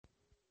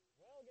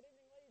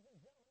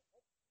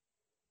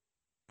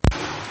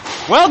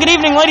Well, good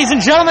evening, ladies and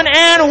gentlemen,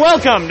 and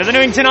welcome to the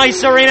Newington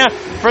Ice Arena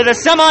for the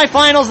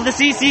semifinals of the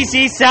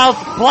CCC South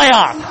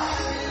Playoff.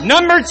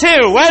 Number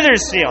 2,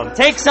 Wethersfield,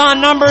 takes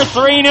on number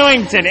 3,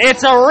 Newington.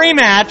 It's a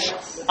rematch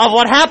of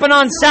what happened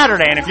on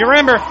Saturday, and if you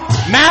remember,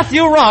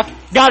 Matthew Ruck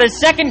got his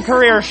second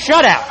career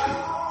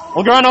shutout.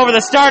 We'll run over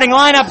the starting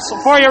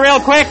lineups for you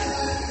real quick.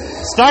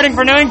 Starting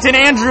for Newington,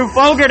 Andrew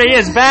Fogarty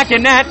is back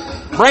in net.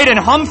 Braden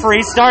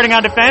Humphrey starting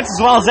on defense,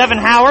 as well as Evan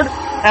Howard.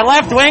 At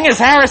left wing is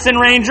Harrison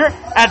Ranger.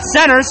 At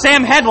center,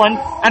 Sam Hedlund.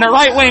 And at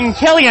right wing,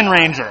 Killian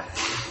Ranger.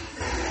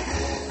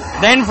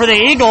 Then for the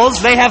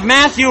Eagles, they have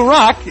Matthew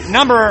Ruck,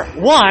 number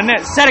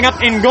 1, setting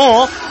up in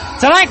goal.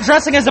 Tonight,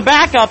 dressing as a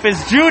backup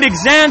is Jude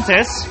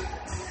Exantis,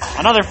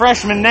 another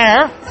freshman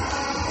there.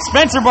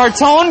 Spencer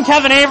Bartone,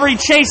 Kevin Avery,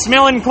 Chase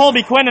Millen,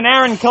 Colby Quinn, and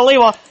Aaron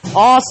Kaliwa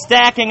all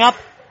stacking up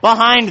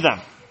behind them.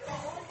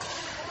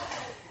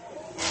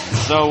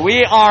 So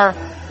we are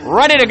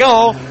ready to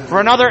go for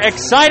another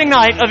exciting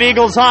night of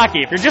Eagles hockey.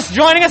 If you're just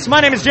joining us, my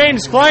name is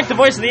James Clark, the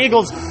voice of the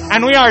Eagles,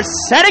 and we are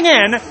setting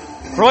in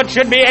for what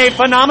should be a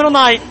phenomenal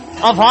night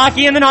of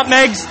hockey in the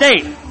Nutmeg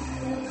State.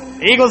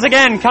 Eagles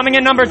again coming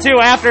in number 2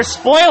 after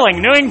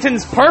spoiling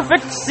Newington's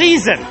perfect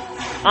season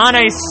on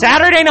a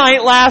Saturday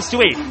night last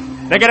week.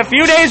 They get a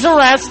few days of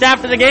rest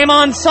after the game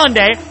on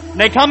Sunday.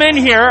 They come in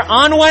here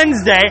on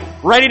Wednesday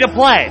ready to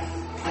play.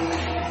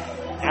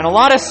 And a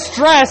lot of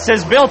stress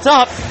has built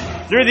up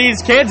through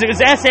these kids. It was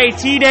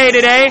SAT day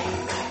today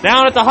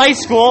down at the high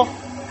school.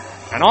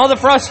 And all the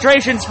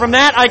frustrations from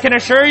that, I can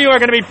assure you, are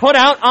going to be put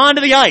out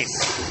onto the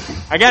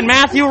ice. Again,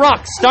 Matthew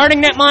Ruck,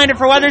 starting net-minded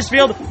for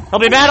Wethersfield. He'll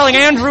be battling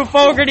Andrew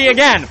Fogarty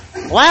again.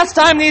 Last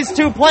time these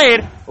two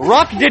played,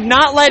 Ruck did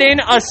not let in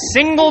a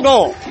single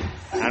goal.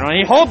 And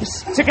he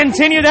hopes to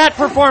continue that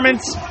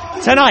performance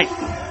tonight.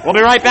 We'll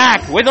be right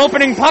back with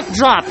opening puck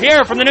drop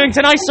here from the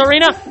Newington Ice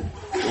Arena.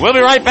 We'll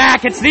be right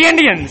back. It's the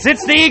Indians.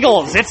 It's the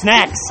Eagles. It's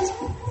next.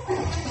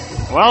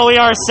 Well, we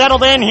are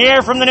settled in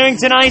here from the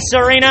Newington Ice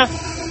Arena,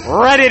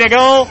 ready to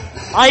go.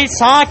 Ice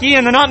hockey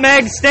in the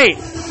Nutmeg State.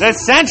 The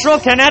Central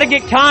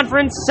Connecticut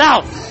Conference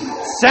South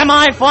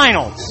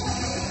Semifinals.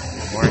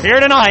 We're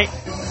here tonight.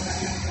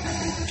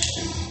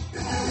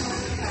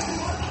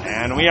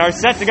 And we are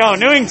set to go.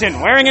 Newington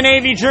wearing a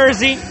navy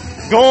jersey,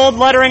 gold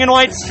lettering and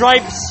white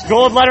stripes,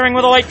 gold lettering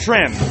with a white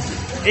trim.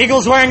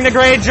 Eagles wearing the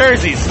gray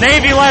jerseys,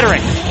 navy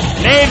lettering,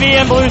 navy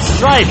and blue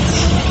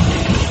stripes.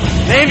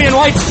 Navy and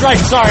white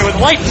stripes, with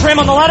white trim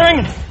on the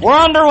lettering. We're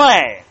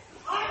underway.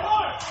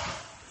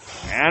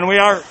 And we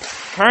are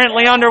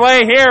currently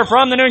underway here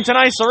from the Newington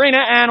Ice Arena,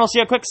 and we'll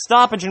see a quick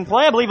stoppage in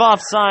play. I believe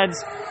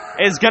offsides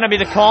is going to be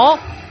the call.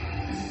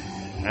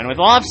 And with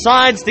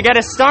offsides to get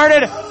us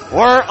started,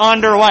 we're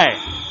underway.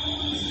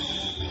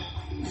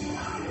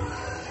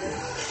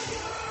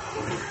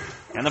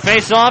 And the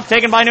face-off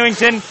taken by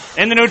Newington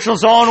in the neutral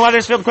zone.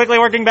 Wethersfield quickly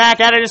working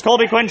back at it as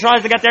Colby Quinn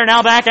tries to get there.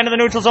 Now back into the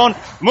neutral zone.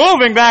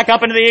 Moving back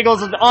up into the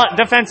Eagles'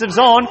 defensive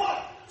zone.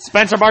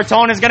 Spencer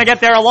Bartone is going to get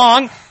there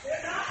along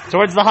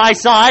towards the high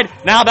side.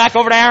 Now back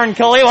over to Aaron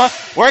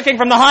Kaliwa. Working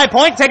from the high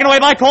point. Taken away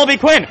by Colby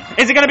Quinn.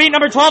 Is he going to beat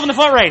number 12 in the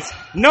foot race?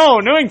 No,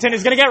 Newington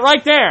is going to get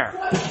right there.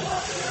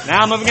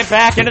 Now moving it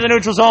back into the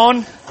neutral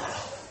zone.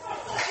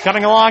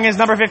 Coming along is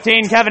number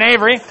 15, Kevin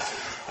Avery.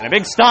 And a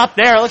big stop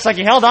there. It looks like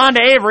he held on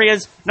to Avery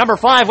as number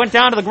 5 went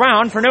down to the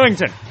ground for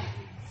Newington.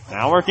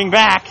 Now working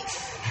back.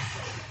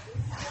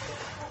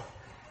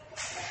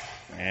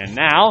 And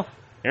now,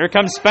 here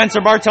comes Spencer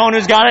Bartone,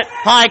 who's got it.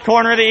 High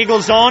corner of the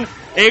Eagles zone.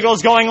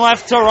 Eagles going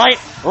left to right,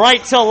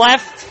 right to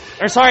left.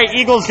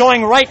 Eagles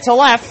going right to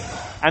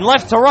left, and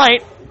left to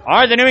right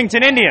are the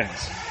Newington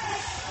Indians.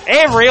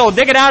 Avery will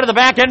dig it out of the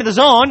back end of the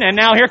zone, and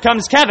now here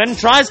comes Kevin.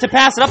 Tries to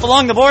pass it up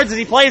along the boards as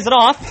he plays it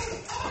off.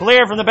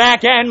 Clear from the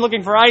back end,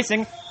 looking for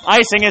icing.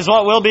 Icing is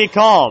what will be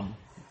called.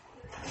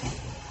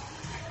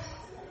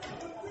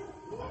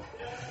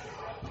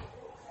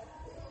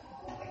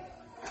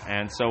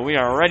 And so we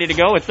are ready to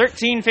go with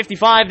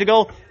 13:55 to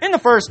go in the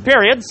first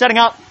period. Setting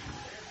up,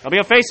 there'll be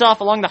a face-off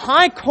along the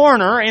high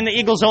corner in the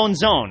Eagles' own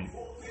zone.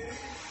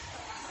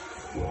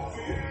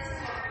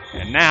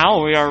 And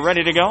now we are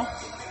ready to go.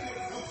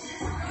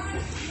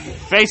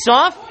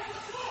 Face-off.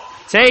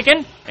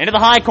 Taken into the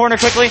high corner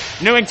quickly.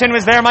 Newington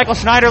was there. Michael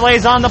Schneider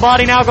lays on the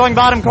body now, going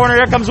bottom corner.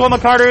 Here comes Will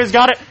McCarter, who's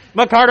got it.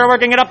 McCarter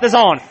working it up the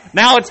zone.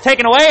 Now it's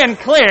taken away and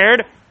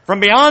cleared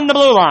from beyond the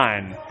blue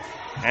line.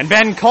 And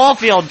Ben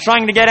Caulfield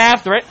trying to get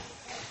after it.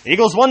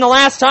 Eagles won the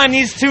last time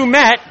these two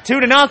met,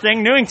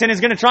 2-0. Newington is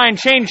going to try and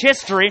change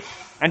history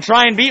and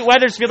try and beat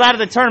Wethersfield out of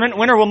the tournament.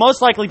 Winner will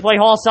most likely play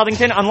Hall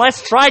Southington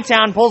unless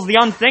Tri-Town pulls the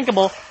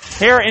unthinkable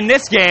here in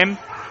this game.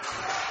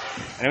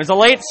 And it was a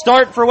late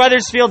start for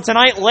Wethersfield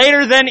tonight,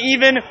 later than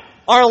even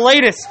our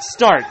latest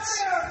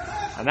starts.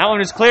 And that one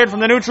was cleared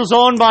from the neutral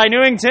zone by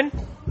Newington.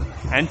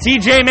 And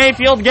TJ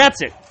Mayfield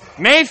gets it.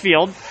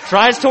 Mayfield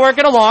tries to work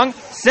it along,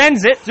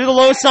 sends it through the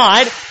low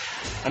side.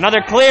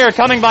 Another clear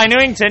coming by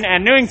Newington,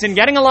 and Newington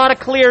getting a lot of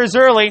clears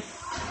early.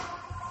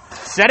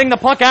 Setting the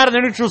puck out of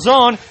the neutral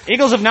zone.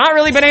 Eagles have not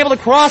really been able to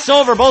cross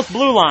over both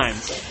blue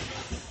lines.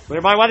 Clear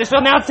by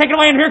Wethersfield. Now it's taken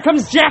away, and here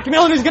comes Jack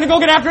Millen, who's going to go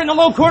get after it in the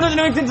low corner of the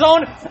Newington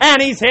zone, and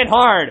he's hit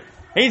hard.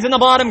 He's in the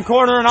bottom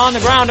corner and on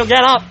the ground. He'll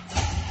get up.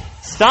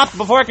 Stopped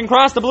before it can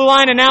cross the blue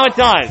line, and now it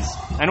does.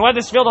 And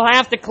Wethersfield will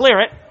have to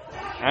clear it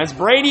as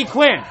Brady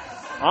Quinn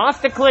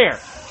off the clear.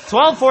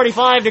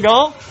 12:45 to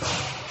go.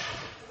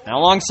 Now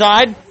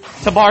alongside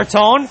to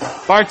Bartone.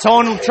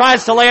 Bartone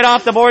tries to lay it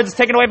off the boards. It's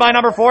taken away by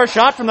number 4.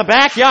 Shot from the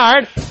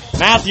backyard.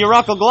 Matthew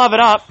Ruck will glove it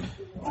up.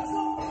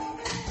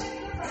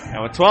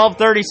 Now with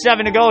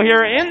 12:37 to go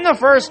here in the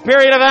first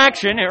period of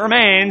action, it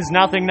remains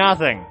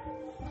 0-0.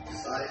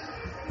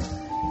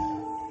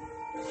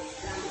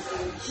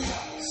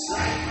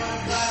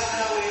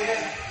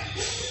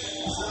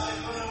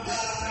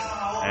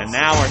 And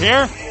now we're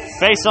here.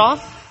 Face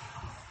off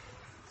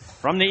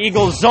from the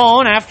Eagles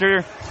zone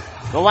after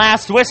the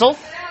last whistle.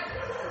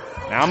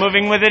 Now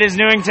moving with it is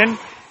Newington.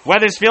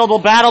 Wethersfield will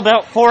battle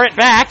for it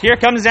back. Here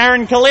comes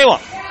Aaron Kaliwa.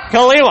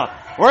 Kaliwa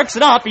works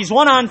it up. He's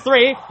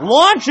 1-on-3.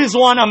 Launches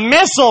one, a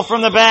missile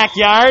from the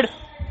backyard.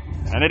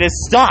 And it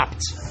is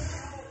stopped.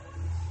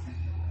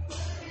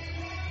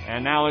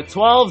 And now with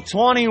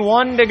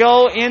 12:21 to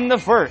go in the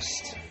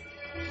first.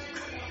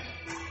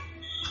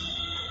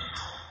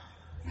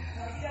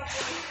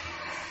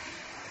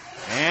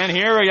 And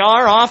here we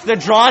are off the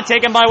draw,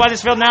 taken by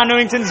Wethersfield. Now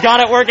Newington's got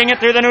it, working it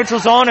through the neutral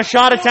zone. A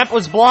shot attempt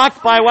was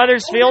blocked by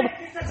Wethersfield.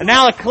 And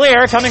now a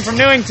clear coming from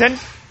Newington.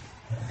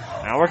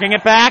 Now working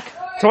it back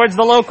towards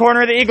the low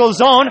corner of the Eagles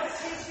zone.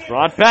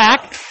 Brought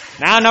back.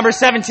 Now number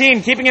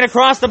 17, keeping it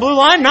across the blue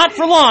line. Not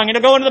for long.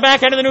 It'll go into the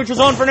back end of the neutral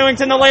zone for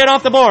Newington to lay it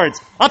off the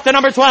boards. Up to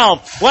number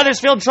 12.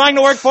 Wethersfield trying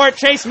to work for it.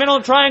 Chase Middle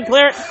try and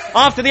clear it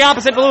off to the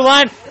opposite blue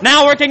line.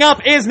 Now working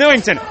up is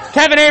Newington.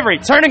 Kevin Avery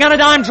turning on a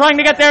dime, trying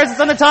to get there as it's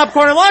on the top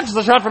corner. Launches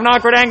a shot from an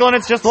awkward angle, and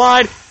it's just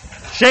wide.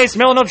 Chase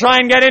Millen will try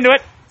and get into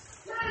it.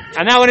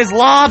 And that one is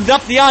lobbed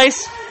up the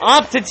ice,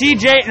 up to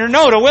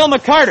to Will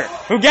McCarter,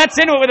 who gets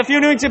into it with a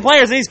few Newington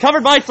players, and he's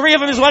covered by 3 of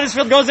them as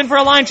Wethersfield goes in for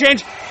a line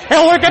change.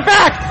 He'll work it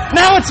back.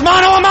 Now it's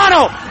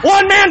mano-a-mano.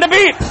 1 man to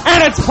beat,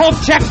 and it's poke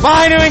checked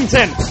by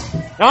Newington.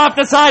 Off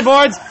the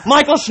sideboards,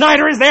 Michael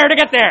Schneider is there to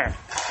get there.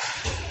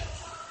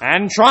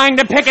 And trying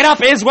to pick it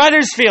up is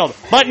Wethersfield,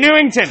 but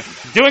Newington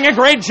doing a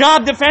great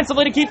job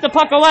defensively to keep the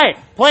puck away.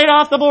 Played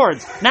off the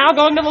boards. Now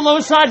going to the low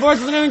sideboards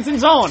of the Newington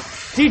zone.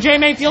 TJ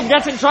Mayfield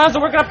gets it and tries to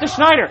work it up to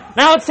Schneider.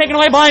 Now it's taken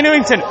away by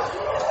Newington.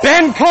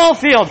 Ben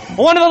Caulfield,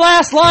 one of the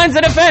last lines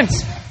of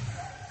defense,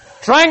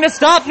 trying to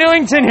stop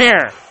Newington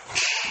here.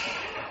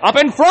 Up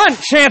in front,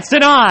 chance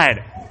denied.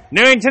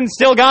 Newington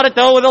still got it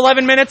though with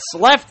 11 minutes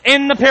left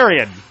in the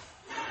period.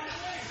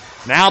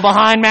 Now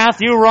behind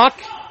Matthew Ruck.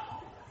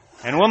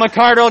 And Will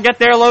McCarter will get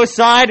there low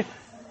side.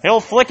 He'll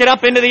flick it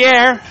up into the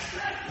air.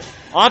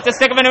 Off the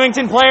stick of a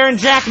Newington player, and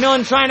Jack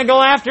Millen trying to go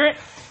after it.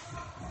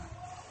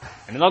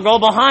 And they'll go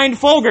behind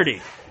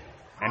Fogarty.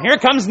 And here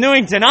comes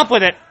Newington up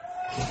with it.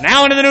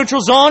 Now into the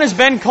neutral zone as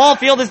Ben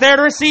Caulfield is there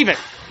to receive it.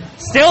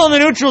 Still in the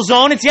neutral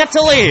zone, it's yet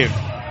to leave.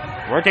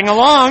 Working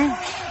along.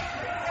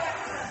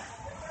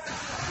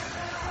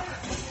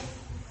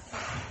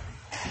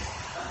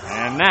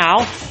 And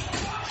now,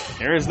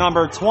 here's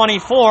number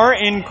 24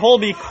 in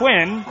Colby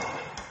Quinn.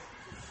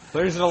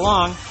 Clears it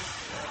along.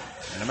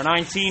 And number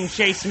 19,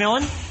 Chase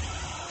Millen.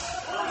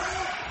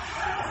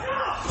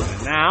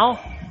 And now,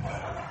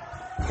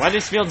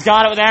 Wethersfield's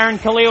got it with Aaron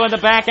Kaliwa at the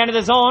back end of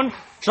the zone.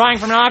 Trying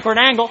from an awkward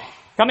angle.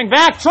 Coming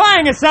back,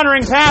 trying a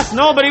centering pass.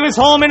 No, but he was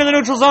home into the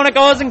neutral zone it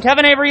goes, and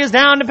Kevin Avery is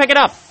down to pick it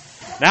up.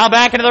 Now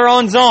back into their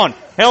own zone.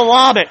 He'll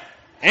lob it.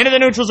 Into the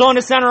neutral zone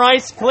to center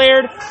ice.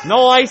 Cleared.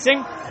 No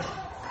icing.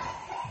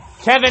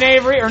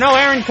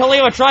 Aaron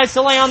Kaliwa tries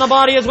to lay on the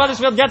body as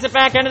Wethersfield gets it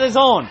back into the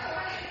zone.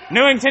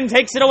 Newington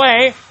takes it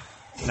away.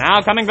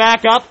 Now coming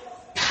back up.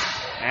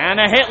 And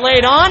a hit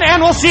laid on,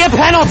 and we'll see a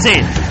penalty.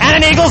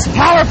 And an Eagles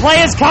power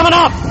play is coming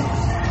up.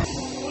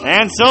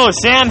 And so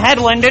Sam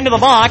Hedlund into the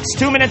box.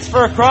 2 minutes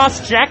for a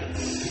cross check.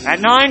 At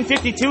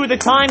 9:52 the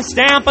time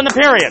stamp on the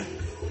period.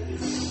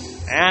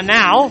 And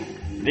now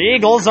the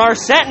Eagles are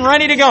set and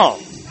ready to go.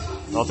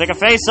 They'll take a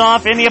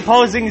face-off in the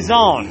opposing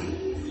zone.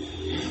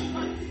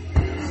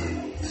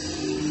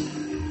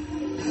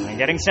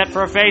 Getting set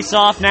for a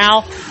face-off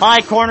now.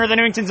 High corner of the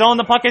Newington zone.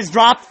 The puck is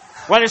dropped.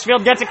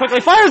 Wethersfield gets it quickly.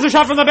 Fires a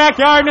shot from the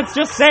backyard, and it's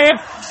just saved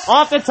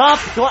off the top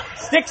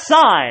stick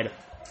side.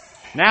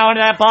 Now into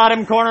that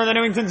bottom corner of the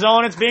Newington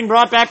zone. It's being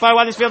brought back by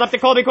Wethersfield up to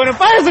Colby Quinn, who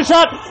fires a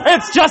shot.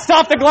 It's just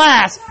off the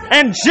glass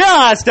and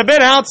just a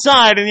bit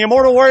outside, in the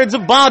immortal words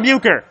of Bob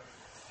Uecker.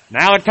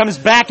 Now it comes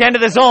back into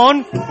the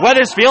zone.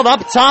 Wethersfield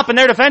up top in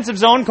their defensive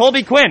zone.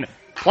 Colby Quinn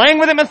playing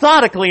with it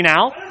methodically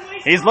now.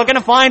 He's looking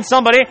to find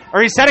somebody,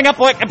 or he's setting up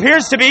what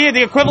appears to be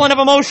the equivalent of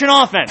a motion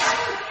offense.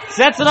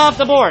 Sets it off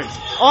the boards.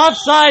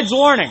 Offsides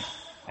warning.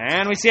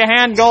 And we see a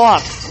hand go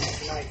up.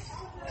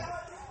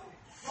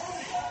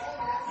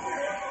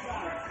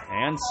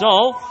 And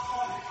so,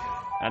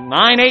 at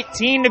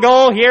 9:18 to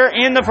go here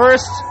in the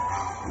first,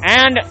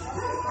 and,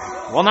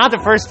 well, not the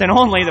first and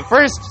only, the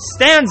first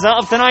stanza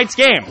of tonight's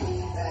game.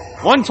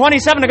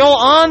 1:27 to go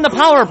on the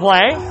power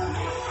play.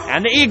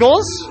 And the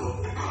Eagles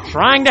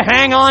trying to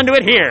hang on to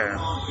it here.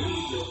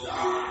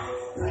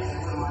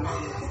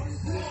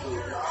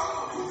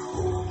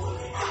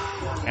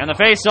 And the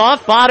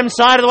face-off, bottom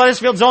side of the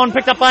Wethersfield zone,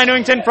 picked up by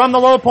Newington from the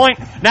low point.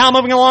 Now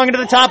moving along into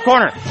the top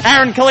corner.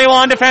 Aaron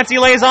Kaliwa on defense. He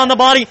lays on the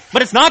body,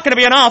 but it's not going to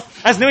be enough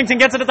as Newington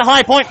gets it at the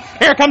high point.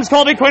 Here comes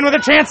Colby Quinn with a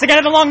chance to get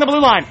it along the blue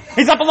line.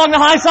 He's up along the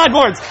high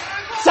sideboards.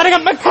 Setting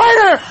up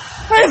McCarter.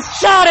 His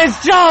shot is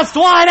just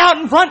wide out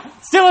in front.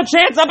 Still a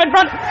chance up in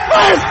front.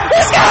 Fires.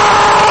 He scores!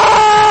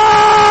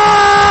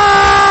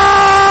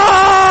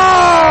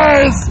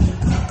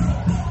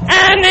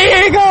 And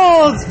the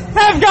Eagles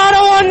have got a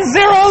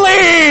 1-0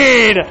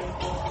 lead.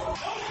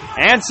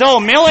 And so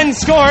Millen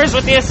scores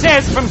with the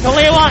assist from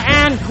Kaliwa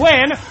and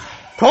Quinn.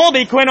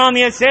 Colby Quinn on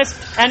the assist.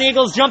 And the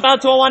Eagles jump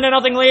out to a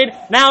 1-0 lead.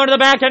 Now into the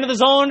back end of the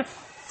zone.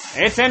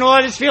 It's in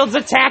Wethersfield's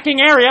attacking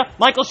area.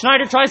 Michael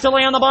Schneider tries to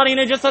lay on the body and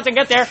it just doesn't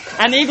get there.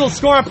 And the Eagles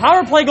score a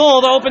power play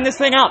goal to open this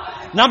thing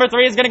up. Number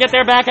 3 is going to get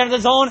there back end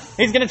of the zone.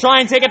 He's going to try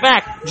and take it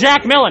back.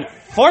 Jack Millen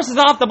forces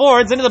off the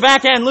boards into the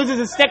back end, loses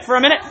his stick for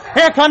a minute.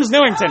 Here comes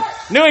Newington.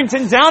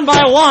 Newington down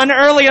by 1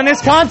 early in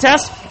this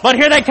contest, but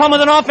here they come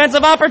with an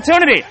offensive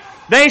opportunity.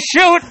 They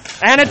shoot,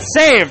 and it's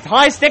saved.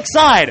 High stick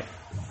side.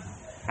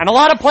 And a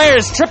lot of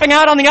players tripping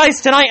out on the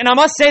ice tonight, and I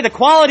must say the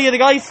quality of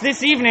the ice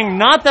this evening,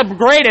 not the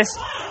greatest.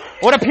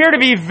 What appear to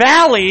be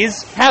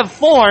valleys have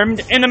formed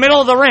in the middle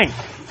of the rink.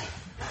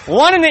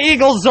 One in the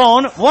Eagles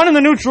zone, one in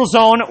the neutral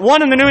zone,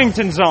 one in the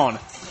Newington zone.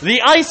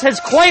 The ice has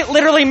quite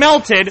literally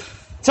melted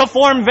to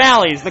form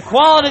valleys. The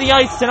quality of the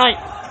ice tonight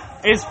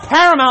is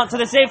paramount to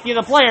the safety of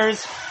the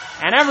players,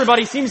 and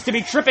everybody seems to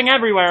be tripping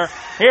everywhere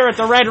here at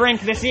the Red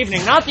Rink this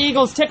evening. Not the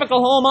Eagles' typical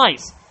home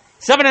ice.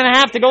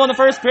 7.5 to go in the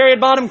first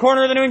period, bottom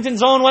corner of the Newington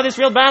zone.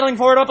 Wethersfield battling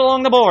for it up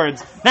along the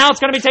boards. Now it's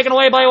going to be taken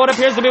away by what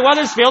appears to be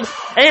Wethersfield.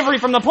 Avery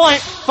from the point,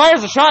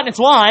 fires a shot and it's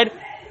wide.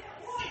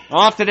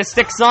 Off to the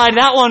stick side,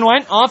 that one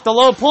went, off the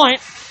low point.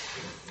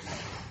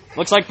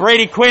 Looks like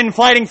Brady Quinn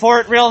fighting for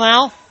it real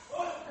now.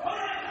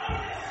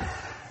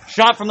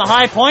 Shot from the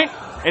high point.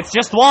 It's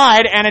just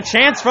wide, and a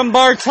chance from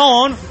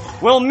Bartone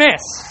will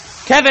miss.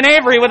 Kevin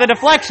Avery with a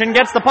deflection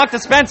gets the puck to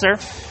Spencer.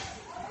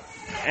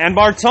 And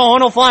Bartone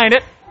will find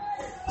it.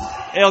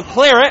 He'll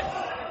clear it.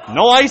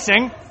 No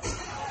icing.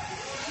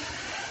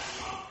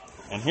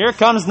 And here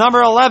comes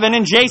number 11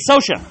 in Jay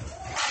Sosha.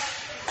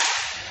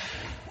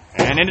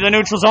 And into the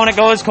neutral zone it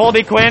goes.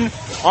 Colby Quinn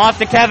off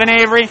to Kevin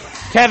Avery.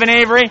 Kevin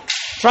Avery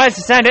tries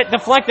to send it.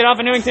 Deflected off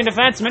a Newington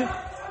defenseman.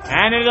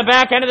 And into the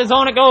back end of the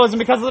zone it goes, and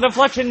because of the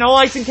deflection, no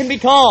icing can be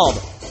called.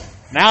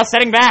 Now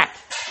setting back.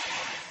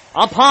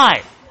 Up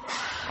high.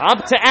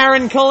 Up to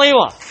Aaron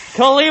Kaliwa.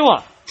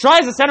 Kaliwa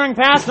tries a centering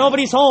pass,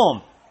 nobody's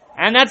home.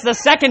 And that's the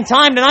second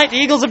time tonight the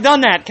Eagles have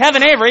done that.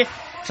 Kevin Avery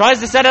tries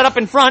to set it up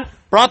in front,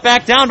 brought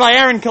back down by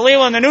Aaron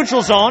Kaliwa in the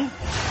neutral zone.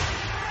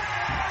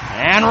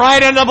 And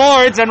right into the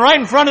boards, and right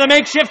in front of the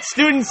makeshift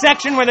student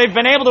section where they've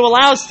been able to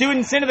allow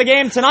students into the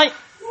game tonight.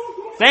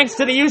 Thanks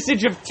to the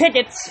usage of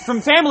tickets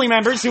from family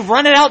members who've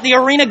rented out the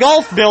Arena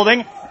Golf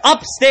building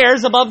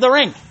upstairs above the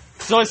rink.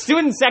 So a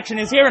student section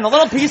is here in a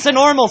little piece of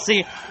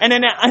normalcy and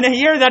in a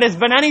year that has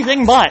been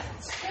anything but.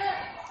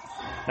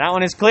 That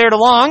one is cleared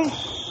along.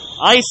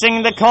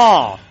 Icing the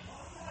call.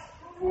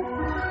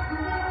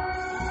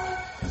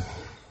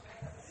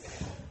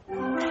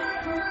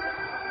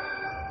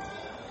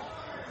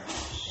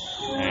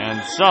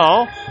 And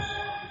so...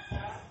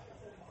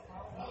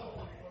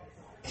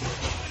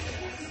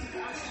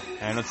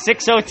 And with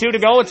 6:02 to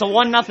go, it's a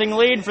 1-0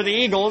 lead for the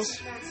Eagles.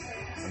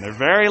 And they're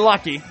very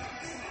lucky.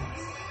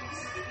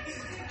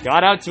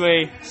 Got out to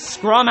a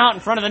scrum out in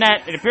front of the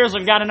net. It appears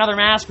we've got another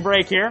mask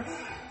break here.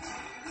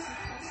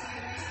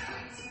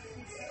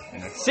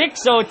 And with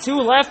 6:02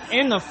 left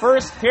in the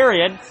first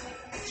period,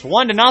 it's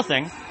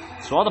 1-0.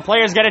 So all the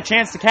players get a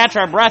chance to catch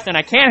our breath, and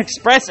I can't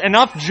express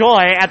enough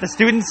joy at the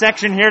student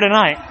section here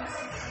tonight.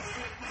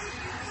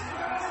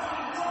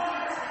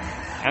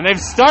 And they've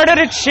started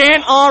a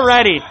chant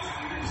already.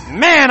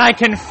 Man, I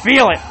can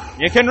feel it.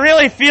 You can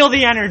really feel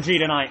the energy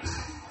tonight.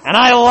 And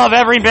I love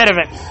every bit of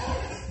it.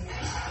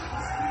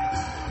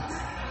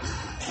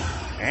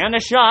 And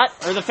the shot,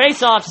 or the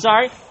face-off,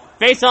 sorry.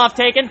 Face-off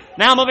taken.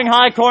 Now moving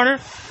high corner.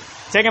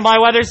 Taken by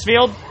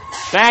Wethersfield.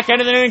 Back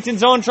into the Newington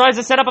zone. Tries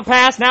to set up a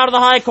pass. Now to the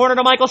high corner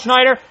to Michael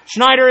Schneider.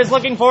 Schneider is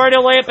looking for it.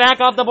 He'll lay it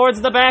back off the boards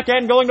at the back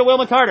end. Going to Will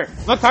McCarter.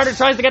 McCarter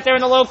tries to get there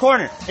in the low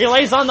corner. He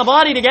lays on the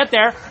body to get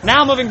there.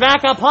 Now moving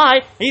back up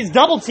high. He's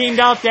double-teamed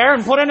out there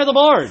and put into the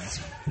boards.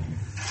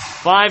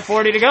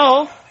 5:40 to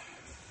go.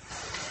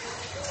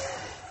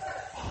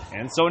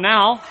 And so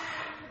now...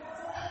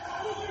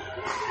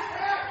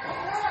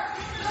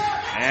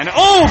 And,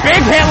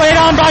 big hit laid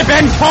on by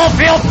Ben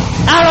Caulfield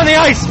out on the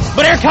ice.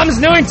 But here comes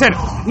Newington.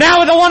 Now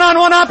with a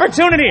one-on-one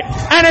opportunity.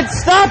 And it's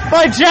stopped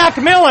by Jack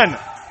Millen.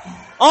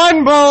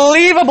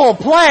 Unbelievable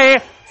play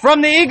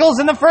from the Eagles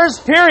in the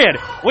first period.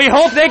 We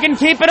hope they can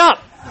keep it up.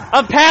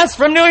 A pass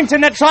from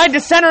Newington that tried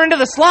to center into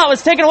the slot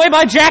was taken away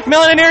by Jack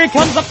Millen. And here he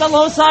comes up the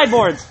low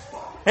sideboards.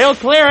 He'll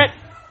clear it.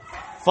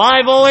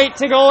 5:08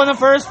 to go in the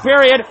first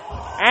period.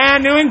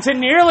 And Newington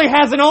nearly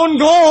has an own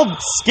goal.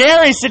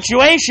 Scary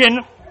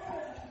situation.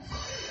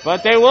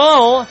 But they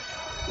will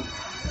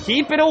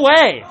keep it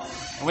away.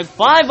 And with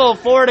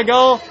 5:04 to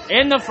go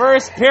in the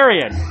first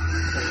period.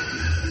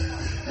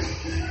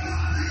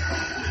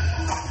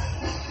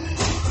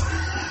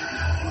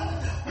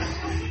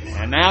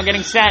 And now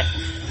getting set.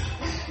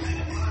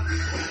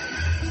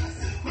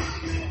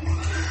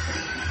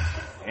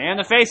 And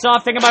the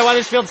face-off taken by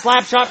Wethersfield.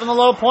 Slap shot from the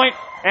low point.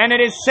 And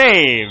it is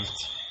saved.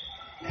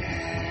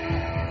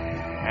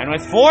 And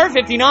with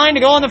 4:59 to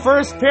go in the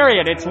first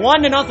period, it's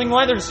 1-0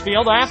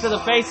 Wethersfield after the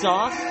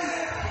face-off.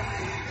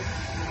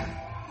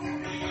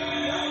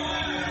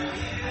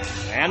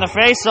 And the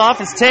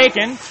face-off is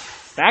taken.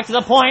 Back to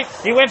the point.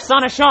 He whiffs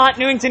on a shot.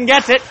 Newington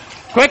gets it.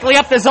 Quickly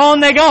up the zone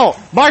they go.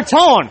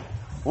 Bartone,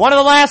 one of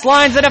the last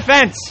lines of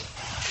defense.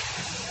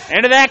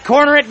 Into that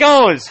corner it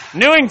goes.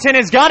 Newington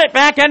has got it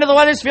back into the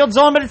Wethersfield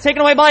zone, but it's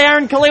taken away by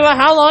Aaron Kaliwa.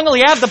 How long will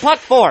he have the puck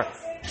for?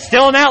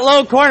 Still in that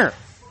low corner.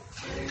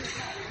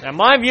 Now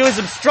my view is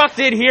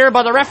obstructed here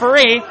by the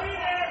referee.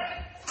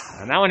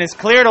 And that one is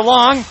cleared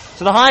along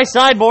to the high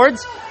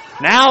sideboards.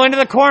 Now into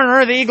the corner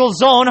of the Eagles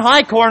zone,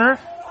 high corner.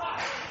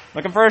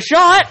 Looking for a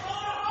shot.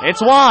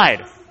 It's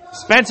wide.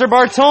 Spencer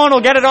Bartone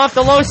will get it off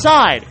the low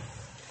side.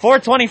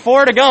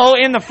 4:24 to go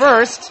in the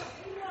first.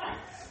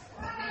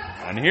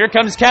 And here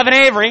comes Kevin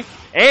Avery.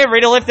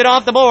 Avery to lift it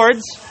off the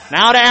boards.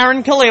 Now to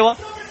Aaron Kaliwa.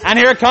 And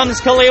here comes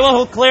Kaliwa,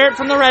 who'll clear it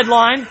from the red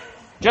line.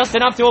 Just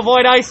enough to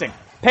avoid icing.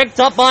 Picked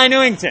up by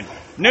Newington.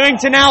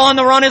 Newington now on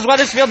the run as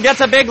Wethersfield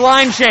gets a big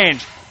line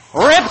change.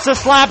 Rips a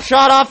slap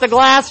shot off the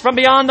glass from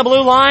beyond the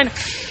blue line.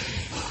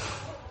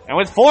 And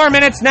with 4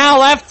 minutes now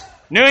left,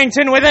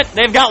 Newington with it.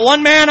 They've got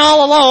one man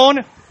all alone.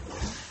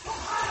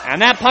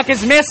 And that puck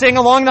is missing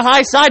along the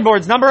high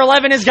sideboards. Number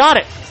 11 has got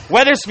it.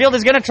 Wethersfield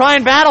is going to try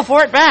and battle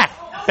for it back.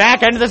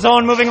 Back into the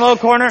zone, moving low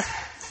corner.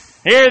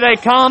 Here they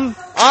come,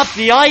 up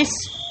the ice,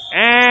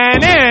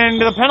 and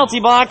into the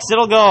penalty box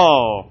it'll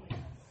go.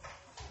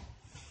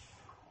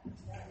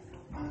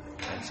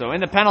 So in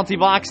the penalty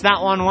box,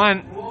 that one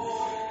went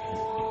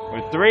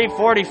with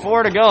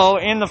 3:44 to go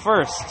in the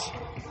first.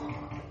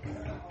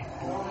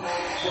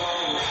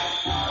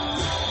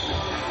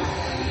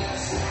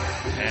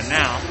 And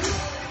now,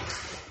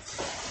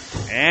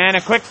 and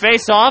a quick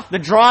face-off. The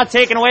draw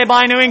taken away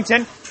by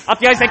Newington. Up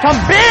the ice they come.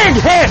 Big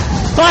hit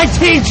by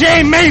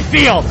TJ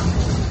Mayfield.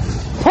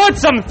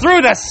 Puts him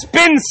through the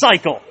spin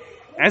cycle.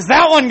 As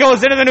that one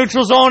goes into the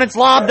neutral zone, it's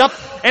lobbed up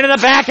into the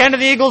back end of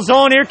the Eagles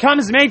zone. Here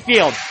comes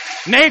Mayfield.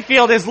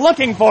 Mayfield is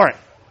looking for it.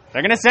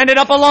 They're going to send it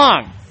up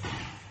along.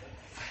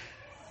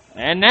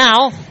 And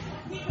now,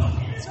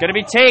 it's going to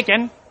be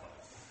taken.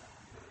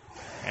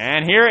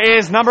 And here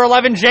is number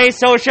 11, Jay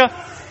Sosha.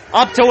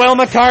 Up to Will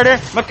McCarter.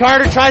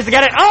 McCarter tries to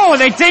get it. Oh,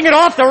 and they ding it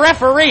off the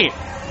referee.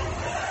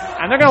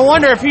 And they're going to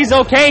wonder if he's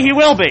okay. He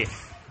will be.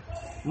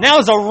 And that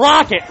was a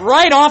rocket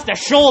right off the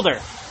shoulder.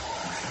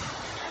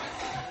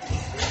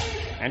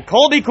 And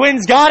Colby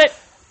Quinn's got it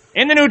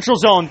in the neutral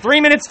zone.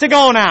 3 minutes to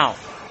go now.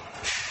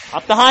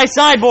 Up the high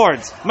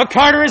sideboards.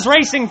 McCarter is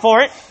racing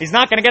for it. He's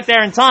not going to get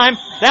there in time.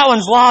 That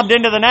one's lobbed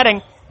into the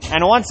netting.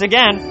 And once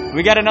again,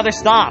 we get another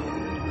stop.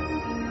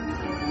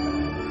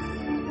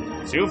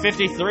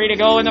 2:53 to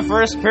go in the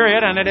first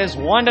period, and it is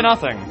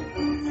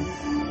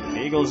 1-0.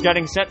 The Eagles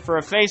getting set for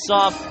a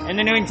face-off in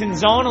the Newington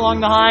zone along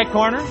the high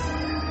corner.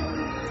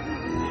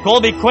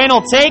 Colby Quinn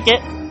will take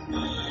it.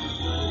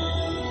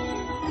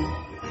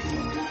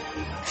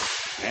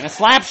 And a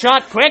slap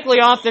shot quickly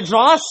off the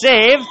draw,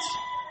 saved.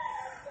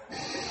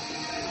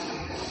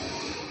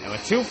 And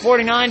with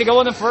 2:49 to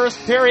go in the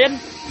first period,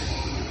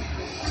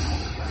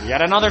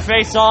 yet another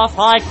face-off,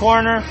 high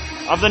corner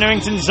of the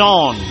Newington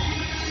zone.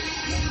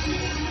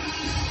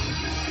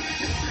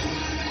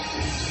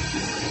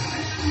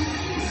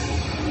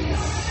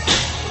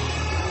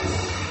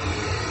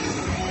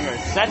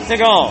 Set to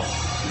go.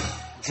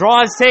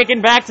 Draw is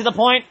taken back to the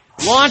point.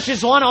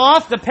 Launches one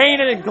off the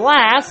painted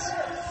glass.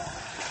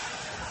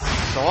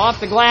 So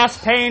off the glass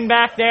pane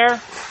back there.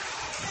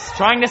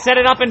 Trying to set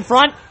it up in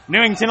front.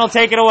 Newington will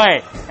take it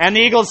away. And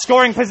the Eagles'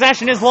 scoring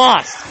possession is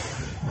lost.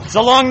 It's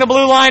along the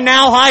blue line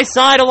now. High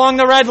side along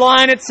the red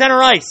line at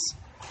center ice.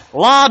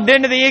 Lobbed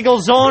into the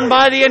Eagles' zone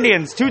by the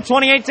Indians.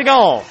 2:28 to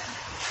go.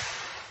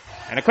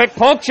 And a quick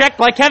poke check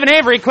by Kevin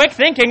Avery. Quick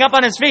thinking up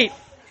on his feet.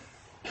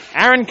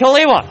 Aaron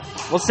Kaliwa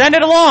will send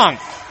it along.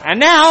 And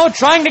now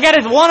trying to get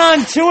his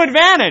 1-on-2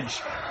 advantage.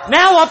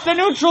 Now up the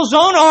neutral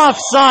zone.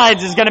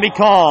 Offsides is going to be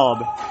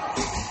called.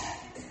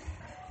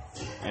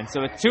 And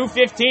so with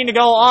 2:15 to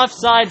go,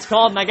 offsides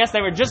called. And I guess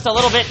they were just a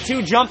little bit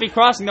too jumpy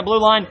crossing the blue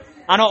line.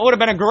 I know it would have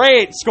been a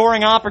great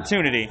scoring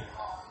opportunity.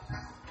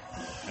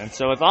 And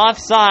so with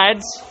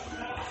offsides,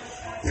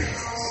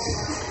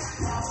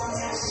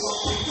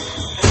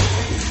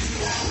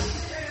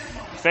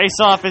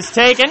 face-off is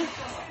taken.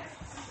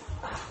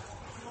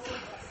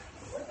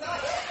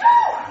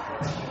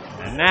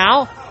 And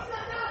now,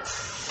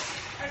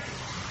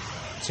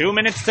 2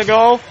 minutes to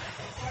go.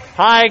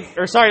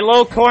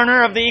 Low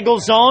corner of the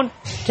Eagles zone.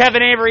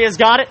 Kevin Avery has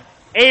got it.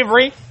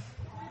 Avery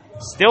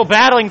still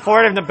battling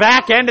for it in the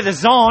back end of the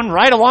zone,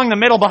 right along the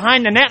middle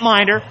behind the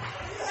netminder.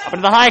 Up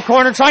into the high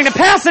corner, trying to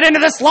pass it into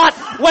the slot.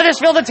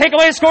 Wethersfield to take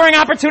away a scoring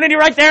opportunity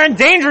right there in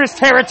dangerous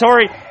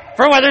territory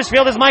for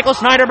Wethersfield as Michael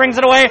Schneider brings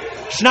it away.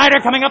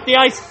 Schneider coming up the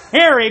ice.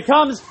 Here he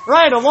comes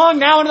right along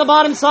now into the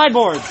bottom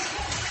sideboards.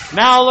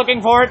 Now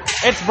looking for it.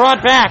 It's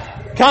brought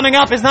back. Coming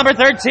up is number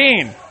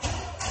 13.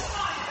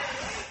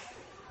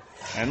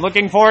 And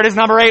looking for it is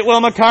number 8,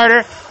 Wilma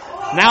Carter.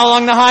 Now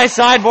along the high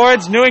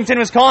sideboards. Newington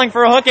was calling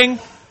for a hooking.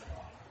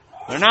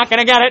 They're not going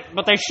to get it,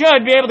 but they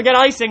should be able to get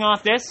icing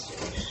off this.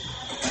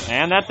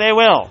 And that they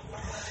will.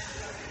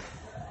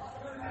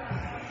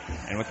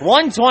 And with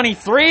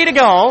 1:23 to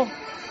go,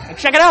 and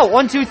check it out,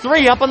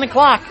 1-2-3 up on the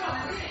clock.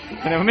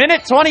 And a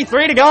minute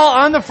 23 to go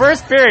on the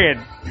first period.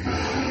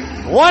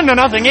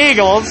 1-0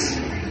 Eagles.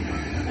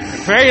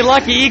 Very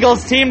lucky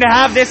Eagles team to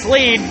have this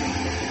lead.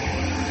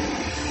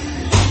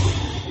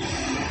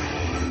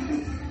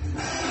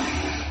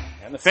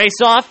 And the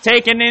face-off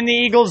taken in the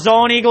Eagles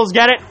zone. Eagles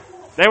get it.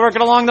 They work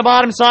it along the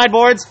bottom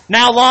sideboards.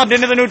 Now lobbed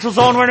into the neutral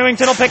zone where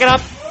Newington will pick it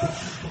up.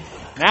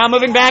 Now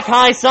moving back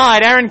high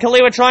side. Aaron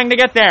Kaliwa trying to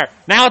get there.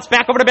 Now it's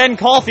back over to Ben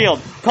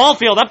Caulfield.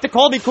 Caulfield up to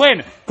Colby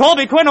Quinn.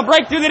 Colby Quinn will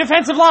break through the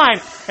defensive line.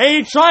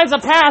 He tries a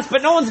pass,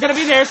 but no one's going to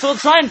be there, so he'll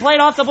try and play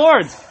it off the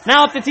boards.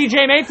 Now up to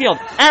TJ Mayfield.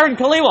 Aaron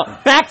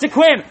Kaliwa back to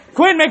Quinn.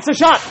 Quinn makes a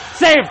shot.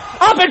 Save.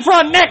 Up in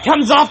front. Nick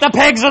comes off the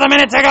pegs with a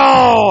minute to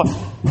go.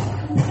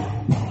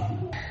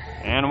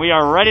 And we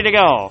are ready to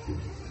go.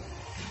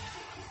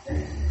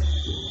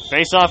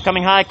 Face-off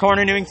coming high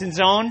corner, Newington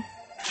zone.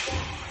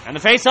 And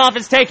the face-off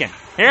is taken.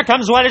 Here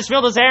comes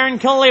Wethersfield as Aaron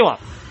Kaliwa.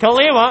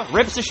 Kaliwa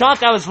rips a shot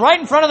that was right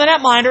in front of the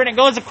netminder, and it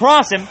goes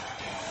across him.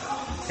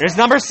 Here's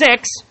number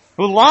 6,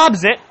 who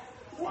lobs it.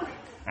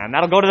 And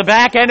that'll go to the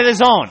back end of the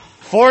zone.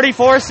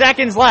 44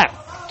 seconds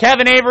left.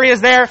 Kevin Avery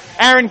is there.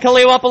 Aaron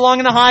Kaliwa up along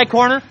in the high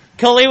corner.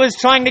 Kaliwa's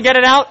trying to get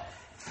it out.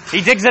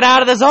 He digs it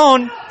out of the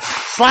zone.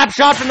 Slap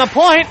shot from the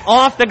point,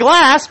 off the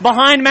glass,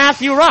 behind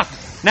Matthew Ruck.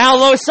 Now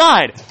low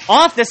side.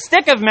 Off the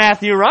stick of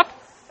Matthew Ruck,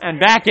 and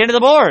back into the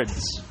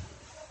boards.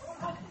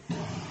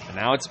 And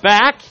now it's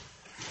back.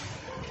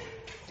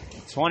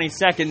 20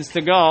 seconds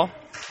to go.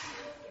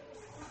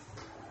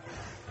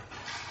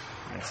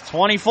 It's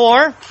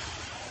 24.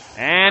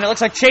 And it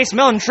looks like Chase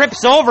Millen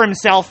trips over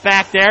himself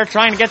back there,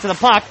 trying to get to the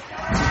puck.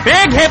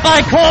 Big hit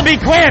by Colby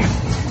Quinn.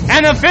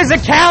 And the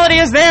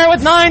physicality is there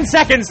with 9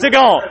 seconds to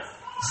go.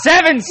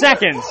 7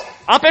 seconds.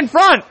 Up in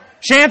front.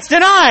 Chance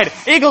denied.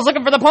 Eagles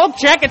looking for the poke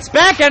check. It's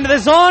back into the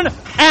zone.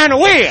 And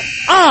we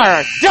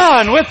are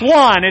done with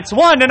one. It's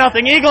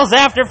 1-0 Eagles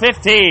after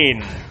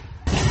 15.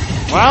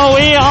 Well,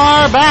 we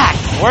are back.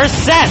 We're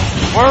set.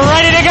 We're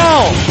ready to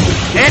go.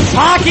 It's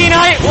hockey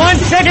night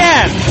once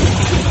again.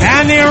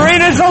 And the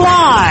arena's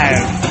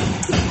alive.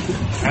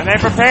 And they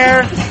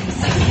prepare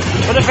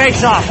for the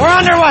face-off. We're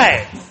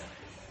underway.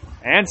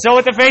 And so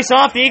with the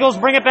face-off, the Eagles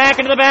bring it back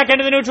into the back end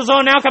of the neutral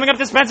zone. Now coming up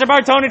to Spencer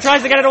Bartone, who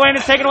tries to get it away, and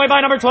it's taken away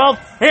by number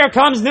 12. Here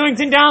comes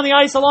Newington down the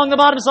ice along the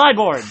bottom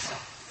sideboards.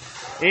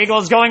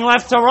 Eagles going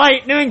left to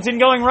right. Newington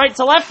going right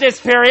to left this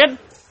period.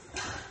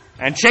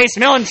 And Chase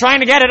Millen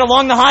trying to get it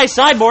along the high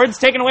sideboards.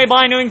 Taken away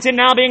by Newington,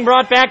 now being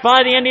brought back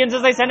by the Indians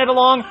as they send it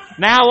along.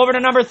 Now over to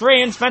number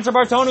 3, and Spencer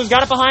Bartone, who's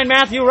got it behind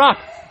Matthew Ruck.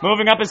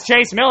 Moving up is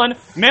Chase Millen.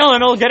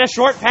 Millen will get a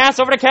short pass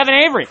over to Kevin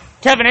Avery.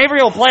 Kevin Avery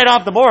will play it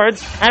off the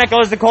boards, and it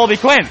goes to Colby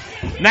Quinn.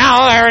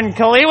 Now Aaron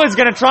Kaliwa's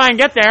going to try and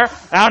get there,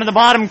 out in the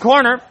bottom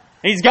corner.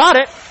 He's got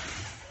it.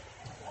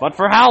 But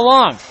for how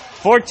long?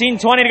 14:20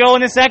 to go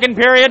in the second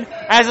period,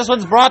 as this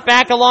one's brought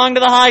back along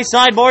to the high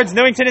sideboards.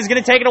 Newington is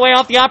going to take it away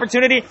off the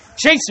opportunity.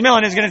 Chase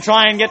Millen is going to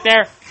try and get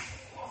there.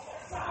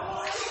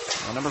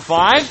 Now, number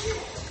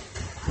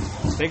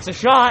 5 takes a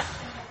shot.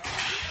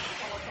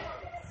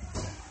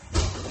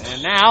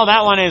 And now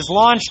that one is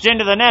launched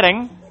into the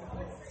netting.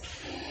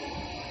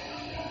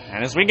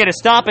 And as we get a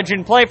stoppage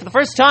in play for the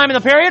first time in the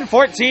period,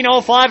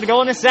 14:05 to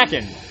go in the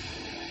second.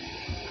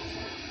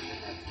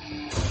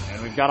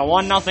 And we've got a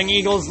 1-0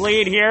 Eagles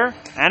lead here,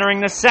 entering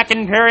the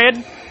second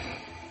period.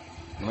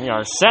 We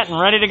are set and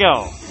ready to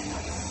go.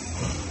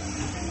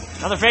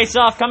 Another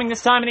face-off coming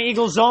this time in the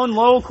Eagles zone,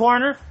 low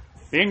corner.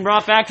 Being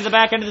brought back to the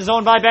back end of the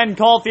zone by Ben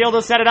Caulfield.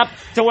 He'll set it up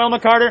to Will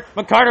McCarter.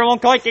 McCarter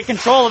won't quite get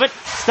control of it.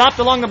 Stopped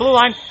along the blue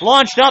line.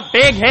 Launched up.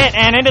 Big hit.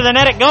 And into the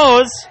net it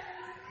goes.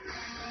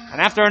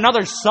 And after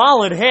another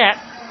solid hit,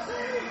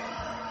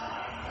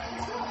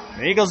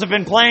 the Eagles have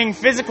been playing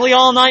physically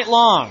all night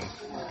long.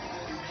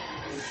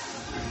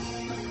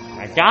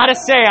 I gotta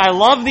say, I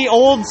love the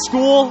old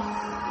school,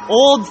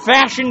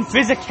 old-fashioned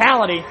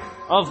physicality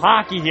of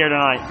hockey here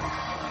tonight.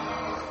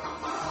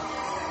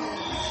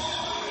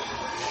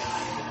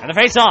 And the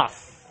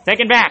face-off,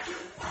 taken back.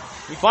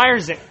 He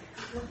fires it.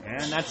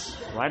 And that's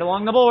right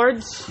along the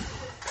boards.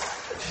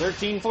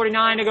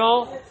 13:49 to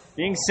go.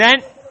 Being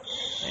sent.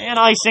 And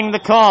icing the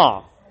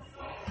call.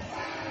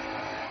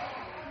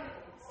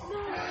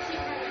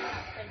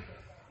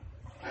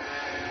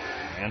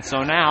 And so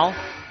now,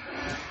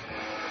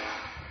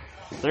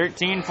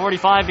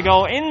 13:45 to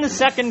go in the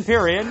second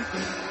period.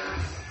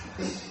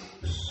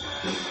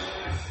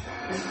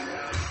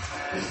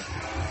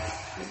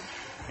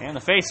 And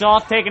the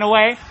face-off taken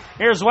away.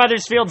 Here's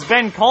Weathersfield's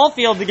Ben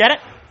Caulfield to get it.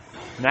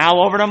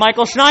 Now over to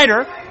Michael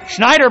Schneider.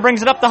 Schneider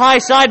brings it up the high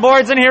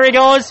sideboards, and here he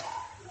goes.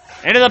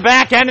 Into the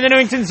back end of the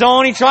Newington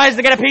zone. He tries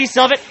to get a piece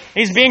of it.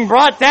 He's being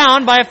brought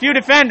down by a few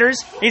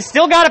defenders. He's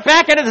still got it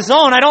back into the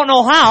zone. I don't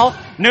know how.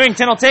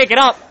 Newington will take it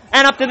up,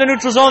 and up to the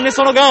neutral zone. This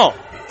one will go.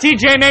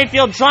 TJ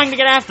Mayfield trying to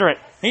get after it.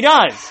 He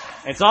does.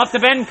 It's off to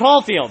Ben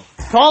Caulfield.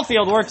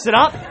 Caulfield works it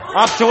up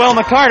to Will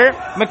McCarter.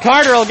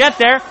 McCarter will get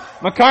there.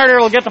 McCarter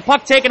will get the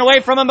puck taken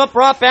away from him, but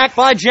brought back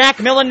by Jack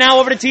Millen. Now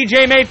over to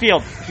TJ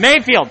Mayfield.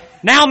 Mayfield.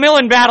 Now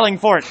Millen battling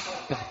for it.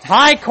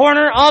 High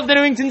corner of the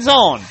Newington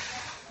zone.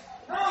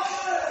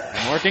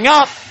 And working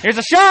up. Here's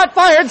a shot.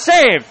 Fired.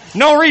 Save.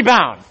 No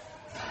rebound.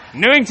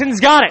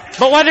 Newington's got it,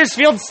 but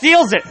Weathersfield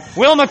steals it.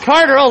 Will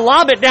McCarter will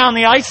lob it down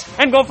the ice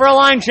and go for a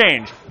line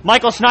change.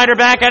 Michael Schneider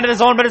back into the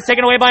zone, but it's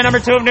taken away by number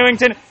 2 of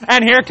Newington.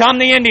 And here come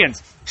the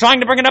Indians,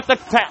 trying to bring it up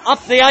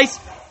the ice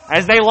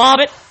as they lob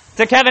it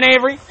to Kevin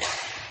Avery.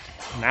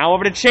 Now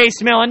over to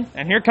Chase Millen,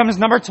 and here comes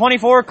number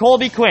 24,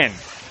 Colby Quinn.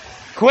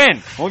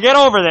 Quinn will get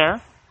over there.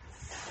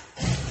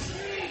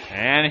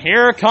 And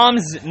here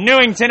comes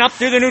Newington up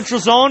through the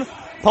neutral zone.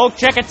 Poke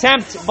check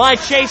attempt by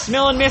Chase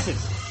Millen misses.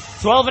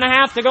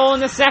 12.5 to go in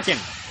the second.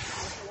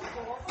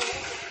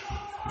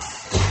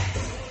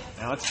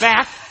 Now it's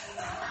back.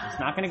 He's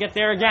not going to get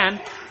there again.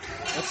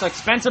 Looks like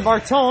Spencer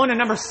Bartone and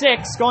number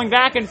 6 going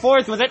back and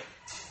forth with it.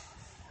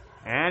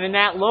 And in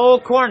that low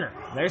corner,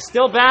 they're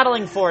still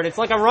battling for it. It's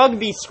like a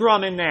rugby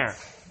scrum in there.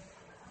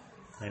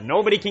 And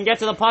nobody can get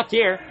to the puck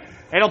here.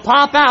 It'll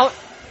pop out.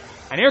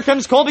 And here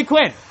comes Colby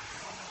Quinn.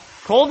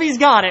 Colby's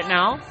got it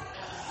now.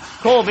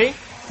 Colby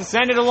to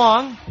send it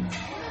along.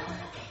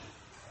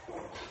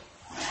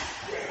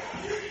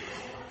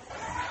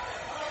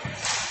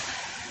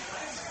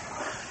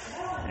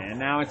 And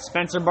now it's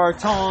Spencer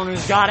Bartone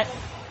who's got it.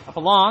 Up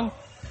along.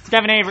 It's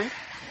Kevin Avery.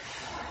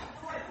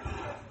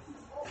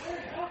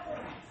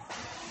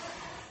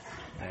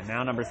 And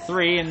now number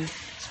 3, and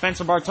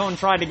Spencer Bartone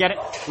tried to get it.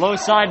 Low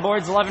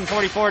sideboards,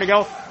 11:44 to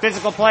go.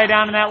 Physical play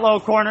down in that low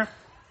corner.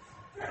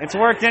 It's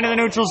worked into the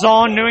neutral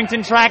zone.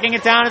 Newington tracking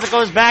it down as it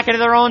goes back into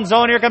their own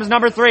zone. Here comes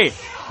number 3.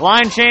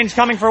 Line change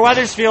coming for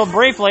Weathersfield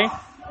briefly.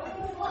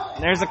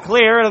 There's a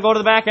clear. It'll go to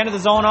the back end of the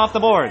zone off the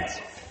boards.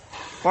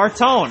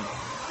 Bartone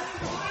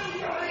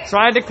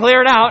tried to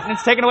clear it out, and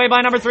it's taken away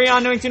by number 3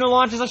 on Newington, who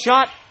launches a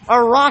shot,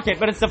 a rocket,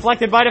 but it's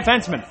deflected by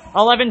defenseman.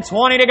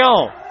 11:20 to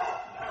go.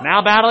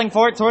 Now battling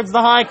for it towards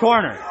the high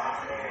corner.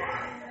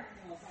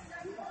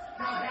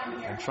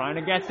 They're trying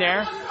to get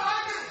there.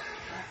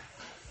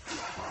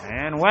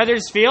 And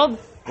Weathersfield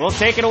will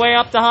take it away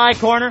up the high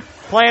corner,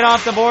 play it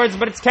off the boards,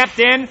 but it's kept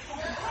in.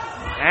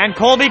 And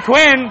Colby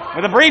Quinn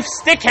with a brief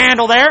stick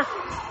handle there.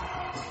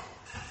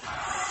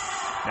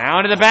 Now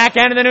into the back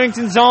end of the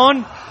Newington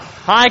zone.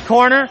 High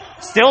corner,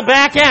 still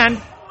back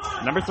end.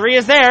 Number 3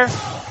 is there.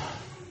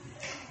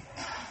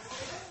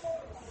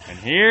 And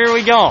here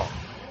we go.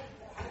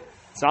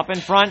 It's up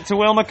in front to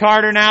Will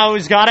McCarter now,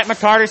 who's got it.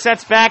 McCarter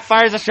sets back,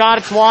 fires a shot,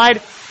 it's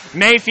wide.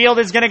 Mayfield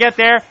is going to get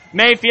there.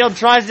 Mayfield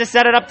tries to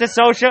set it up to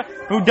Sosha,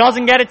 who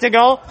doesn't get it to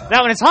go.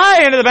 That one is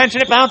high into the bench,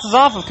 and it bounces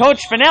off of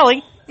Coach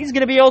Finelli. He's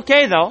going to be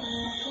okay, though,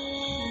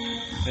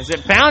 as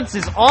it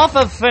bounces off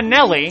of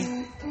Finelli.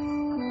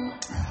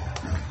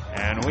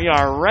 And we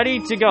are ready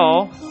to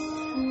go.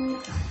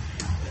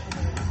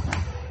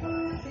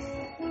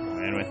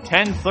 And with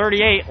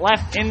 10:38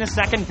 left in the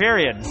second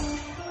period.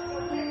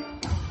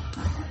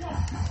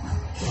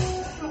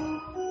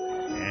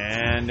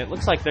 And it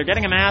looks like they're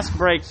getting a mask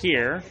break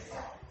here.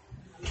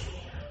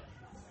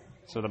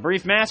 So the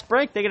brief mask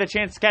break, they get a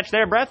chance to catch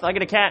their breath. I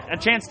get a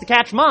chance to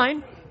catch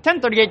mine.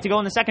 10:38 to go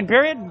in the second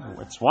period.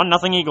 It's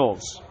 1-0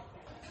 Eagles.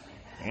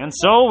 And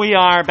so we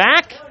are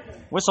back.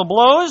 Whistle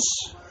blows.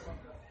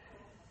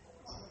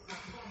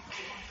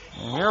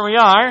 And here we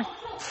are.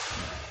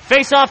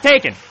 Face-off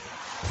taken.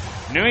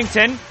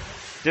 Newington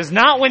does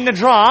not win the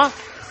draw.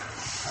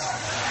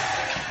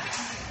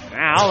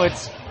 Now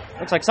it's...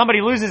 Looks like somebody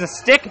loses a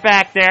stick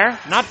back there.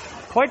 Not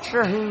quite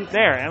sure who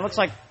there. And it looks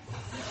like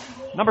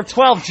number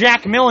 12,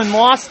 Jack Millen,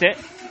 lost it.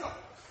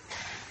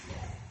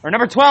 Or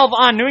number 12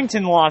 on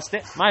Newington lost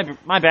it. My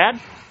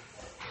bad.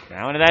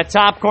 Now into that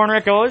top corner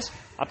it goes.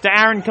 Up to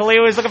Aaron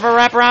Kaliu, who's looking for a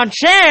wraparound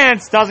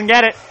chance. Doesn't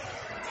get it.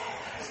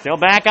 Still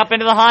back up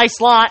into the high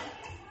slot.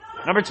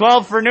 Number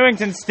 12 for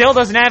Newington still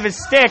doesn't have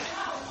his stick.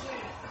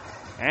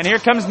 And here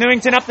comes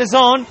Newington up the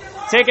zone.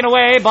 Taken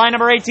away by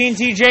number 18,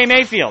 TJ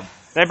Mayfield.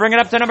 They bring it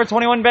up to number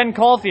 21, Ben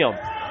Caulfield.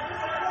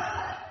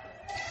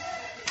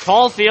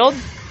 Caulfield.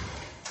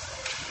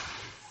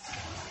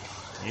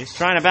 He's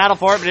trying to battle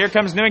for it, but here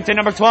comes Newington,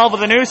 number 12,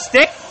 with a new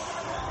stick.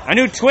 A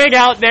new twig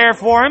out there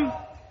for him.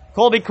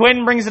 Colby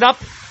Quinn brings it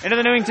up into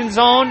the Newington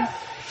zone.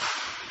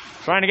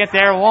 Trying to get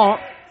there,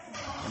 won't.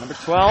 Number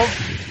 12.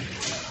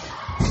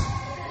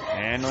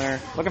 And we're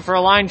looking for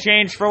a line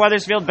change for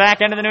Weathersfield.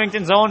 Back end of the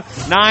Newington zone.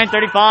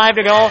 9:35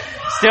 to go.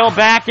 Still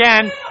back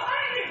end.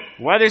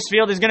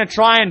 Weathersfield is going to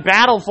try and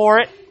battle for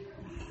it.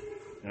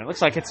 And it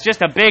looks like it's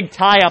just a big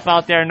tie-up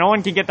out there. No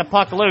one can get the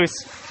puck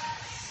loose.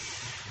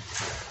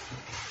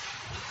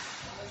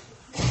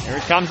 Here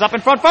it comes up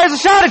in front, fires a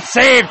shot, it's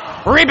saved.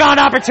 Rebound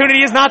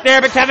opportunity is not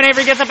there, but Kevin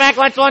Avery gets it back,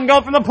 lets one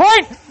go from the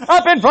point,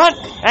 up in front,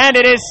 and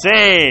it is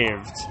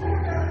saved.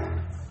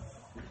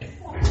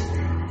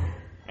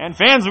 And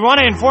fans, we want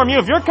to inform you,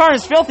 if your car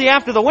is filthy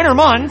after the winter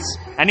months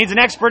and needs an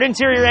expert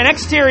interior and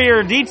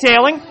exterior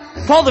detailing,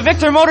 call the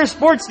Victor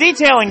Motorsports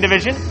Detailing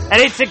Division at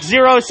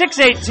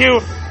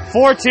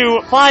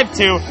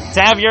 860-682-4252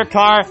 to have your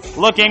car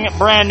looking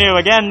brand new.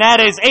 Again, that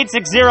is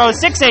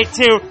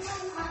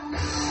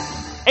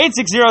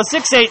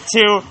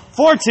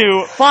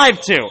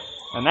 860-682-4252.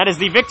 And that is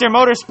the Victor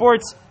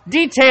Motorsports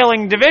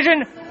Detailing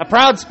Division, a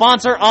proud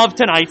sponsor of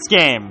tonight's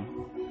game.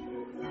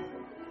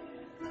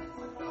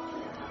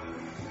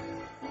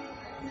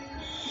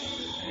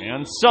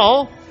 And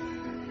so,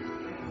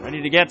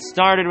 ready to get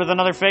started with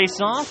another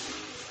face-off.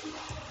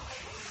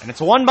 And it's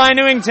won by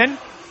Newington.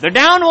 They're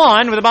down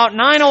one with about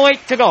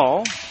 9:08 to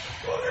go.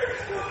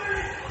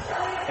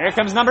 Here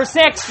comes number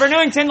 6 for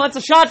Newington. Lets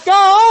a shot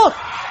go.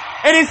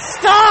 It is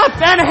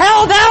stopped and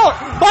held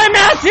out by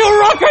Matthew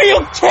Ruck. Are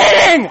you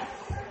kidding?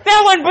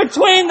 That went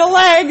between the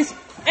legs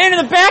into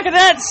the back of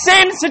that.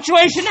 Same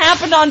situation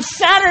happened on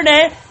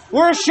Saturday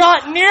where a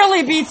shot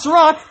nearly beats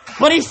Ruck,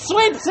 but he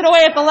sweeps it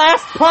away at the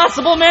last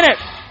possible minute.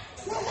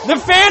 The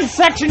fan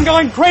section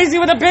going crazy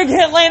with a big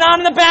hit laid on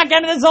in the back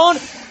end of the zone.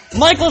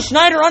 Michael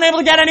Schneider unable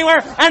to get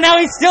anywhere, and now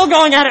he's still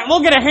going at it.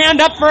 We'll get a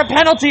hand up for a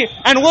penalty,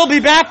 and we'll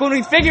be back when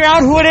we figure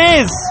out who it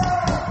is.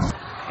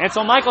 And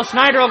so Michael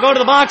Schneider will go to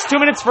the box, 2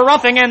 minutes for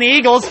roughing, and the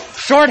Eagles,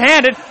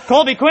 short-handed.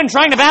 Colby Quinn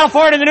trying to battle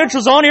for it in the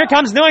neutral zone. Here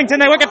comes Newington.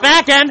 They work it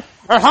back end,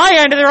 or high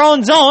end of their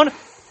own zone.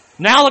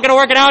 Now looking to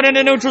work it out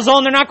into neutral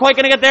zone. They're not quite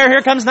going to get there.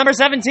 Here comes number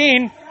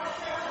 17.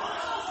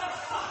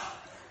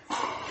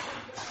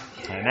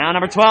 And now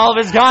number 12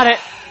 has got it.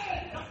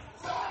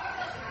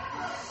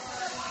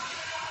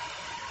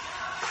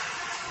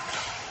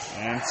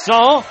 And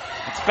so,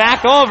 it's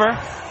back over.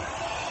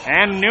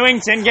 And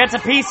Newington gets a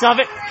piece of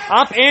it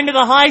up into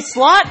the high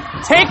slot.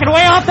 Taken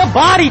away off the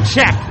body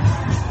check.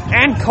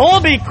 And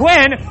Colby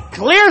Quinn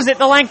clears it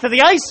the length of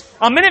the ice.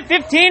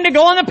 1:15 to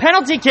go on the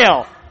penalty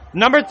kill.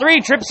 Number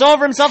 3 trips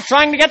over himself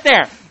trying to get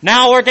there.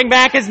 Now working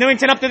back is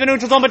Newington up to the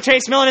neutral zone, but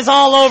Chase Millen is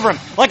all over him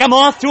like a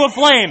moth to a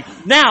flame.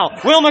 Now,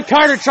 Will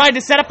McCarter tried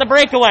to set up the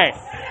breakaway.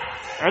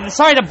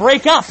 The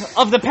break-up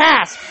of the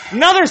pass.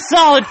 Another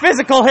solid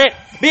physical hit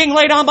being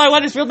laid on by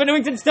Wethersfield, but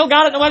Newington still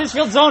got it in the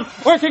Wethersfield zone,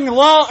 working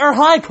low or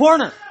high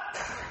corner.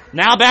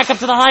 Now back up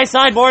to the high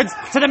sideboards,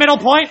 to the middle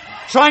point,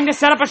 trying to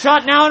set up a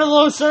shot now in a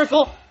low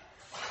circle.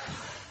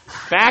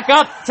 Back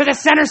up to the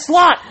center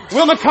slot.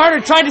 Will McCarter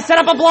tried to set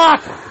up a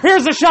block.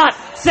 Here's the shot.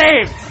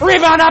 Save.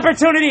 Rebound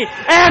opportunity.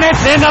 And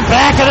it's in the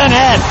back of the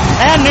net.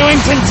 And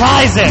Newington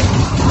ties it.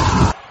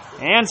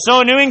 And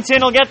so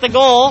Newington will get the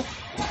goal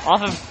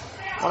off of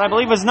what I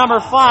believe was number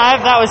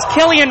 5. That was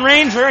Killian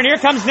Ranger. And here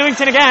comes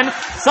Newington again.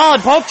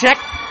 Solid poke check.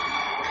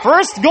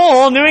 First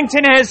goal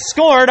Newington has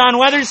scored on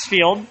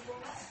Wethersfield.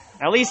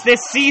 At least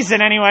this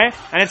season anyway.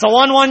 And it's a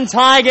 1-1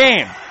 tie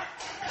game.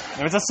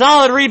 It was a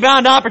solid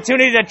rebound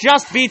opportunity that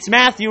just beats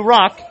Matthew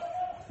Ruck.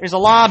 Here's a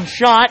lob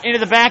shot into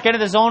the back end of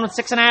the zone with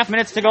 6.5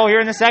 minutes to go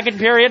here in the second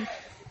period.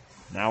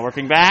 Now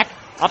working back,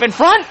 up in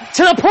front,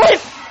 to the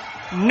point.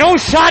 No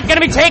shot going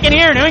to be taken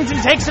here.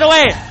 Newington takes it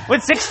away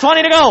with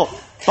 6:20 to go.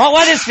 But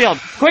Wethersfield,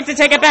 quick to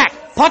take it back.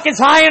 Puck is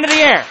high into the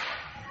air.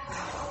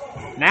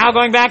 Now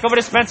going back over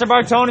to Spencer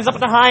Bartone. He's up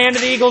at the high end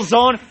of the Eagles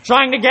zone,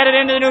 trying to get it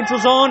into the neutral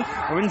zone.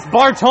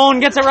 Bartone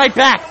gets it right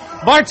back.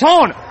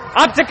 Bartone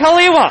up to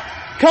Kaliwa.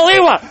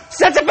 Kaliwa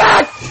sets it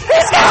back. He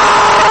scores!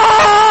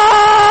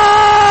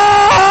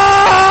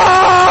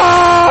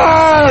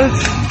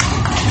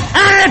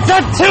 And it's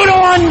a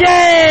 2-1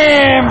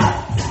 game.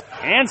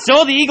 And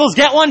so the Eagles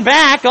get one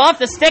back off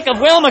the stick of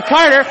Will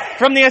McCarter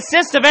from the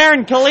assist of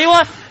Aaron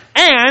Kaliwa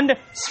and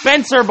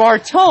Spencer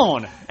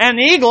Bartone. And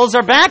the Eagles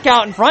are back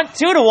out in front,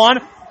 2-1.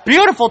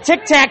 Beautiful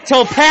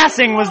tic-tac-toe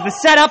passing was the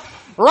setup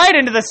right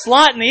into the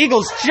slot, and the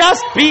Eagles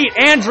just beat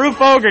Andrew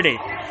Fogarty.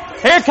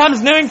 Here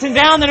comes Newington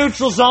down the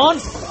neutral zone.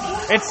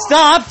 It's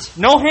stopped.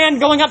 No hand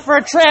going up for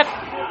a trip.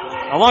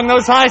 Along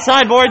those high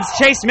sideboards,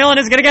 Chase Millen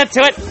is going to get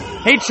to it.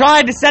 He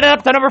tried to set it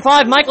up to number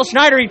 5, Michael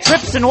Schneider. He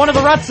trips in one of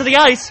the ruts of the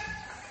ice.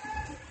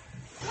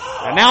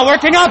 And now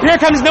working up. Here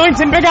comes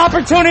Newington. Big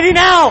opportunity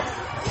now.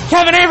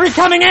 Kevin Avery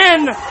coming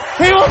in.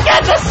 He will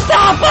get the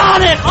stop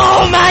on it.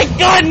 Oh my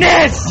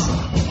goodness.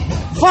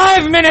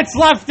 5 minutes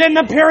left in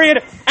the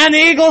period, and the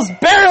Eagles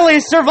barely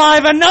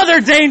survive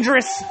another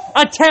dangerous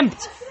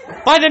attempt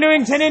by the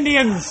Newington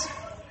Indians.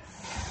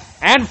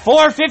 And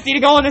 4:50 to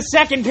go in the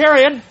second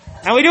period.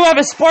 And we do have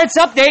a sports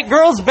update.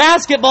 Girls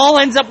basketball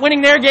ends up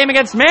winning their game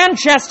against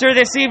Manchester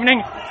this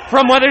evening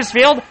from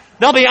Wethersfield.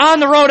 They'll be on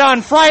the road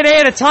on Friday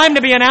at a time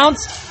to be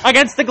announced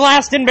against the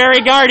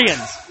Glastonbury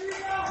Guardians.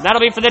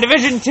 That'll be for the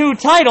Division II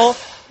title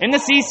in the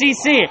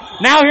CCC.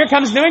 Now here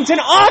comes Newington.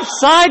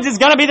 Offsides is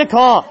going to be the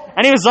call.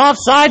 And he was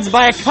offsides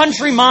by a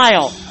country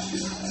mile.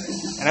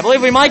 And I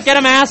believe we might get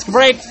a mask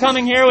break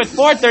coming here with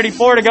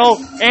 4:34 to go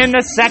in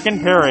the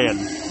second period.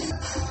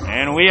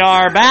 And we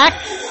are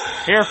back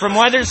here from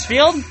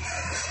Wethersfield.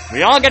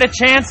 We all get a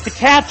chance to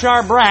catch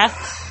our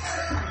breath.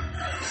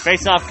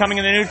 Face-off coming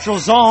in the neutral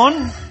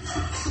zone.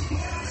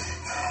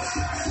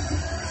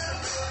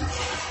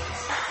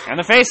 And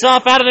the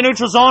face-off out of the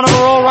neutral zone on the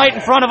roll right in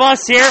front of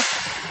us here.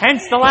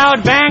 Hence the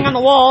loud bang on the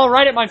wall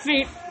right at my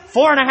feet.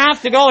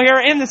 4.5 to go here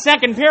in the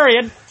second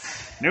period.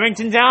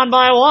 Newington down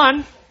by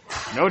 1.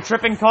 No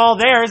tripping call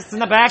there. It's in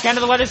the back end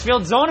of the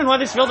Wethersfield zone, and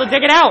Wethersfield will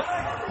dig it out.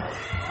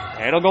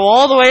 It'll go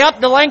all the way up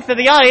the length of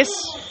the ice.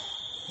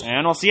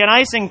 And we'll see an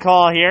icing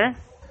call here.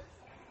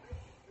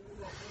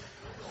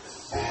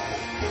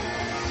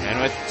 And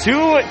with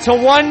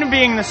 2-1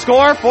 being the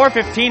score,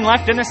 4:15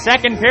 left in the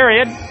second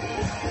period.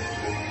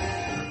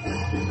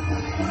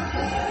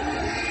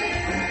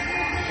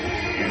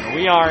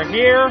 We are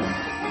here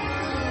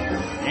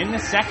in the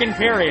second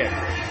period.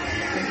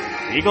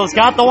 Eagles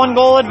got the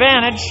 1-goal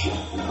advantage.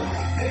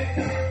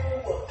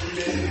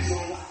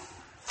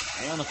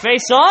 And the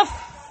face-off,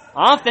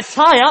 off the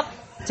tie-up,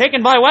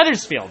 taken by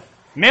Wethersfield.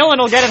 Millen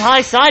will get it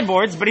high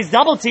sideboards, but he's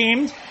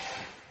double-teamed.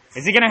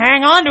 Is he going to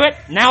hang on to it?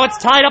 Now it's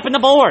tied up in the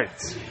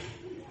boards.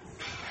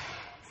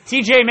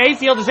 TJ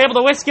Mayfield is able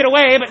to whisk it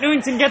away, but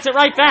Newington gets it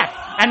right back.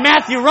 And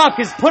Matthew Ruck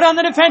is put on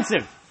the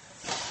defensive.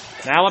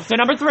 Now up to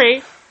number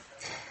 3.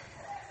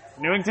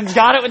 Newington's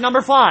got it with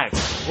number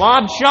 5.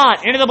 Lob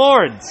shot into the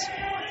boards.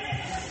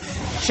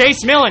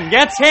 Chase Millen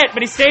gets hit,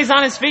 but he stays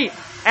on his feet.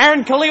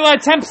 Aaron Kaliwa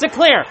attempts to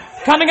clear.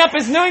 Coming up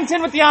is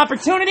Newington with the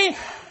opportunity.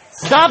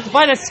 Stopped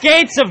by the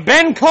skates of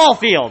Ben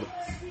Caulfield.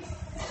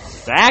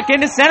 Back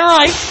into center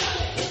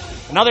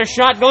ice. Another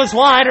shot goes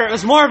wide, or it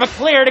was more of a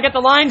clear to get the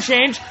line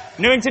change.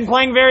 Newington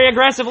playing very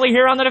aggressively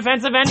here on the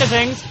defensive end of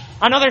things.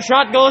 Another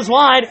shot goes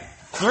wide.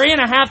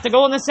 3.5 to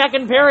go in the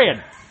second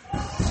period.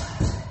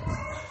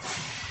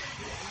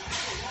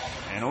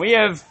 And we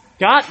have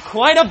got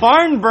quite a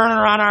barn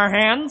burner on our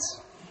hands.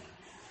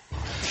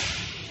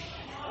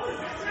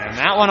 And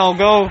that one will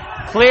go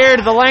clear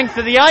to the length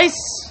of the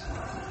ice.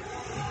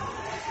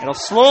 It'll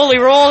slowly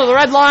roll to the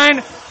red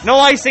line. No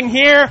icing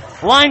here.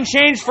 Line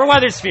change for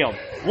Wethersfield.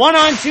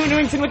 1-on-2,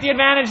 Newington with the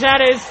advantage.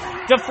 That is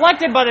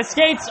deflected by the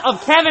skates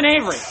of Kevin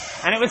Avery.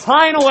 And it was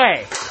high and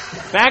away.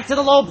 Back to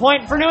the low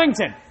point for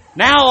Newington.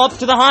 Now up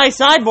to the high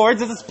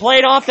sideboards as it's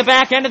played off the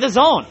back end of the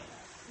zone.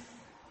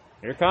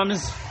 Here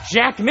comes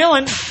Jack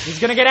Millen. He's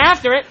going to get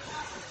after it.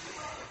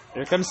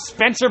 Here comes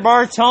Spencer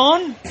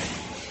Bartone.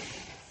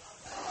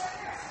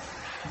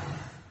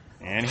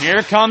 And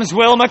here comes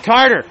Will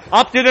McCarter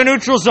up to the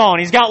neutral zone.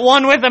 He's got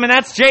one with him, and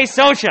that's Jay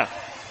Socha.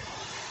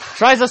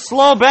 Tries a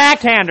slow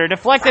backhander,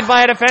 deflected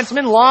by a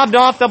defenseman, lobbed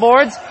off the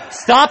boards,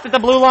 stopped at the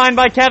blue line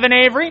by Kevin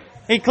Avery.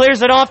 He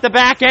clears it off the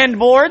back end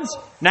boards.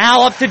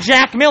 Now up to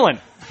Jack Millen.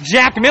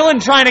 Jack Millen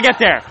trying to get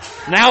there.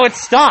 Now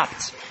it's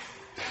stopped.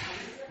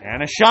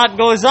 And a shot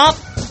goes up,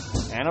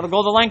 and it'll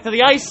go the length of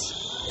the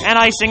ice, and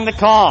icing the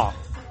call.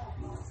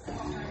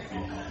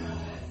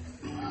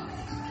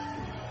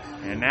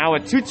 And now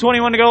with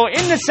 2:21 to go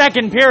in the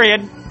second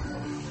period,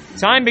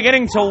 time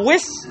beginning to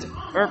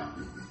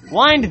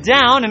wind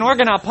down, and we're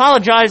going to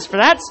apologize for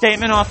that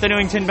statement off the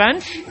Newington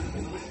bench.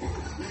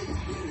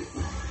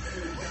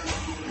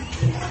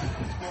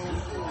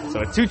 So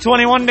with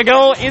 2:21 to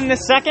go in the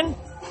second.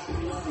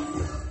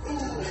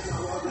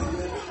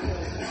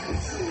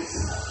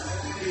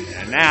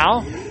 And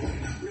now,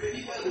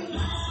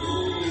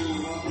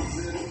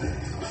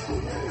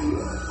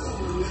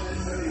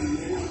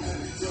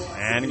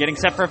 and getting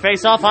set for a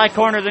face-off, high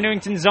corner of the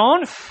Newington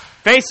zone.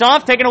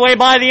 Face-off taken away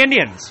by the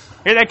Indians.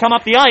 Here they come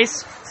up the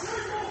ice.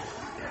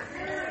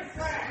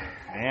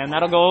 And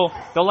that'll go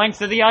the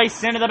length of the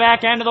ice into the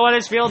back end of the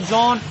Wethersfield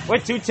zone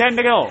with 2:10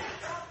 to go.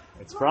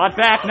 It's brought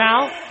back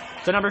now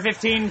to number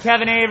 15,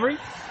 Kevin Avery.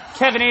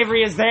 Kevin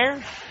Avery is there.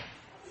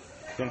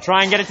 Going to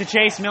try and get it to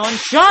Chase Millen.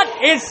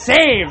 Shot is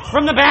saved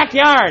from the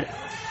backyard.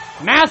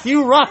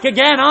 Matthew Ruck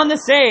again on the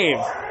save.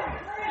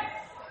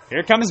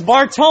 Here comes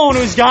Bartone,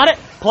 who's got it.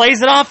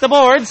 Plays it off the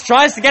boards.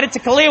 Tries to get it to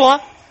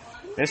Kaliwa.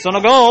 This one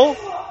will go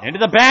into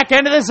the back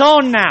end of the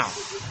zone now.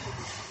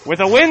 With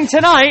a win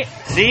tonight,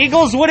 the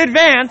Eagles would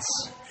advance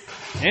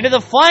into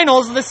the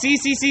finals of the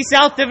CCC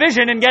South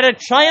Division and get a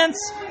chance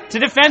to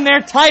defend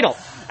their title.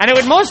 And it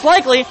would most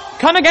likely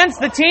come against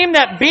the team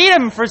that beat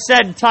them for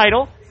said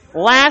title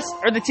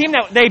the team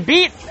that they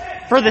beat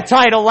for the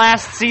title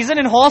last season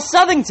in Hall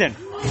Southington.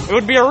 It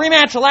would be a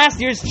rematch of last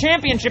year's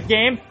championship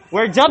game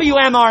where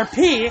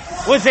WMRP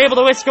was able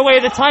to whisk away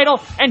the title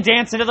and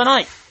dance into the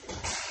night.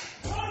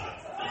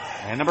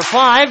 And number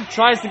 5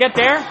 tries to get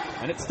there,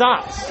 and it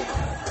stops.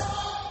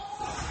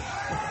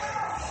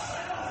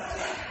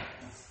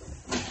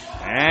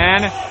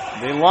 And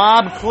the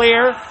lob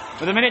clear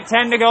with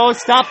 1:10 to go,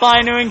 stopped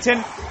by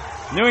Newington.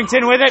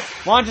 Newington with it,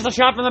 launches a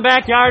shot from the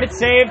backyard, it's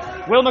saved.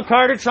 Will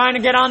McCarter trying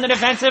to get on the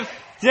defensive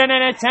in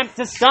an attempt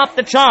to stop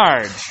the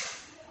charge.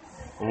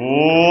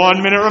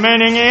 1 minute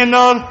remaining in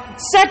the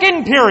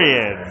second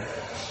period.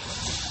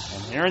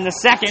 And here in the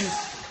second,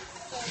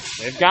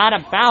 they've got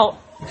about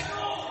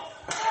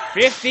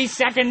 50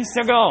 seconds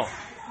to go.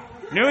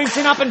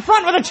 Newington up in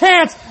front with a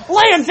chance.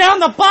 Laying down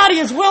the body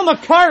is Will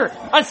McCarter.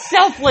 A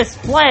selfless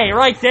play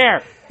right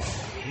there.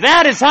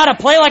 That is how to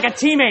play like a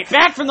teammate.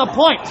 Back from the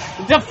point.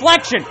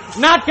 Deflection.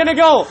 Not going to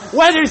go.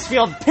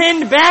 Wethersfield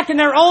pinned back in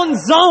their own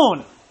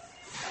zone.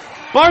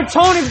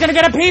 Bartoni's going to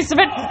get a piece of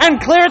it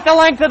and clear it the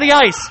length of the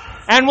ice.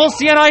 And we'll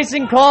see an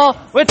icing call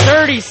with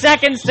 30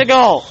 seconds to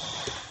go.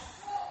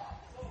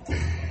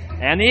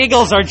 And the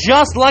Eagles are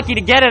just lucky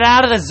to get it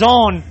out of the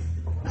zone.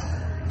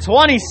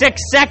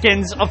 26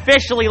 seconds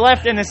officially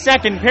left in the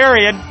second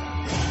period.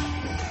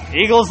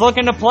 Eagles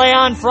looking to play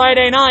on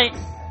Friday night.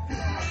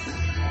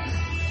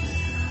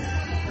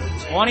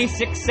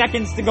 26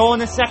 seconds to go in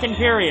the second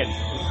period.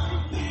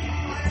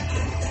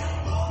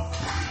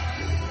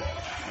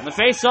 And the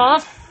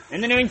face-off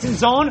in the Newington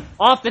zone,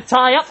 off the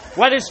tie-up.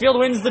 Wethersfield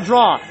wins the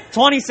draw.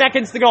 20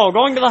 seconds to go,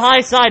 going to the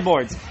high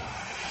sideboards.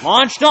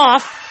 Launched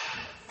off.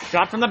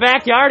 Shot from the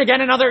backyard.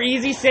 Again, another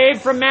easy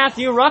save from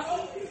Matthew Ruck.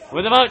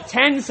 With about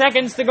 10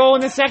 seconds to go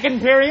in the second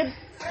period.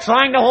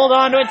 Trying to hold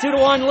on to a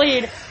 2-1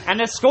 lead. And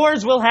the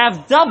scores will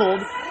have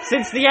doubled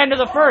since the end of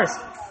the first.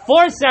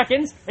 4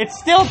 seconds. It's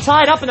still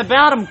tied up in the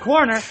bottom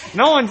corner.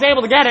 No one's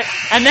able to get it.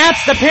 And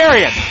that's the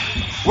period.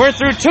 We're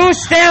through 2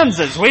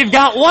 stanzas. We've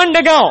got 1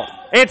 to go.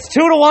 It's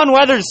 2-1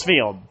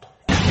 Wethersfield.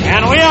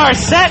 And we are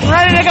set and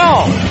ready to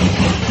go.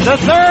 The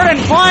third and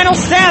final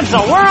stanza.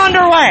 We're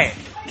underway.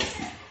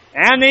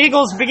 And the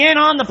Eagles begin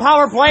on the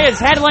power play as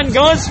Hedlund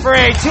goes for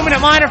a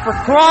 2-minute minor for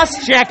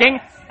cross-checking.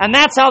 And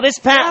that's how this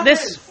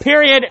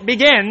period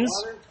begins.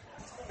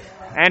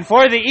 And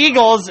for the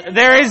Eagles,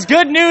 there is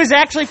good news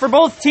actually for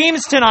both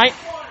teams tonight.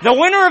 The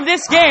winner of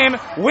this game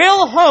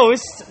will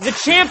host the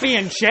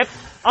championship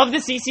of the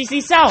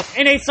CCC South.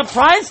 In a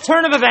surprise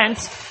turn of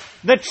events,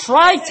 the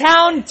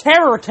Tri-Town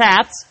Terror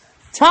Cats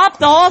topped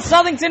the Hall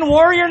Southington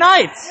Warrior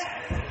Knights.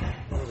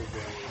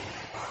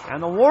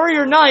 And the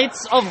Warrior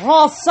Knights of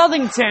Hall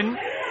Southington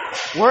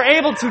were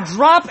able to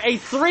drop a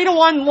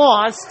 3-1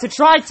 loss to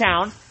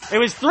Tri-Town. It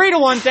was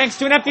 3-1 thanks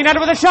to an empty netter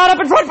with a shot up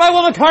in front by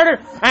Wilma Carter.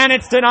 And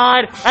it's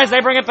denied as they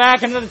bring it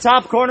back into the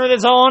top corner of the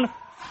zone.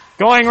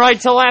 Going right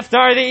to left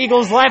are the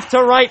Eagles. Left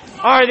to right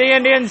are the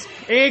Indians.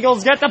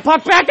 Eagles get the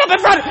puck back up in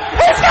front.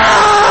 It's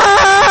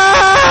gone!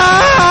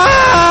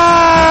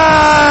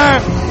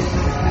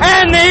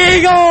 And the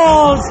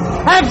Eagles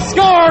have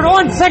scored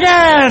once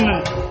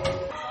again.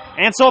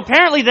 And so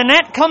apparently the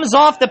net comes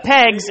off the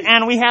pegs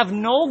and we have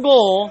no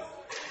goal.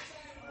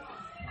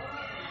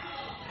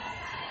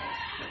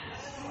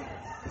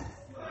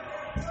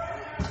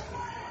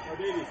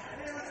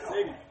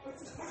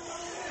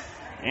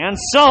 And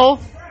so,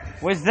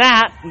 with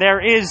that,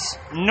 there is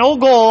no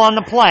goal on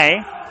the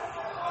play.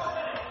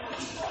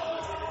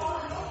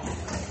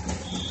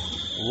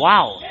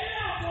 Wow.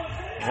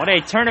 What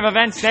a turn of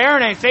events there,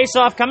 and a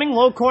face-off coming,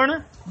 low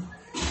corner.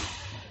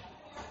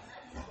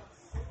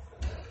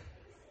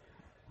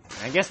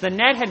 I guess the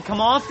net had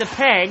come off the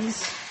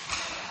pegs.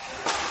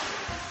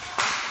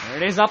 There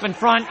it is up in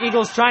front.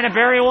 Eagles trying to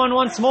bury one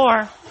once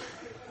more.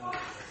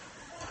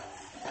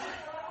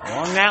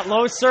 Along that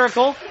low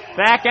circle.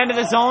 Back end of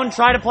the zone.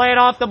 Try to play it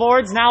off the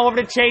boards. Now over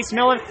to Chase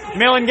Millen.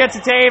 Millen gets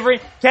it to Avery.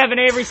 Kevin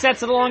Avery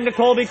sets it along to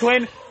Colby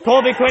Quinn.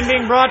 Colby Quinn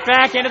being brought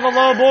back into the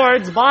low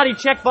boards. Body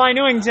check by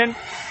Newington.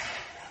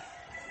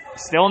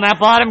 Still in that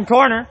bottom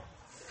corner.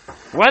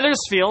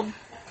 Wethersfield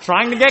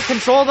trying to get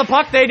control of the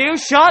puck. They do.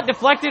 Shot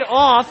deflected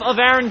off of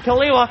Aaron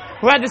Kaliwa,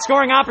 who had the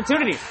scoring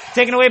opportunity.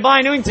 Taken away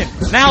by Newington.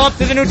 Now up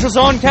to the neutral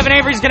zone. Kevin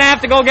Avery's going to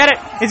have to go get it.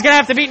 He's going to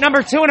have to beat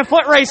number 2 in a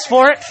foot race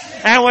for it.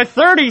 And with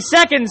 30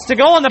 seconds to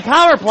go on the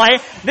power play,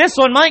 this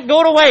one might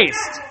go to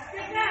waste.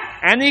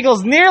 And the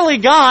Eagles nearly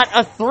got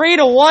a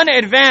 3-1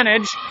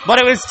 advantage, but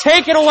it was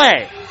taken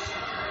away.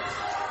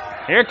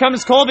 Here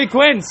comes Colby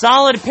Quinn.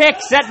 Solid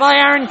pick set by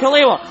Aaron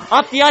Kaliwa.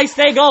 Up the ice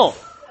they go.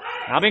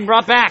 Now being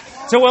brought back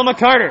to Will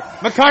McCarter.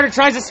 McCarter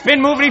tries a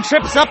spin move and he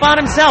trips up on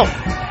himself.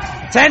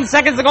 10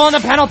 seconds to go on the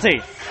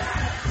penalty.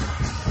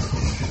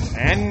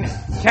 And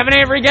Kevin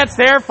Avery gets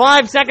there.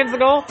 5 seconds to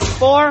go.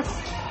 4,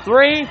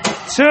 3,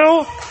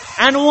 2,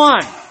 and 1.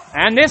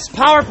 And this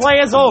power play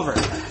is over.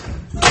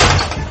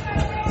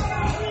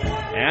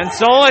 And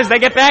so as they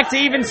get back to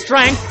even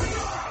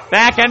strength,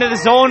 back end of the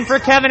zone for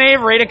Kevin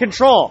Avery to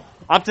control.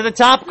 Up to the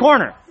top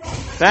corner.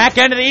 Back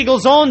end of the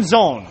Eagles' own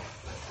zone.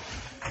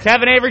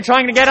 Kevin Avery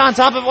trying to get on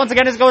top of it. Once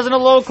again, this goes in a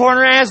low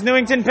corner as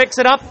Newington picks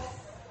it up.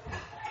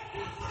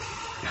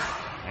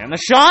 And the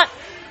shot.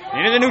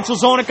 Into the neutral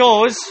zone it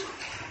goes.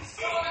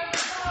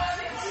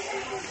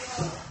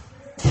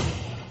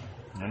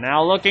 And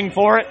now looking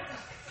for it.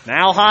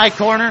 Now high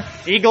corner.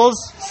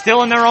 Eagles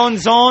still in their own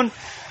zone.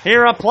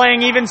 Here up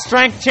playing even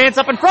strength. Chance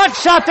up in front.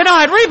 Shot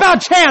denied.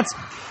 Rebound chance.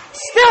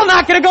 Still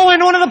not going to go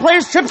in. One of the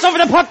players trips over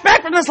the puck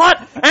back from the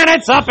slot. And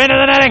it's up into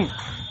the netting.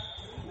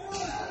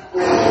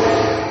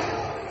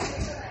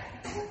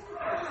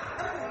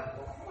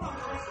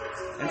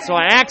 And so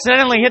I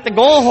accidentally hit the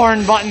goal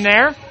horn button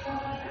there.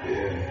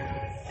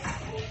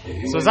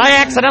 So as I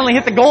accidentally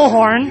hit the goal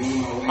horn,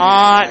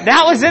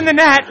 that was in the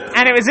net,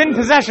 and it was in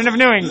possession of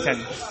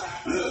Newington.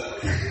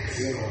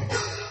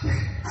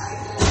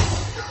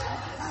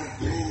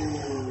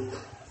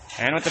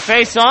 And with the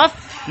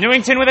face-off,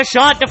 Newington with a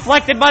shot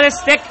deflected by the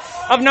stick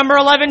of number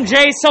 11,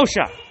 Jay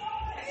Sosha.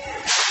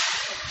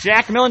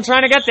 Jack Millen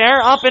trying to get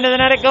there. Up into the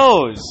net it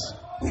goes.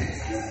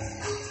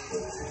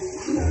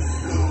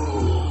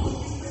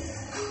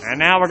 And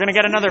now we're going to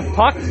get another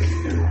puck.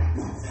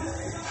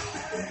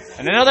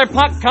 And another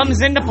puck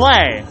comes into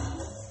play.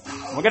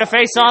 We're going to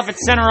face off at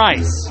center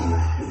ice.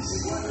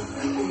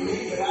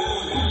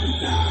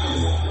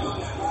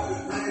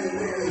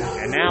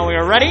 And now we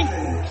are ready.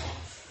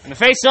 And the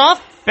face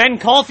off. Ben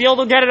Caulfield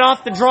will get it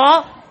off the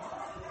draw.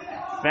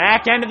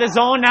 Back end of the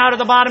zone, now to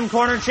the bottom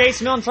corner.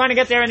 Chase Millen trying to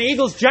get there, and the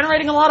Eagles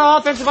generating a lot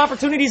of offensive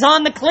opportunities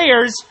on the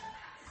clears.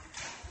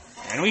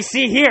 And we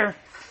see here.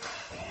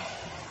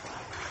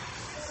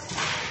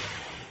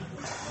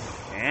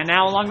 And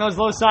now along those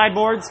low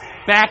sideboards.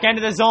 Back end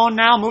of the zone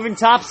now, moving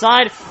top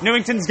side.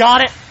 Newington's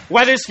got it.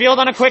 Weathersfield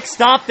on a quick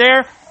stop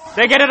there.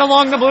 They get it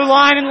along the blue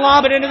line and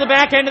lob it into the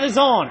back end of the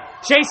zone.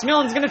 Chase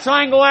Millen's going to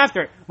try and go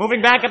after it.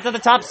 Moving back up to the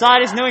top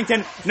side is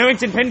Newington.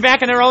 Newington pinned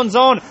back in their own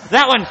zone.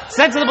 That one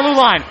sent to the blue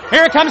line.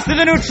 Here it comes to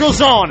the neutral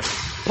zone.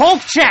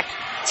 Poke check.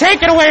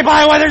 Taken away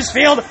by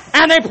Weathersfield,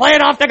 and they play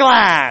it off the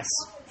glass.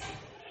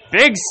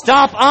 Big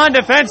stop on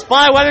defense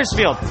by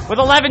Weathersfield with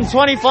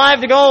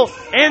 11:25 to go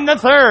in the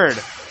third.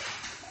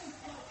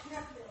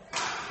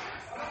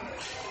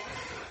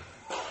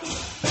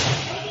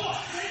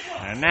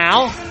 And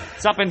now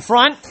it's up in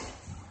front.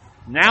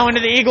 Now into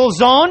the Eagles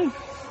zone.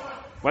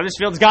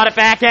 Weathersfield's got it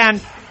back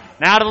end.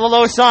 Now to the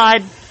low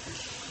side.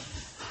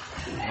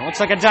 It looks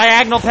like a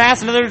diagonal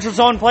pass into the neutral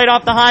zone, played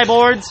off the high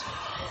boards.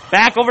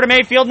 Back over to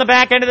Mayfield in the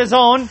back end of the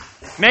zone.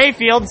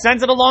 Mayfield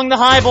sends it along the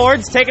high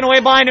boards, taken away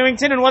by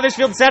Newington, and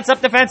Weathersfield sets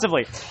up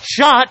defensively.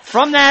 Shot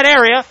from that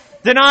area,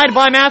 denied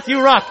by Matthew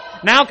Ruck.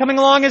 Now coming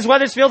along is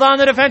Weathersfield on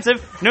the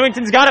defensive.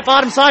 Newington's got it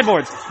bottom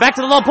sideboards. Back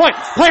to the low point.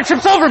 Player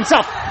trips over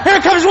himself. Here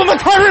comes Will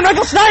McCarter and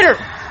Michael Snyder.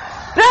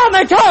 Down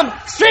they come,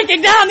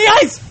 streaking down the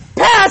ice.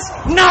 Pass,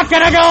 not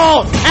gonna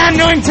go. And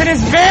Newington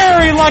is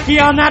very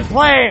lucky on that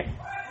play.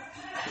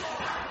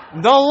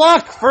 The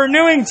luck for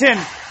Newington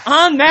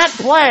on that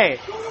play.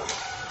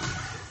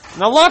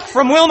 The luck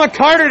from Will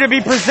McCarter to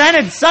be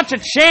presented such a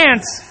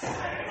chance.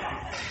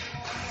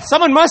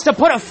 Someone must have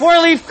put a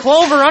four-leaf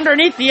clover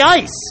underneath the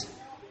ice.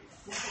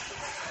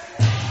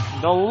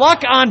 The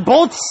luck on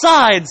both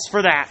sides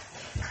for that.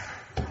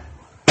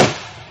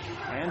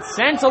 And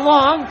sent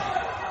along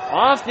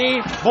off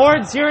the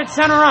boards here at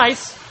center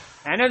ice.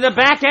 And in the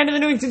back end of the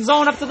Newington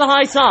zone up to the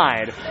high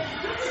side.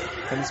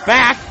 Comes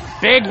back.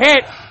 Big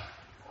hit.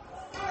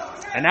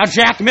 And now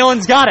Jack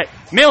Millen's got it.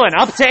 Millen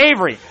up to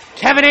Avery.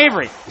 Kevin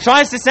Avery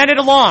tries to send it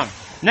along.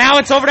 Now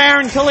it's over to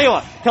Aaron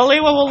Kaliwa.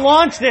 Kaliwa will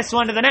launch this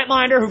one to the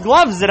netminder who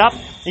gloves it up.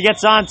 He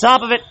gets on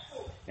top of it.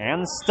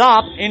 And the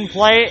stop in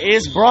play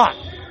is brought.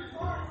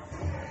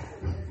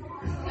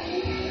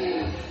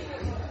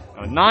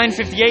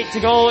 9:58 to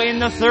go in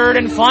the third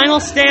and final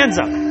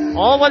stanza.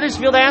 All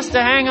Weathersfield has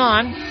to hang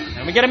on,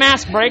 and we get a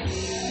mask break.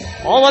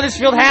 All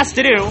Weathersfield has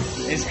to do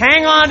is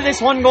hang on to this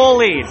one-goal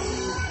lead.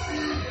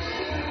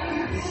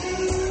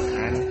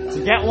 And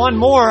to get one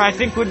more, I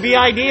think, would be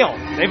ideal.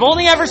 They've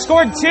only ever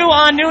scored 2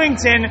 on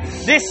Newington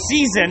this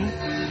season.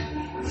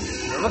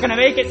 They're looking to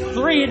make it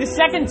 3 the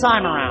second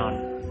time around.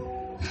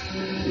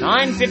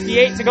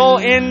 9:58 to go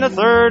in the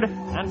third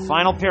and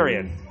final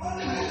period.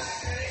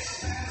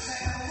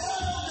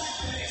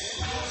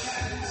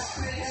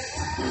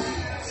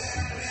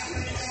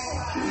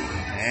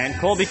 And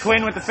Colby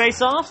Quinn with the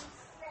face-off.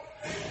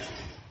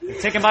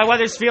 Taken by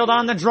Weathersfield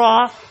on the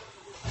draw.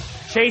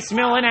 Chase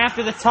Millen,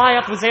 after the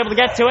tie-up, was able to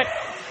get to it.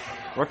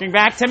 Working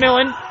back to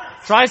Millen.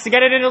 Tries to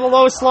get it into the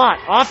low slot.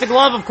 Off the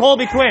glove of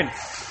Colby Quinn.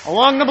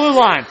 Along the blue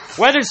line.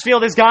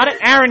 Weathersfield has got it.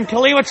 Aaron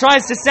Kaliwa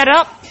tries to set it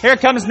up. Here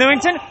comes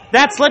Newington.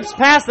 That slips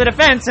past the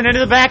defense and into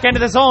the back end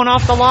of the zone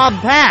off the lob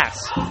pass.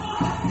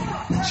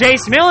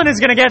 Chase Millen is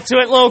going to get to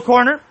it low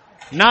corner.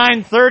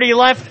 9:30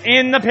 left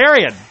in the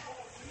period.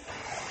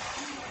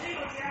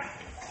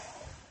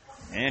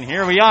 And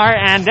here we are,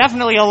 and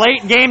definitely a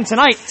late game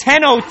tonight.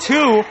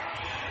 10:02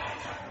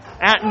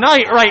 at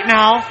night right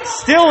now.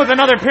 Still with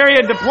another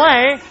period to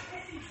play.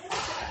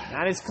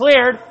 That is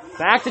cleared.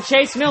 Back to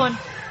Chase Millen.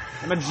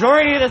 The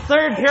majority of the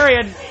third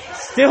period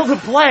still to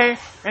play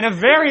in a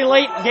very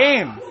late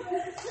game.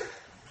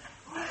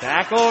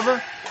 Back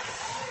over.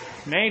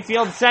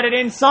 Mayfield set it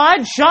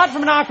inside. Shot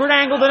from an awkward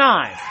angle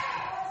denied.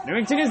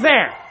 Newington is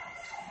there.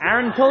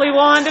 Aaron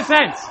Kaliwa on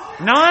defense.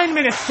 9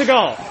 minutes to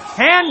go.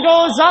 Hand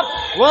goes up.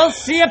 We'll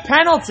see a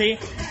penalty.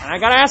 And I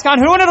gotta ask on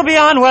who, and it'll be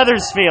on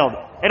Weathersfield.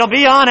 It'll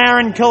be on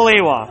Aaron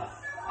Kaliwa.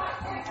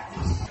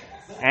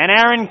 And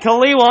Aaron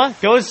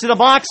Kaliwa goes to the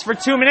box for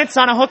 2 minutes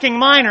on a hooking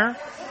minor.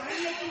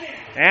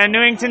 And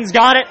Newington's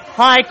got it.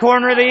 High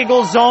corner of the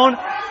Eagles zone.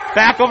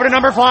 Back over to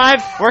number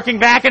 5. Working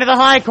back into the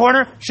high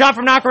corner. Shot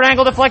from an awkward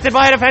angle deflected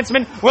by a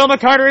defenseman. Will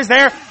McCarter is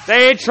there.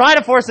 They try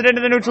to force it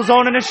into the neutral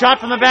zone, and a shot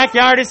from the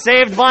backyard is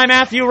saved by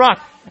Matthew Ruck.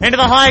 Into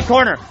the high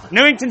corner.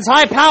 Newington's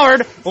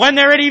high-powered when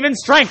they're at even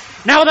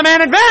strength. Now with a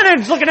man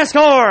advantage, looking to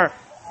score.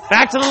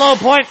 Back to the low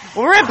point.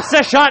 Rips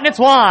a shot, and it's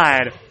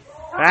wide.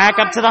 Back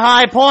up to the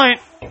high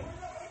point.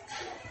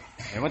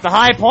 And with the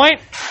high point,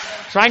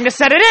 Trying to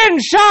set it in.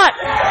 Shot!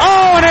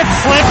 Oh, and it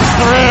slips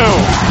through.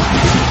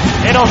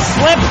 It'll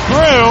slip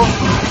through.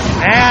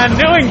 And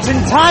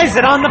Newington ties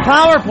it on the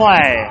power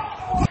play.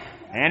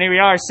 And here we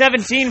are,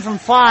 17 from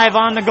 5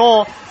 on the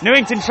goal.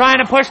 Newington trying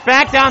to push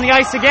back down the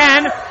ice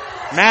again.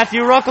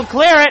 Matthew Ruck will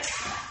clear it.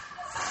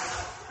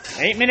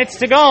 8 minutes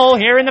to go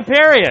here in the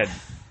period.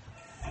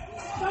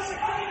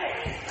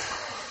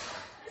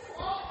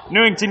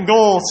 Newington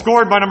goal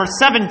scored by number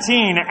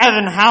 17,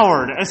 Evan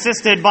Howard,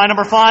 assisted by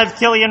number 5,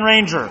 Killian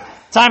Ranger.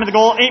 Time of the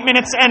goal, 8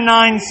 minutes and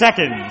 9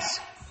 seconds.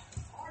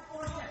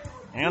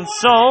 And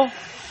so,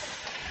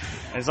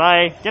 as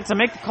I get to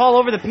make the call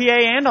over the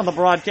PA and on the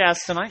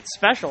broadcast tonight,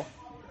 special.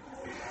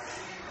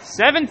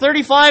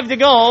 7:35 to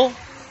go.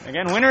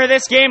 Again, winner of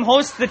this game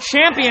hosts the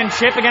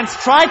championship against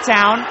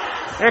Tri-Town.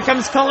 Here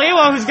comes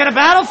Kaliwa, who's going to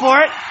battle for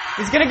it.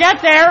 He's going to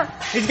get there.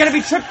 He's going to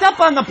be tripped up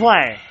on the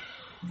play.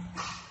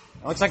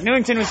 Looks like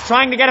Newington was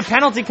trying to get a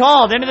penalty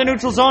called. Into the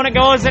neutral zone it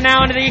goes, and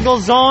now into the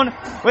Eagles zone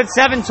with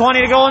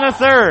 7:20 to go in the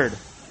third.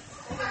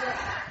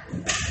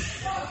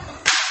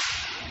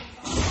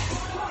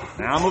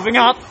 Now moving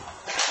up.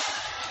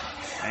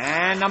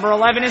 And number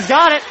 11 has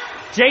got it.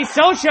 Jay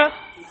Socha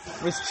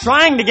was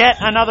trying to get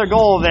another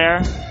goal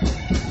there.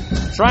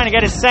 Trying to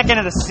get his second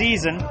of the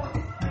season.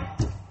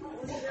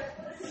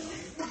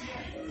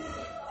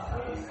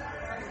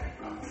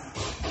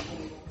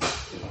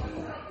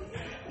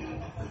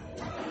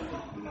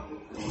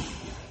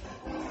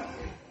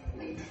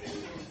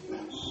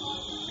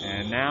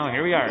 And now,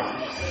 here we are.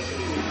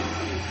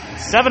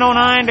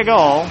 7:09 to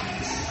go.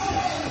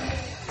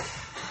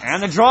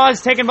 And the draw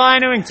is taken by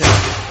Newington.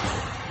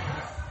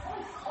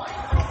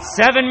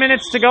 7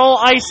 minutes to go,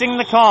 icing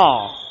the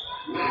call.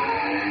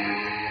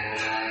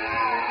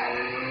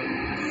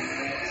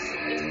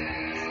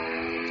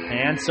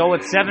 And so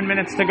with 7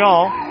 minutes to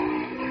go.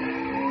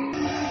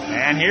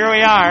 And here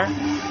we are.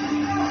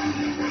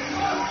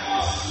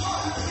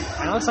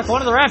 And it looks like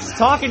one of the refs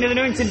talking to the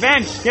Newington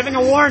bench, giving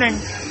a warning.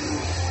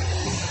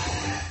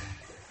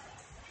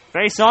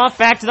 Face off,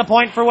 back to the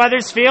point for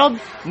Wethersfield.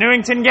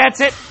 Newington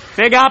gets it.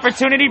 Big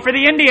opportunity for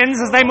the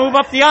Indians as they move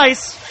up the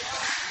ice.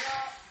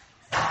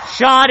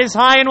 Shot is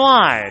high and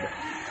wide.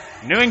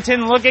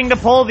 Newington looking to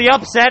pull the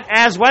upset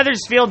as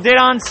Wethersfield did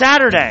on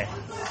Saturday.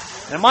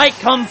 It might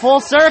come full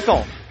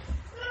circle.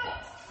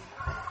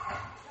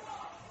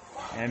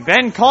 And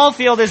Ben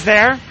Caulfield is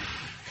there.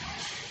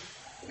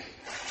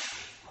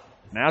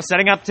 Now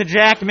setting up to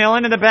Jack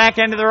Millen in the back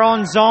end of their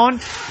own zone.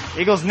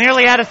 Eagles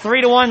nearly had a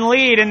 3-1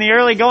 lead in the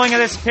early going of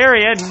this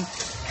period and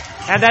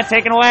had that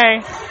taken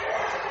away.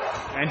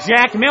 And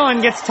Jack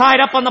Millen gets tied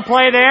up on the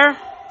play there.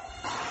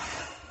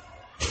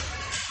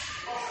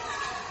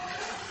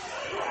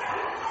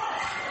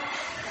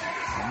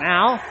 And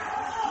now,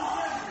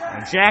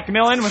 Jack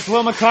Millen with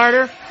Will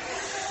McCarter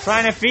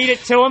trying to feed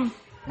it to him.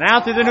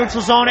 Now through the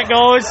neutral zone it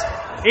goes.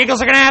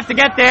 Eagles are going to have to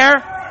get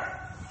there.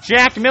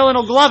 Jack Millen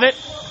will glove it.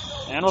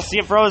 And we'll see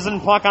a frozen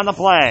puck on the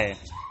play.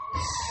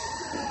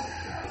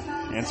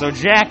 And so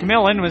Jack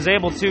Millen was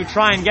able to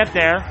try and get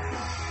there.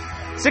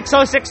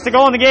 6:06 to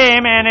go in the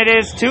game, and it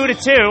is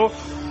 2-2.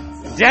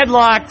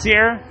 Deadlocked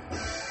here.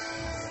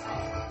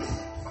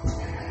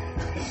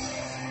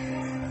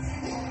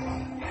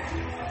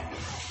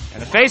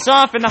 And the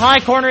face-off in the high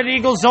corner of the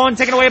Eagles zone,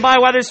 taken away by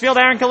Wethersfield.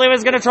 Aaron Kaliwa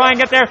is going to try and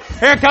get there.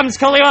 Here comes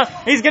Kaliwa.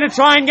 He's going to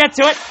try and get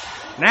to it.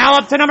 Now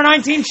up to number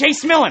 19,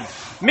 Chase Millen.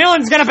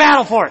 Millen's going to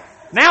battle for it.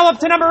 Now up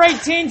to number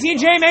 18,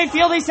 TJ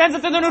Mayfield. He sends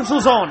it to the neutral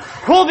zone.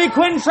 Colby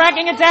Quinn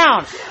tracking it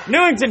down.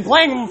 Newington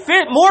playing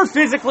more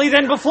physically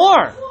than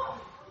before.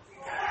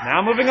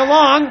 Now moving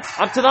along,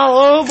 up to the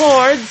low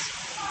boards,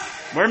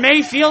 where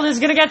Mayfield is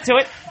going to get to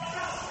it.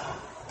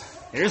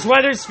 Here's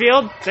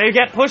Wethersfield. They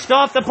get pushed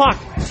off the puck,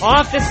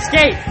 off the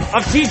skate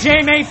of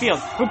TJ Mayfield,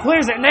 who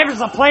clears it, and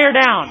there's a player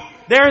down.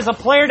 There is a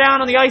player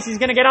down on the ice. He's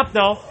going to get up,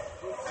 though.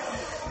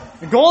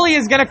 The goalie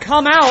is going to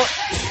come out,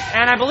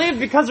 and I believe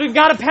because we've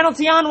got a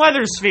penalty on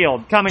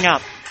Wethersfield coming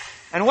up.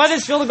 And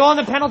Wethersfield will go on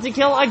the penalty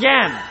kill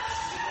again.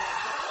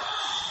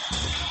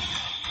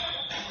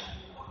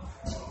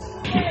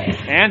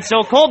 And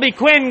so Colby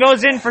Quinn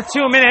goes in for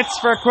 2 minutes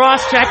for a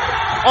cross-check.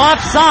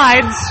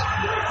 Offsides.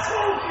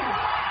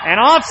 And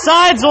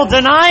offsides will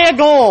deny a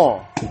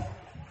goal.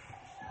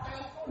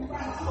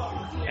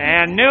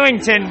 And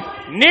Newington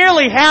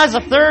nearly has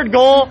a third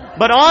goal,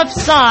 but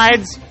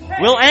offsides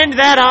will end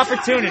that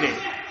opportunity.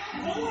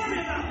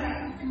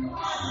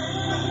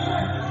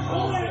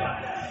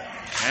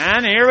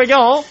 And here we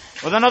go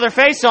with another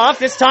face-off,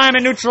 this time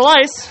in neutral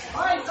ice.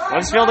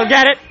 Wethersfield will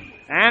get it,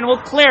 and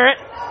will clear it.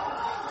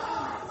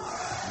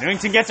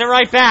 Newington gets it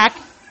right back,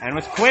 and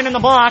with Quinn in the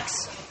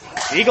box,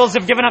 the Eagles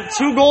have given up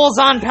 2 goals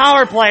on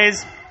power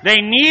plays.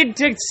 They need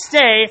to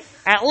stay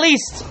at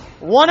least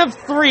 1 of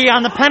 3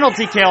 on the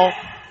penalty kill.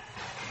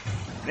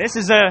 This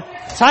is a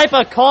type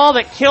of call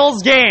that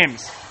kills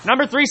games.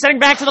 Number 3 setting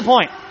back to the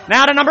point.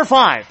 Now to number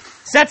 5.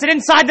 Sets it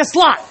inside the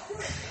slot.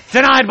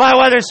 Denied by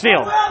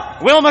Wethersfield.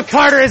 Will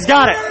McCarter has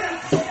got it.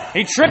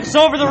 He trips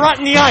over the rut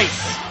in the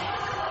ice.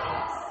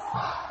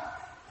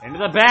 Into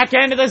the back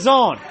end of the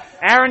zone.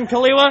 Aaron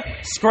Kaliwa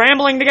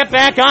scrambling to get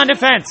back on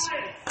defense.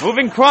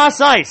 Moving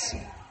cross ice.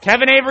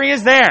 Kevin Avery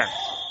is there.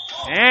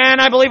 And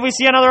I believe we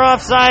see another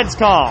offsides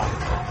call.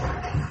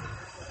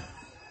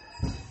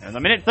 And a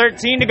minute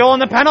 13 to go on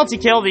the penalty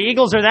kill. The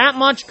Eagles are that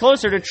much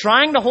closer to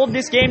trying to hold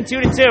this game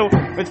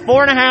 2-2 with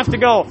 4.5 to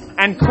go.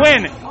 And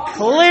Quinn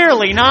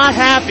clearly not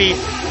happy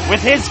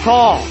with his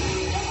call.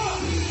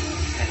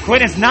 And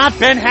Quinn has not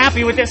been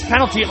happy with this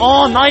penalty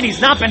all night.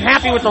 He's not been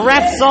happy with the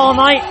refs all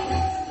night.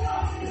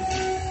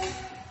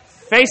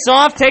 Face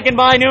off taken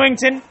by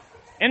Newington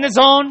in the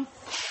zone.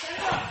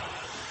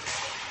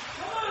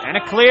 And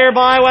a clear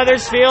by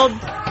Wethersfield.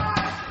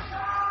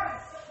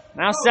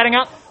 Now setting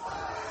up.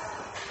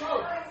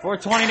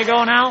 4:20 to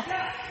go now.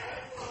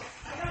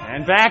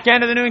 And back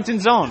end of the Newington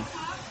zone.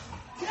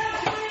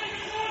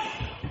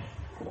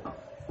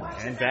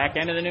 And back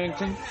end of the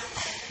Newington.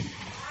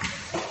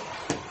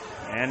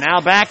 And now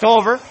back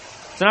over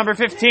to number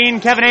 15,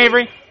 Kevin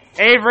Avery.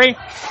 Avery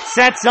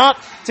sets up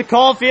to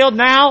Caulfield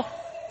now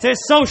to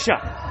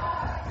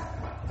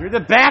Sosha. Through the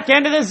back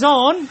end of the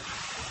zone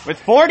with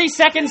 40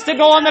 seconds to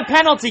go on the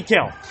penalty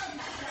kill.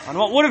 On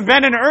what would have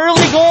been an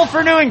early goal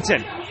for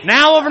Newington.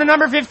 Now over to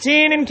number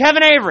 15 and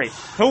Kevin Avery,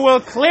 who will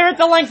clear it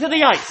the length of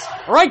the ice,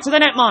 right to the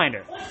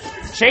netminder.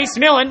 Chase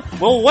Millen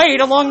will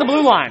wait along the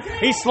blue line.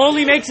 He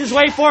slowly makes his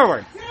way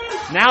forward.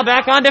 Now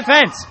back on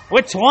defense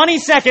with 20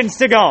 seconds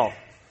to go.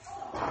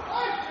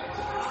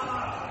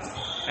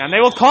 And they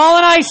will call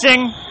an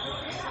icing.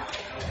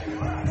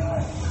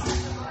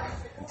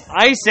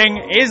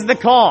 Icing is the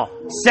call.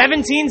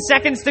 17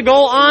 seconds to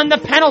go on the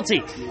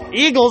penalty.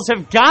 Eagles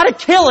have got to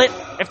kill it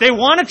if they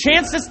want a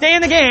chance to stay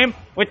in the game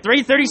with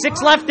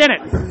 3:36 left in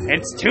it.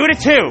 It's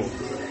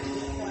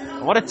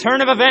 2-2. What a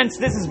turn of events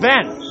this has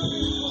been.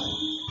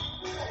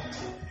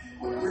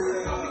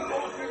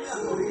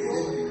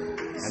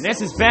 And this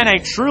has been a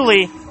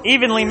truly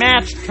evenly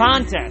matched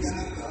contest.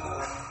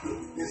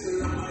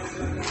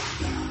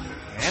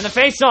 And the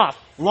face-off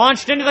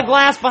launched into the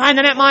glass behind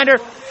the netminder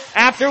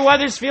after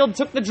Wethersfield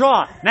took the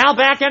draw. Now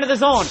back into the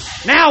zone.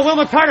 Now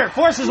Wilma Carter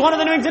forces one of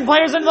the Newington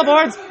players into the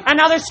boards, and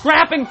now they're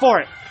scrapping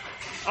for it.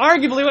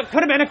 Arguably what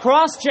could have been a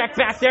cross-check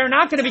back there,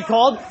 not going to be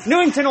called.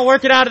 Newington will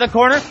work it out of the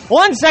corner.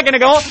 1 second to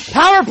go.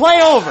 Power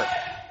play over.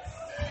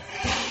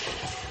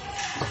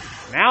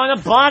 Now in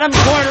the bottom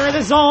corner of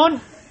the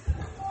zone.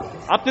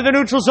 Up to the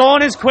neutral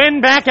zone is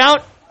Quinn back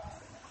out.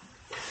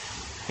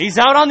 He's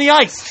out on the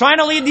ice, trying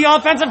to lead the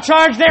offensive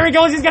charge. There he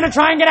goes. He's going to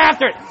try and get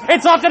after it.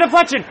 It's off the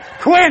deflection.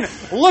 Quinn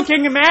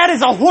looking mad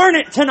as a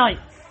hornet tonight.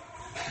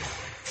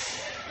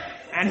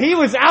 And he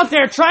was out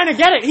there trying to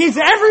get it. He's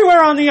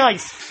everywhere on the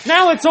ice.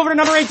 Now it's over to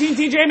number 18,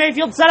 TJ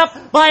Mayfield, set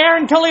up by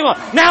Aaron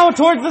Kaliwa. Now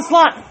towards the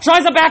slot.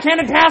 Tries a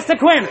backhanded pass to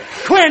Quinn.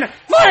 Quinn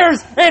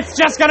fires. It's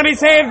just going to be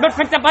saved, but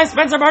picked up by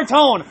Spencer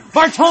Bartone.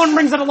 Bartone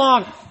brings it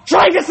along.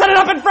 Trying to set it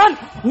up in front.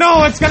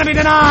 No, it's going to be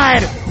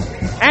denied.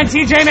 And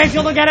TJ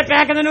Mayfield will get it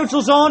back in the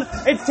neutral zone.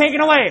 It's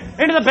taken away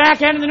into the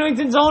back end of the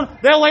Newington zone.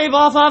 They'll wave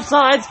off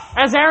offsides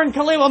as Aaron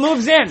Kaliwa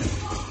moves in.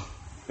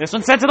 This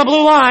one set to the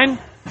blue line.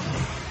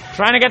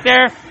 Trying to get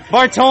there.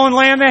 Bartone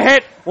laying the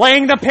hit.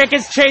 Laying the pick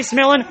is Chase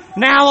Millen.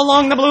 Now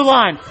along the blue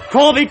line.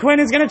 Colby Quinn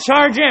is going to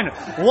charge in.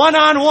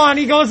 1-on-1.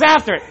 He goes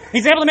after it.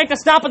 He's able to make the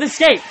stop with his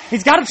skate.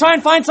 He's got to try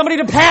and find somebody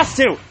to pass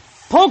to.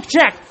 Poke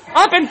check.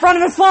 Up in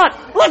front of the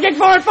slot. Looking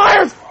for it.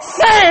 Fires.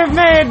 Save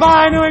made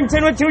by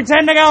Newington with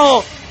 2:10 to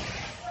go.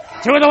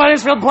 Two of the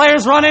Wethersfield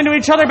players run into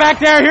each other back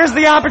there. Here's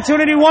the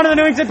opportunity. One of the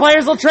Newington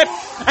players will trip,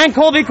 and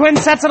Colby Quinn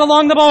sets it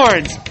along the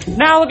boards.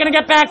 Now looking to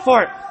get back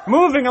for it.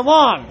 Moving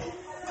along.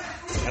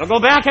 It'll go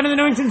back into the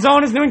Newington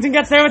zone as Newington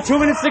gets there with 2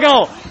 minutes to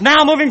go.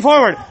 Now moving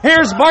forward.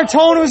 Here's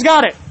Bartone who's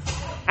got it.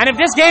 And if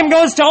this game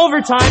goes to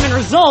overtime and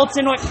results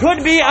in what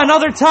could be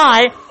another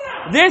tie,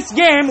 this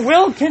game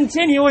will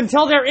continue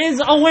until there is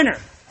a winner.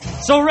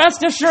 So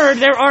rest assured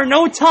there are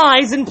no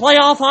ties in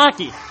playoff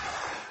hockey.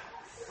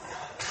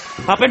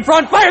 Up in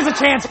front, fires a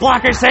chance,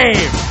 blocker save.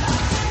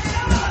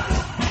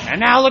 And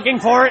now looking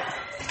for it.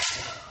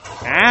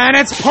 And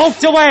it's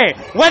poked away.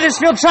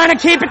 Wethersfield trying to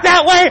keep it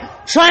that way.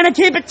 Trying to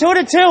keep it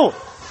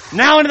 2-2.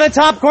 Now into the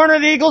top corner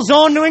of the Eagles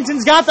zone.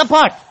 Newington's got the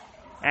puck.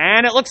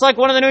 And it looks like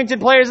one of the Newington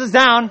players is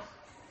down.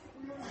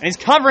 And he's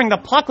covering the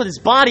puck with his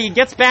body. He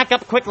gets back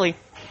up quickly.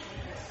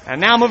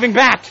 And now moving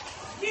back.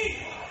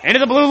 Into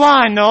the blue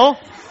line, though.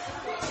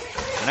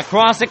 And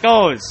across it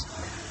goes.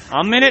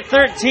 A minute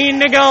 13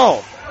 to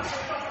go.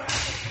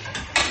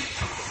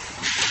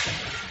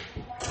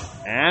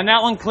 And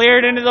that one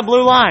cleared into the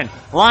blue line.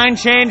 Line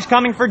change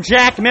coming for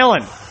Jack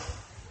Millen.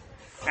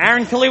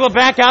 Aaron Kaliwa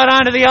back out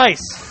onto the ice.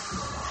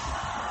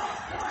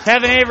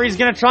 Kevin Avery's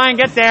going to try and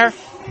get there.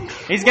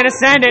 He's going to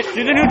send it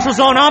through the neutral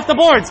zone off the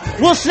boards.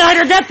 Will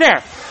Schneider get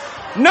there?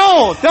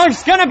 No,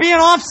 there's going to be an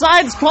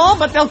offsides call,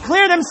 but they'll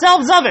clear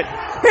themselves of it.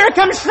 Here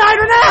comes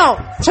Schneider now.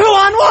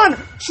 2-on-1.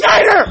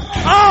 Schneider!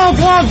 Oh,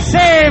 glove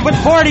save with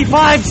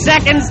 45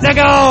 seconds to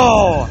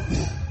go.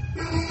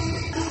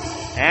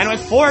 And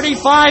with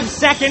 45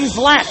 seconds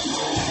left.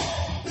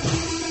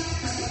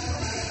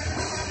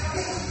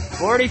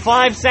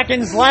 45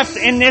 seconds left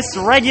in this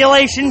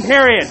regulation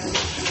period.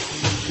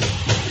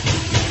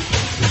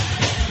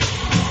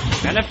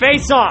 And the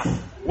face-off.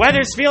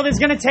 Wethersfield is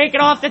going to take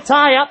it off the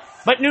tie-up,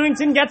 but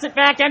Newington gets it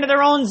back into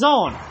their own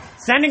zone.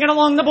 Sending it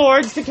along the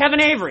boards to Kevin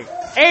Avery.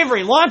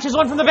 Avery launches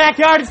one from the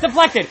backyard. It's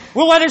deflected.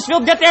 Will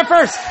Wethersfield get there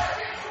first?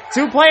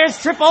 Two players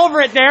trip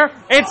over it there.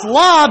 It's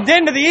lobbed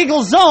into the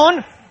Eagles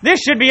zone. This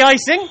should be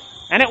icing,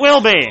 and it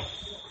will be.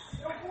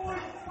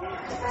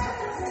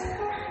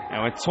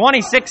 And with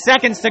 26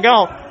 seconds to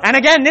go, and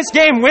again, this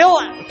game will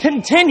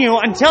continue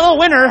until a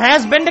winner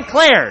has been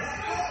declared.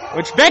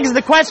 Which begs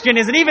the question,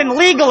 is it even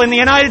legal in the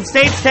United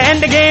States to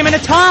end a game in a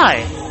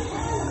tie?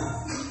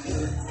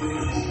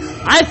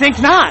 I think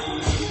not.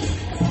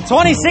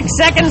 26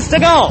 seconds to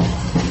go.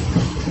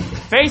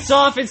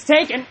 Face-off is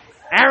taken.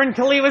 Aaron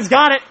Kaliwa's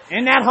got it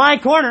in that high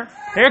corner.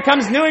 Here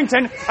comes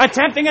Newington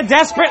attempting a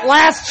desperate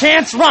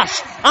last-chance rush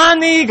on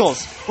the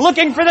Eagles.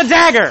 Looking for the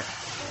dagger.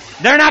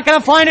 They're not going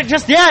to find it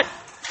just yet.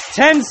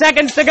 10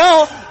 seconds to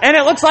go, and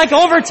it looks like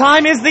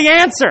overtime is the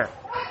answer.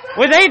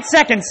 With 8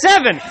 seconds,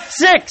 7,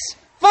 6,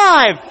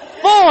 5,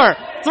 4,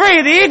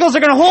 3. The Eagles are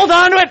going to hold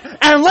on to it,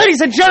 and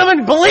ladies and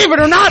gentlemen, believe it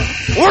or not,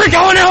 we're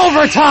going to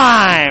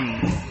overtime.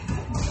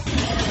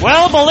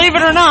 Well, believe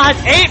it or not,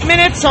 8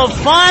 minutes of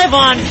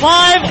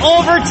 5-on-5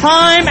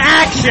 overtime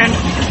action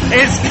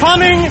is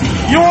coming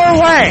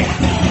your way.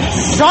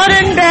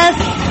 Sudden death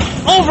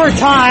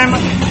overtime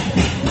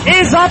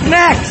is up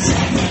next,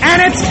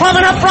 and it's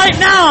coming up right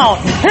now.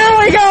 Here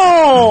we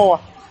go.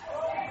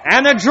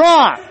 And the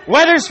draw.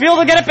 Wethersfield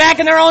will get it back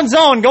in their own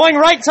zone. Going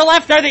right to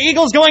left are the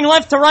Eagles. Going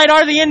left to right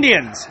are the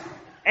Indians.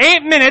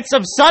 8 minutes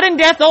of sudden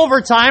death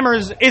overtime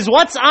is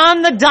what's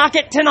on the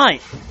docket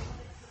tonight.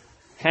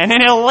 And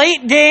in a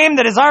late game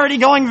that is already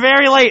going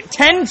very late,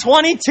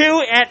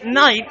 10:22 at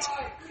night,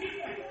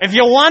 if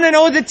you want to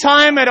know the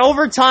time at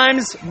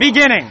overtime's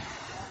beginning,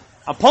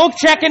 a poke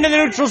check into the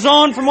neutral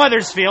zone from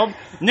Wethersfield.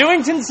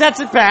 Newington sets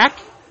it back.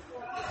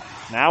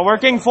 Now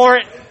working for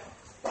it.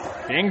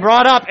 Being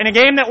brought up in a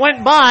game that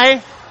went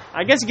by,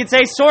 I guess you could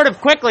say sort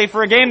of quickly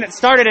for a game that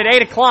started at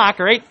 8 o'clock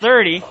or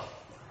 8:30.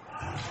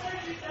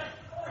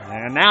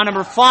 And now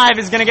number 5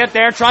 is going to get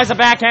there, tries a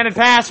backhanded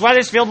pass.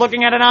 Wethersfield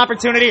looking at an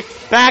opportunity.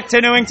 Back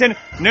to Newington.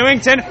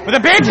 Newington with a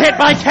big hit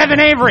by Kevin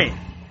Avery.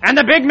 And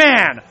the big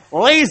man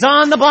lays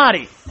on the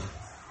body.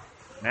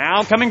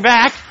 Now coming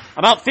back,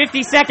 about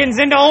 50 seconds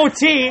into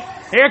OT,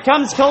 here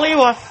comes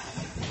Kaliwa.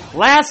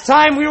 Last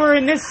time we were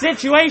in this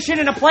situation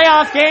in a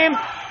playoff game,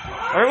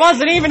 or it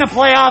wasn't even a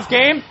playoff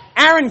game,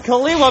 Aaron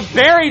Kaliwa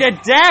buried a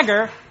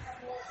dagger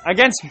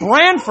against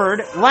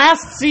Brantford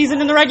last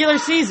season in the regular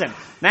season.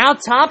 Now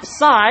top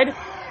side,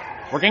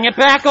 working it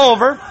back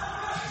over.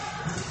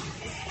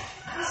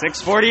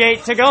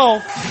 6:48 to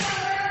go.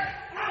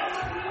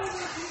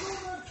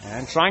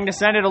 And trying to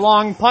send it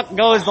along. Puck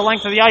goes the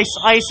length of the ice,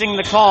 icing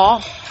the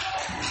call.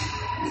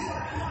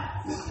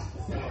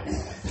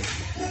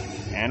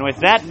 And with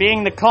that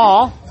being the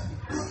call,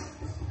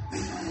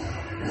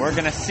 we're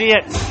going to see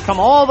it come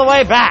all the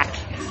way back.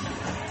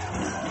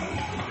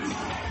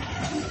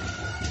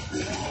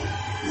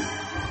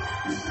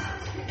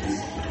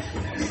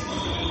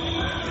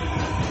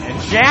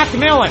 Jack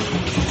Millen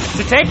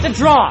to take the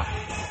draw.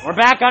 We're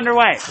back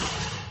underway.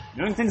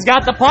 Newington's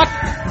got the puck.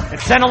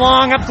 It's sent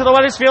along up to the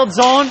Wethersfield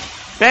zone.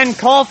 Ben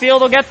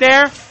Caulfield will get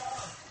there.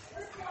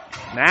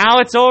 Now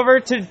it's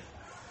over to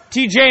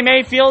TJ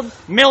Mayfield.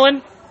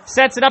 Millen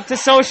sets it up to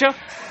Sosha.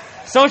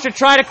 Sosha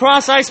tried a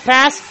cross-ice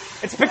pass.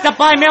 It's picked up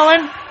by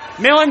Millen.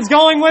 Millen's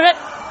going with it.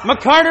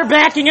 McCarter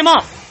backing him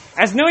up.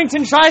 As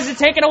Newington tries to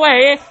take it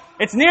away,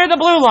 it's near the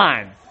blue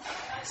line.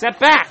 Set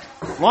back.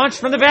 Launched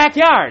from the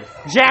backyard.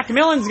 Jack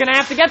Millen's going to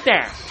have to get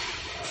there.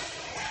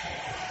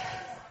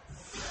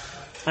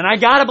 And I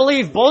got to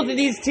believe both of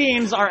these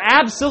teams are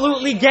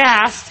absolutely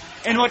gassed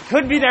in what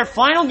could be their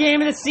final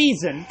game of the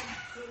season.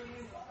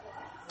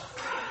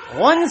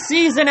 One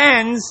season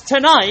ends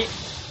tonight,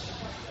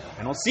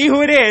 and we'll see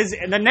who it is.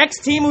 And the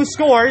next team who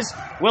scores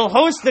will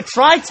host the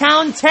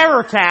Tri-Town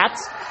Terror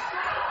Cats.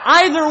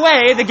 Either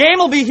way, the game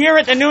will be here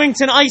at the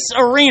Newington Ice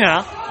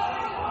Arena.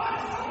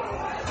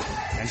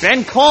 And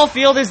Ben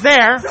Caulfield is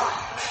there.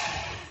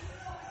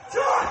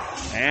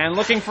 And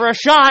looking for a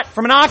shot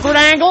from an awkward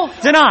angle.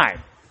 Denied.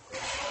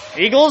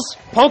 Eagles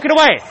poke it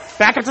away.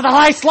 Back up to the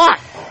high slot.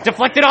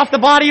 Deflected off the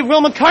body of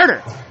Will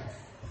McCarter.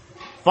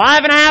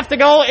 5.5 to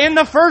go in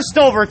the first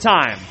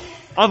overtime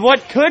of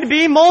what could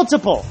be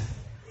multiple.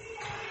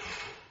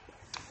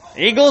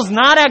 Eagles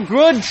not a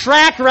good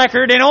track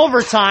record in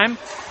overtime.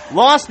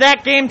 Lost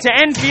that game to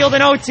Enfield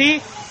in OT.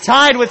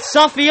 Tied with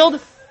Suffield.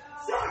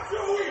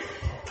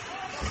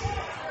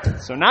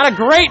 So not a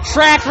great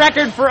track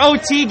record for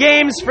OT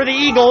games for the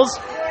Eagles,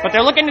 but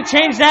they're looking to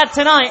change that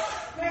tonight.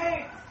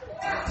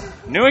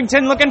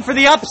 Newington looking for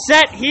the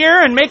upset here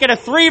and make it a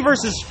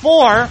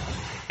 3-4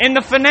 in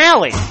the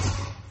finale.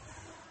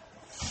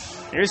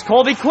 Here's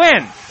Colby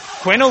Quinn.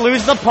 Quinn will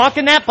lose the puck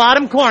in that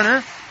bottom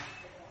corner.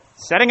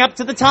 Setting up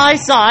to the tie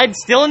side,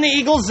 still in the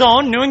Eagles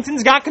zone.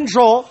 Newington's got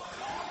control.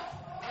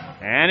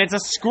 And it's a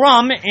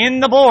scrum in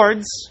the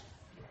boards.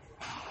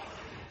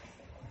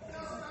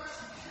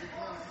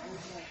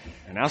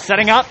 And now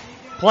setting up.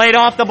 Played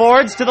off the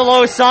boards to the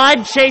low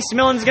side. Chase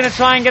Millen's going to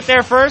try and get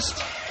there first.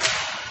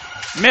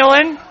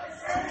 Millen,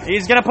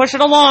 he's going to push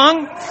it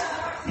along.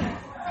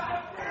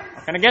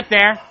 Not going to get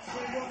there.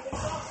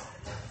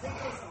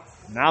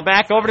 Now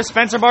back over to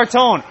Spencer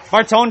Bartone.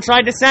 Bartone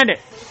tried to send it.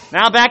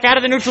 Now back out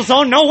of the neutral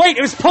zone. No, wait,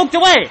 it was poked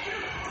away.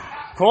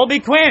 Colby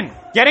Quinn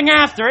getting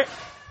after it.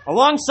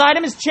 Alongside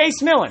him is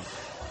Chase Millen.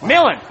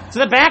 Millen to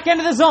the back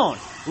end of the zone.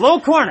 Low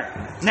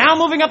corner. Now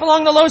moving up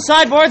along the low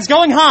sideboards,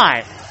 going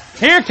high.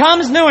 Here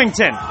comes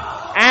Newington.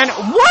 And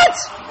what?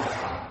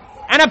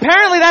 And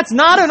apparently that's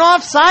not an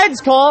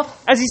offsides call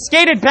as he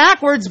skated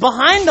backwards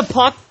behind the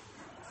puck.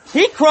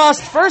 He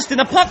crossed first and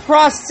the puck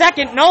crossed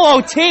second. No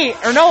OT,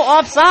 or no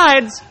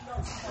offsides.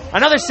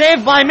 Another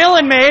save by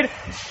Millen made.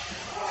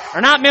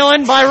 Or not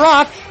Millen, by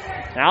Ruck.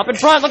 Now up in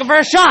front looking for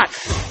a shot.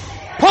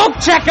 Poke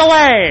check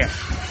away.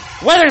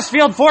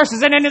 Weathersfield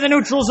forces it into the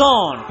neutral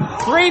zone.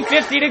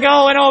 3:50 to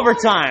go in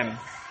overtime.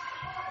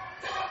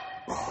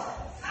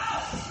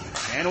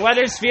 And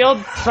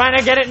Weathersfield trying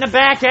to get it in the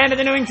back end of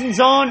the Newington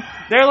zone.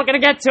 They're looking to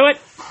get to it.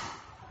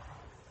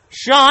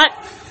 Shot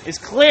is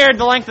cleared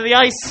the length of the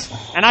ice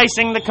and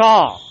icing the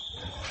call.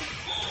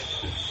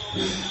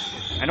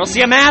 And we'll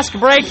see a mask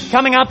break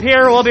coming up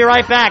here. We'll be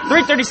right back.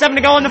 3:37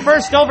 to go in the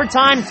first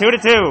overtime,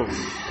 2-2.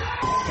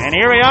 And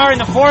here we are in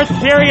the fourth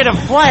period of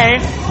play.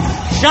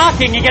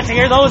 Shocking you get to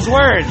hear those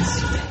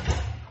words.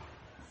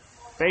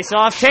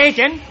 Face-off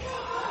taken.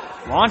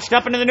 Launched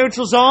up into the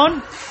neutral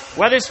zone.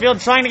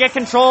 Weathersfield trying to get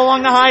control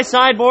along the high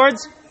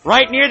sideboards.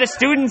 Right near the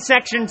student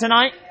section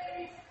tonight.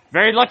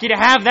 Very lucky to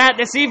have that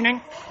this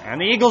evening.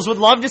 And the Eagles would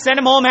love to send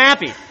him home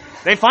happy.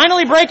 They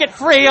finally break it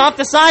free off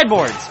the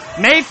sideboards.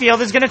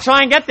 Mayfield is going to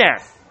try and get there.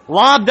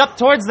 Lobbed up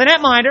towards the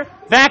netminder.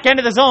 Back end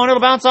of the zone. It'll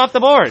bounce off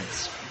the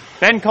boards.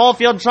 Ben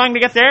Caulfield trying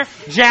to get there.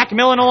 Jack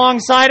Millen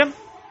alongside him.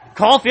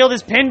 Caulfield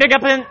is pinned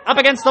up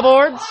against the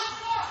boards.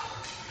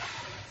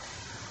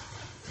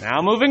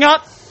 Now moving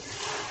up.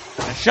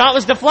 The shot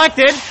was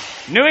deflected.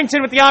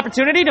 Newington with the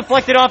opportunity.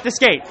 Deflected off the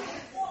skate.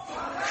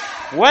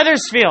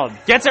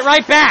 Weathersfield gets it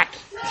right back.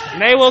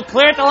 And they will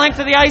clear it the length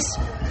of the ice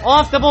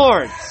off the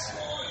boards.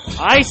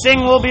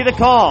 Icing will be the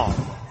call.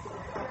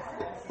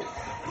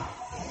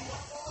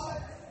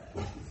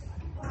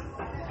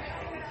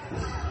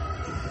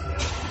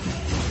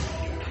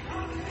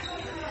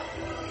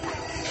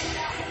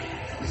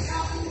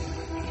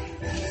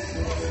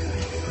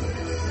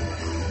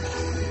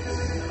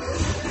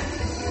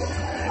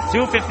 And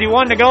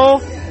 2:51 to go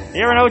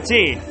here in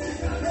OT.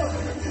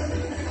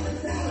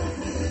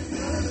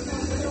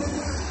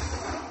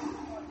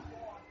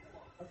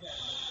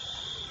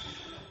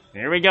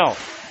 Here we go.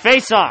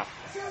 Face off.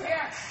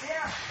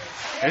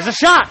 There's a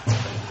shot.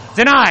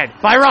 Denied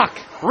by Ruck.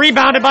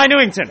 Rebounded by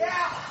Newington.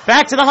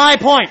 Back to the high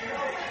point.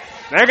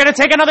 They're going to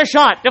take another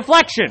shot.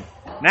 Deflection.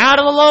 Now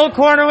to the low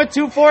corner with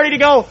 2:40 to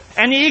go.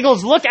 And the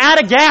Eagles look out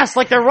of gas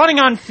like they're running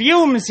on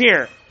fumes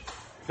here.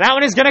 That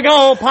one is going to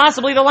go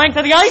possibly the length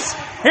of the ice.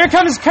 Here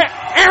comes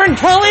Aaron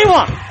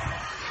Kaliwa.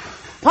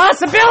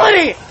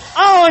 Possibility.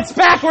 Oh, it's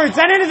backwards.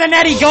 And into the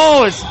net he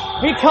goes.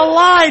 He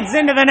collides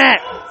into the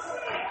net.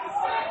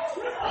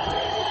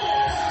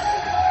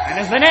 And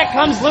as the net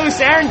comes loose,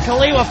 Aaron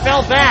Kaliwa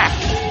fell back.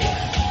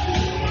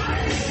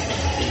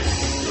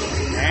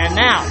 And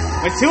now,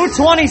 with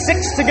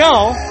 2:26 to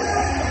go,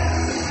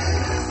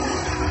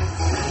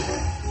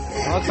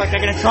 it looks like they're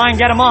going to try and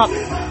get him up.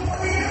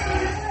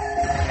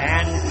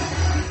 And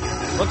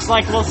looks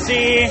like we'll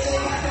see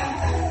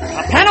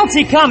a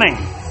penalty coming.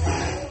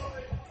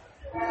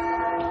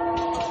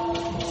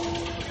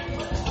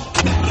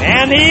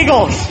 And the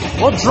Eagles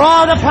will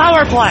draw the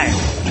power play.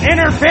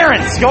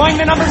 Interference going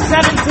to number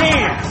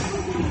 17.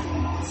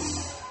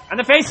 And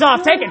the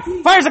face-off taken.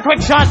 Fires a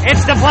quick shot.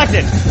 It's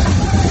deflected.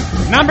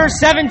 Number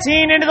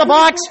 17 into the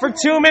box for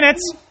 2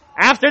 minutes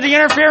after the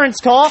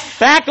interference call.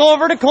 Back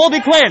over to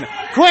Colby Quinn.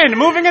 Quinn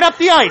moving it up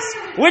the ice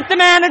with the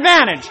man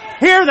advantage.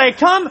 Here they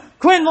come.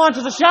 Quinn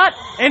launches a shot.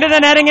 Into the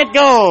netting it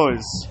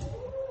goes.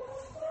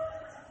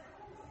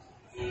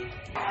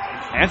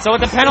 And so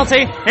with the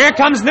penalty, here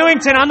comes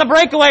Newington on the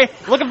breakaway.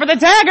 Looking for the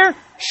dagger.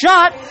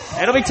 Shot.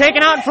 It'll be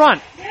taken out in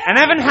front. And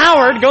Evan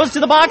Howard goes to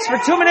the box for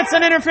 2 minutes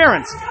and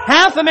interference.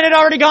 Half a minute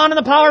already gone in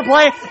the power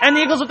play, and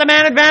the Eagles with the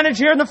man advantage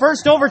here in the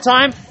first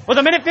overtime with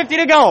 1:50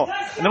 to go.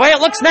 And the way it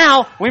looks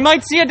now, we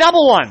might see a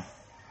double one.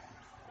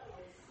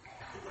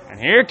 And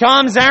here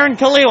comes Aaron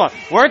Kaliwa,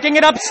 working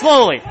it up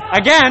slowly.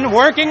 Again,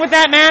 working with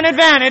that man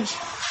advantage.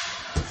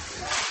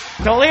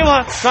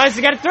 Kaliwa tries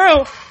to get it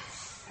through.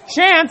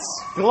 Chance,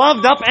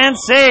 gloved up and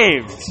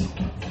saved.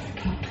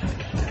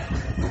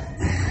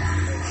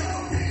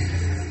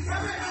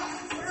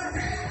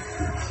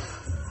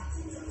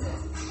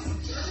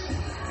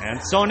 And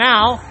so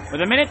now,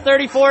 with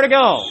 1:34 to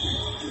go,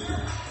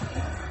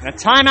 a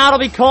timeout will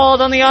be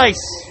called on the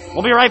ice.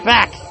 We'll be right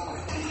back.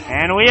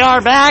 And we are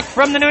back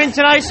from the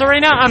Newington Ice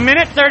Arena.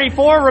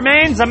 1:34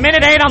 remains,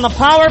 1:08 on the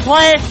power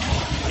play.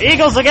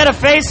 Eagles will get a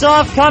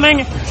face-off coming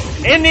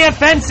in the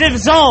offensive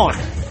zone.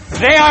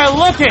 They are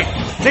looking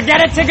to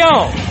get it to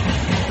go.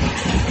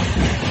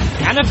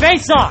 And the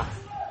face-off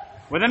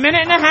with a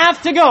minute and a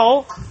half to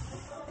go.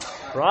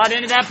 Brought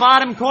into that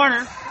bottom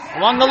corner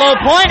along the low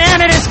point,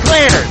 and it is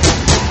cleared.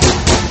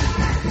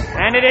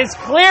 And it is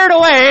cleared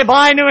away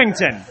by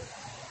Newington.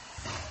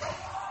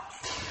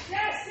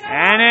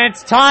 And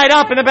it's tied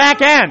up in the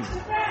back end.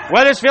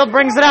 Weathersfield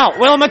brings it out.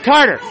 Will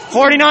McCarter.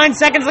 49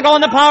 seconds to go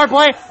on the power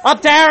play.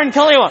 Up to Aaron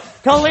Kaliwa.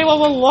 Kaliwa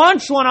will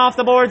launch one off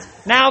the boards.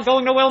 Now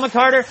going to Will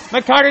McCarter.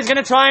 McCarter's going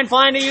to try and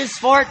find a use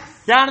for it.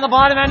 Down to the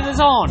bottom end of the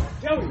zone.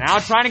 Now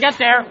trying to get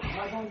there.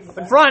 Up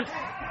in front.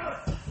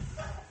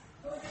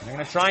 They're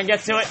going to try and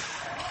get to it.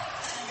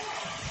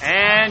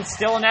 And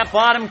still in that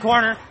bottom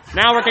corner.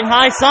 Now working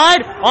high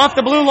side, off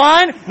the blue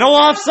line, no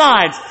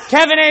offsides.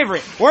 Kevin Avery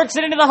works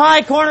it into the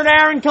high corner to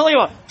Aaron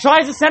Kaliwa.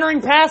 Tries a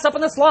centering pass up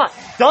in the slot.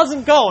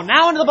 Doesn't go.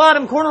 Now into the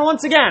bottom corner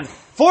once again.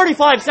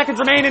 45 seconds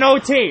remain in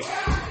OT.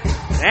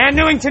 And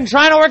Newington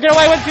trying to work it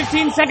away with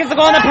 15 seconds to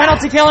go on the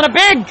penalty kill, and a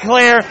big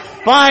clear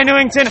by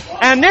Newington.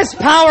 And this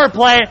power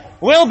play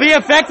will be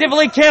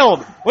effectively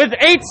killed. With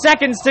 8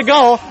 seconds to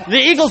go, the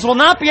Eagles will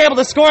not be able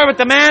to score with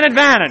the man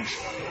advantage.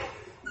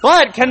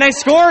 But can they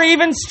score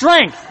even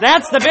strength?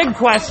 That's the big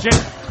question.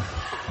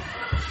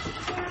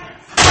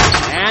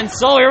 And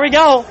so here we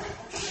go.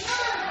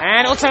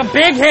 And it looks like a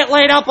big hit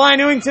laid out by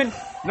Newington.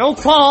 No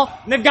call.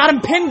 And they've got him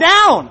pinned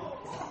down.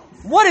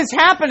 What is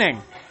happening?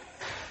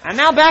 And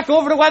now back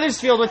over to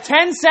Weathersfield with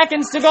 10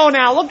 seconds to go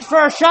now. Looking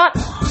for a shot.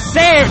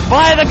 Saved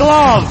by the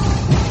glove.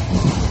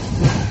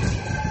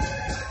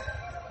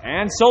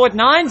 And so with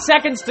 9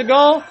 seconds to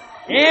go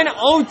in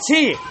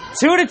OT.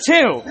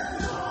 2-2.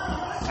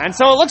 And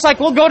so it looks like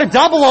we'll go to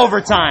double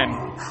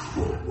overtime.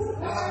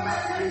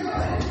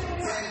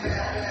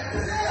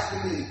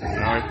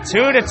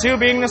 2-2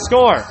 being the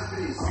score.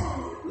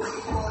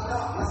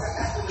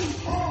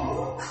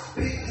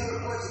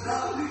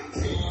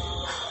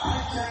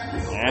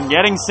 And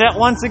getting set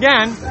once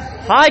again.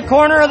 High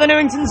corner of the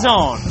Newington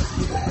zone.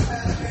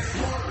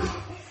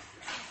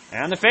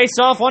 And the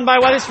face-off won by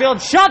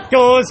Weathersfield. Shot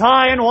goes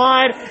high and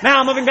wide.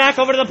 Now moving back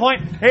over to the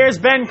point. Here's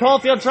Ben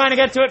Caulfield trying to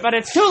get to it, but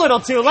it's too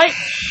little too late.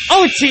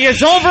 OT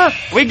is over.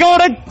 We go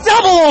to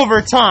double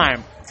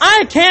overtime.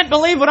 I can't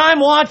believe what I'm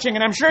watching,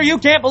 and I'm sure you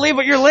can't believe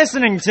what you're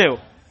listening to.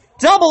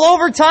 Double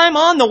overtime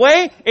on the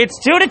way. It's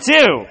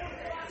 2-2.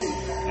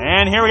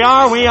 And here we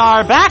are. We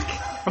are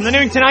back from the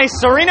Newington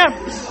Ice Arena.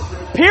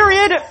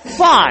 Period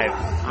 5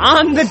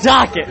 on the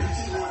docket.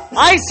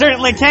 I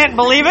certainly can't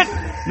believe it.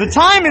 The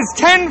time is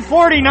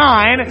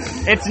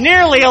 10:49. It's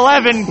nearly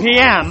 11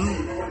 p.m.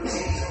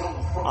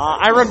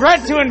 I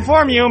regret to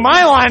inform you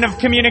my line of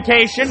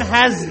communication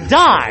has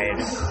died.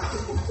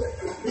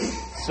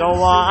 So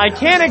I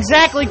can't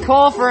exactly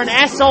call for an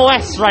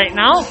SOS right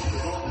now.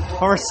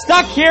 We're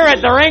stuck here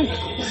at the rink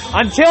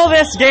until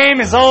this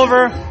game is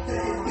over.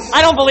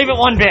 I don't believe it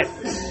one bit.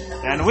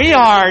 And we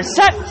are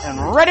set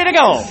and ready to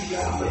go.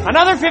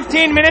 Another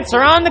 15 minutes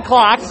are on the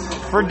clock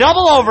for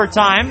double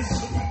overtime.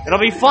 It'll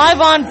be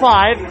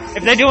 5-on-5.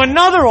 If they do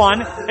another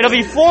one, it'll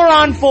be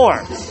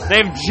 4-on-4.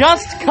 They've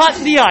just cut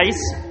the ice.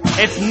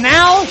 It's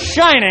now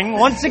shining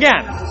once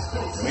again.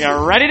 We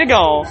are ready to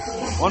go.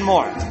 One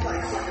more.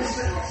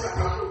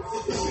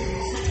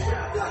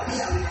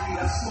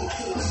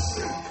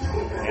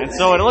 And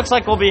so it looks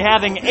like we'll be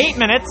having 8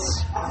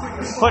 minutes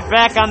put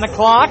back on the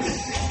clock.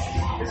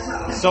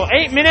 So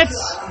 8 minutes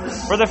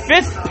for the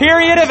 5th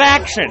period of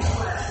action.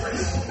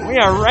 We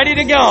are ready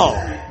to go.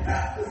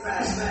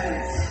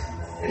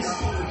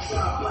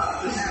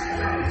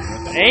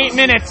 8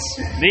 minutes.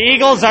 The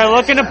Eagles are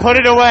looking to put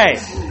it away.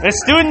 The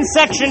student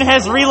section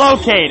has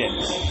relocated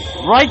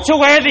right to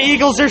where the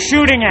Eagles are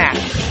shooting at.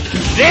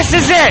 This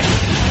is it.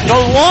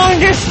 The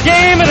longest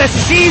game of the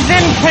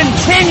season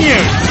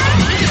continues.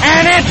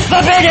 And it's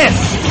the biggest.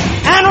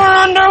 And we're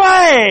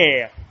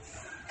underway.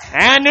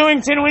 And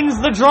Newington wins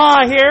the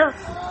draw here.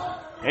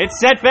 It's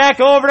set back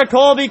over to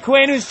Colby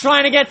Quinn, who's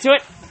trying to get to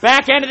it.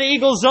 Back end of the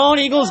Eagles zone.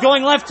 Eagles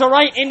going left to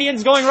right.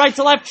 Indians going right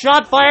to left.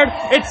 Shot fired.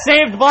 It's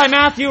saved by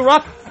Matthew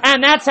Ruck.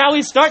 And that's how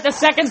we start the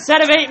second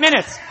set of 8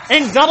 minutes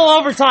in double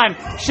overtime.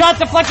 Shot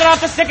deflected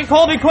off the stick of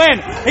Colby Quinn.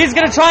 He's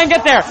going to try and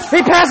get there.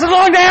 He passes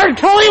along to Aaron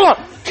Kaliwa.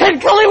 Can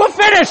Kaliwa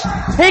finish?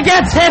 He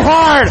gets hit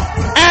hard.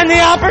 And the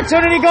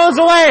opportunity goes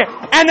away.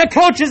 And the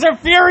coaches are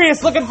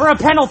furious looking for a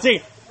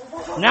penalty.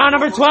 Now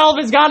number 12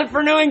 has got it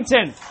for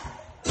Newington.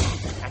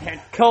 And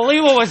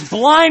Kaliwa was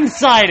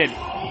blindsided.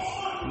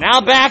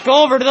 Now back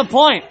over to the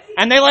point.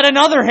 And they let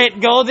another hit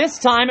go. This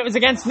time it was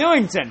against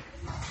Newington.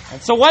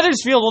 And so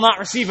Weathersfield will not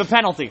receive a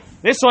penalty.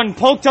 This one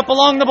poked up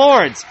along the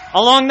boards,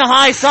 along the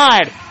high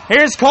side.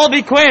 Here's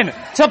Colby Quinn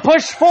to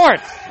push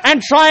forth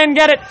and try and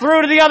get it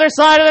through to the other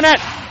side of the net.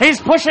 He's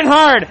pushing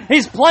hard.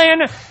 He's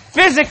playing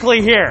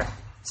physically here.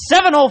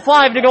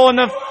 7:05 to go in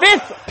the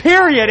 5th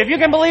period, if you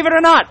can believe it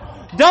or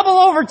not. Double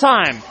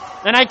overtime.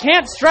 And I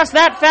can't stress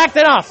that fact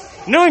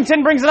enough.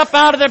 Newington brings it up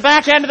out of the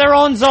back end of their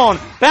own zone.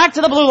 Back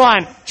to the blue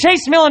line.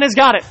 Chase Millen has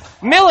got it.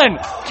 Millen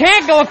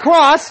can't go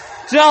across.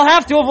 So they'll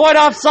have to avoid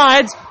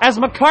offsides as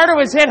McCarter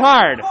was hit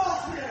hard.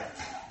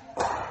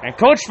 And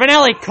Coach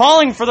Finelli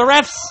calling for the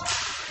refs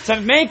to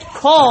make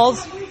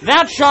calls.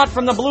 That shot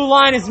from the blue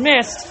line is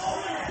missed.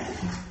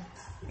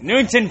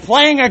 Newington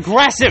playing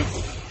aggressive.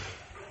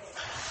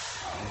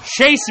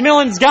 Chase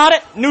Millen's got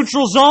it.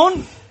 Neutral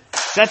zone.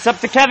 Sets up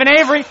to Kevin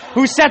Avery,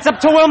 who sets up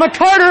to Will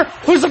McCarter,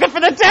 who's looking for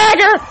the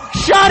dagger.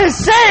 Shot is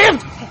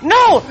saved.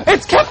 No,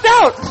 it's kept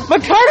out.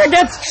 McCarter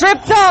gets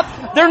tripped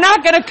up. They're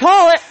not going to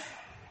call it.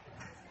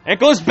 It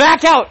goes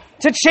back out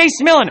to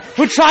Chase Millen,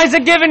 who tries a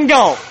give and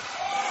go.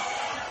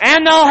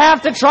 And they'll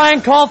have to try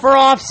and call for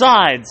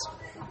offsides.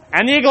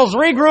 And the Eagles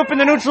regroup in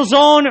the neutral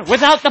zone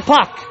without the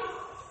puck.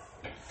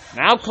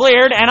 Now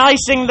cleared and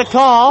icing the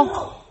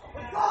call.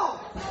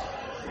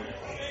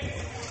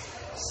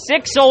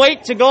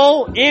 6:08 to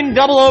go in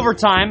double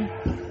overtime.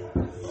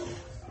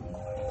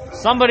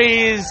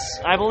 Somebody's,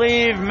 I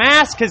believe,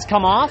 mask has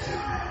come off.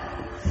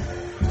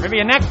 Maybe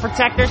a neck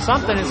protector.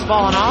 Something has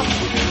fallen off.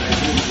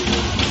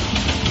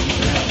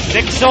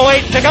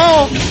 6:08 to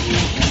go.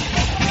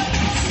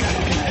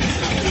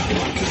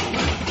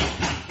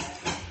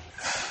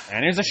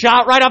 And here's a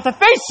shot right off the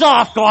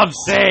face-off. Glove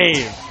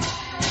save.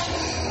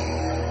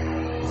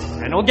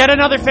 And we'll get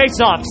another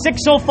face-off.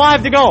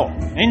 6:05 to go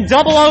in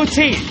double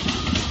OT.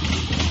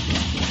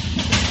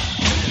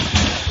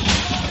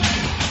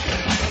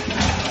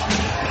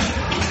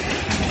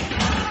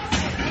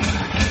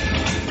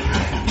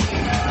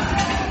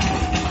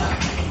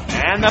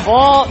 And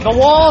the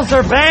walls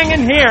are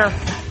banging here.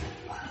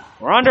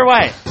 We're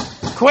underway.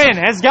 Quinn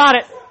has got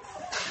it.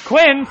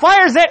 Quinn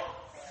fires it.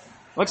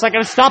 Looks like it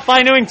was stopped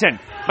by Newington.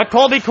 But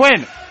Colby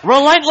Quinn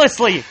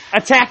relentlessly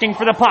attacking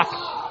for the puck.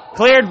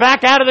 Cleared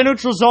back out of the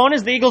neutral zone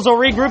as the Eagles will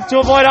regroup to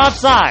avoid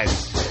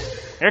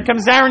offsides. Here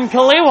comes Aaron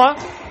Kaliwa.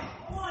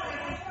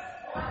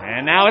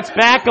 And now it's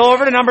back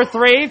over to number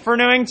 3 for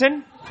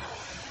Newington.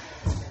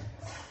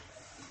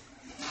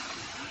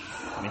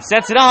 And he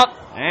sets it up.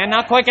 And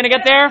not quite going to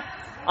get there.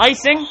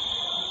 Icing.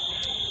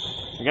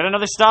 We got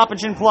another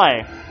stoppage in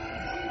play.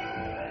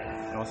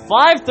 And with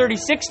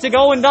 5:36 to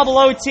go in double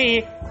OT,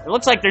 it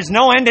looks like there's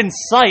no end in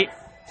sight.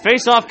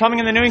 Face-off coming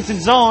in the Newington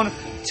zone.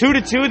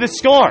 2-2 the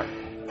score.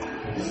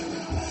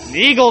 The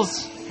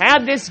Eagles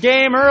had this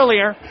game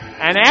earlier,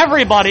 and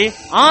everybody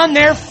on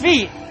their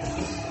feet.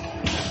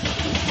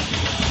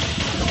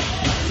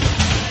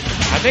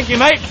 I think you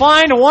might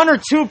find 1 or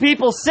 2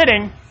 people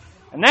sitting,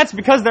 and that's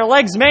because their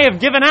legs may have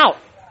given out.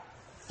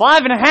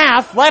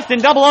 5.5 left in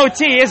double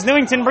OT as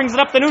Newington brings it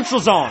up the neutral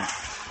zone.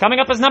 Coming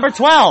up is number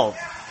 12.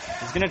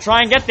 He's going to try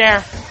and get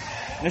there.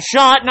 And a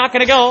shot, not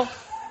going to go.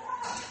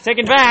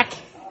 Taken back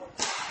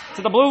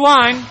to the blue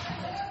line.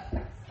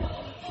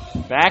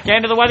 Back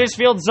end of the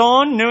Wethersfield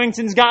zone.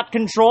 Newington's got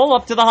control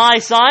up to the high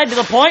side to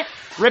the point.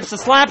 Rips a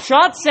slap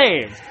shot,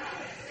 saved.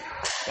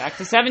 Back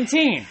to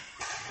 17.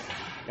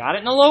 Got it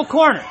in the low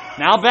corner.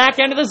 Now back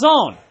end of the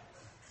zone.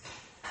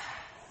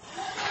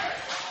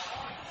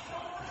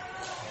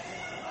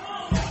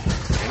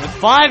 And with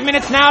 5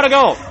 minutes now to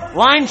go.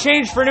 Line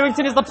change for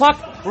Newington as the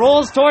puck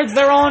rolls towards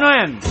their own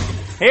end.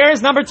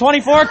 Here's number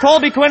 24,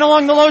 Colby Quinn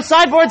along the low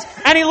sideboards,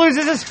 and he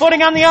loses his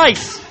footing on the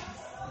ice.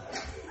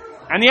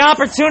 And the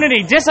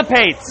opportunity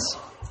dissipates.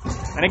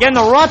 And again,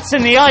 the ruts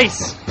in the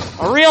ice.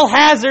 A real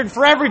hazard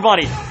for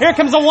everybody. Here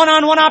comes a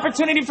one-on-one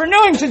opportunity for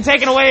Newington,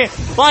 taken away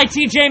by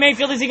TJ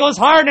Mayfield as he goes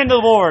hard into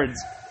the boards.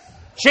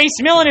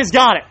 Chase Millen has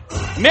got it.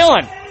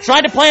 Millen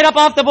tried to play it up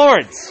off the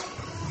boards.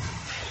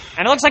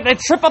 And it looks like they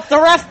trip up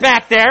the ref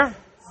back there.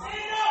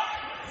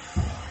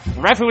 The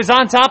ref who was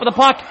on top of the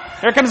puck.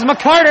 Here comes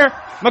McCarter.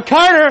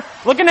 McCarter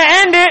looking to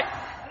end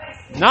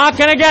it. Not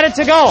going to get it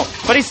to go.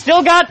 But he's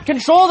still got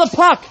control of the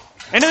puck.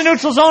 Into the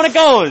neutral zone it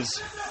goes.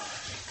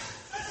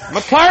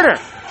 McCarter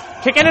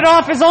kicking it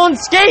off his own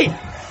skate.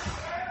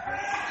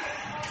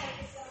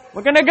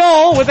 Looking to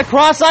go with a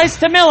cross ice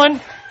to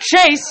Millen.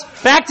 Chase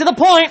back to the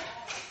point.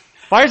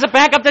 Fires it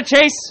back up to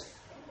Chase.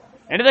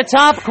 Into the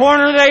top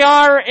corner they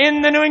are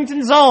in the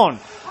Newington zone.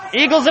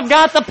 Eagles have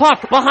got the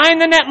puck behind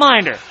the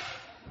netminder.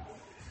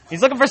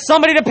 He's looking for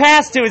somebody to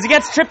pass to as he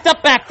gets tripped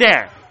up back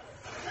there.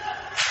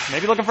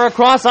 Maybe looking for a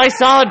cross ice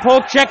solid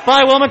poke check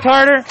by Will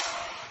McCarter.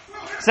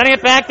 Sending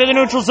it back to the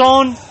neutral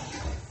zone.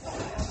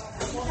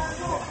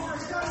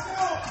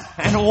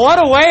 And what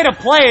a way to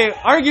play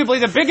arguably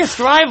the biggest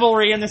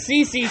rivalry in the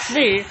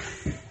CCC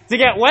to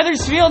get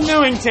Wethersfield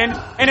Newington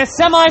in a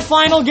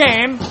semifinal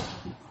game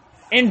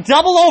in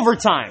double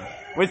overtime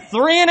with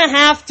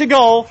 3.5 to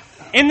go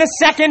in the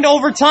second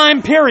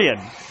overtime period.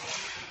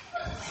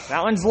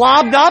 That one's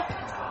lobbed up.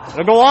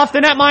 It'll go off the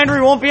netminder.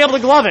 He won't be able to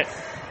glove it.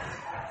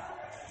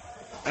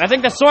 And I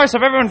think the source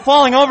of everyone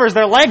falling over is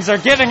their legs are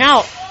giving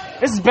out.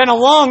 This has been a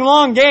long,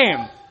 long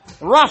game.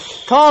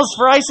 Ruff calls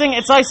for icing.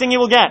 It's icing you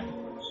will get.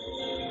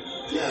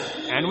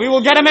 And we will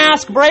get a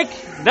mask break.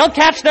 They'll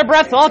catch their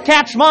breath. I'll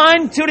catch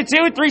mine.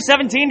 2-2,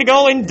 3:17 to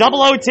go in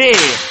double OT.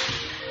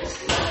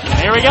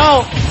 Here we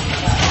go.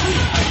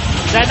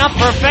 Setting up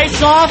for a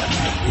face-off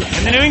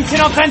in the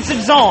Newington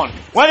offensive zone.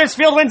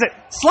 Wethersfield wins it.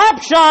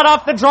 Slap shot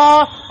off the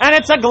draw, and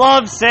it's a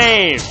glove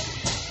save.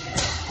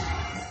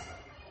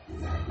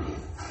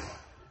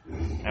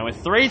 And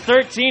with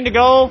 3:13 to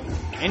go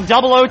in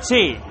double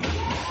OT.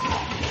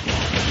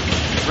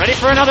 Ready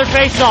for another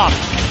face-off.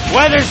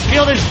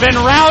 Wethersfield has been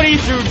rowdy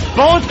through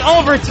both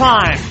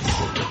overtimes.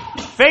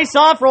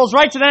 Face-off, rolls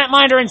right to the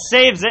netminder and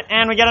saves it,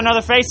 and we get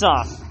another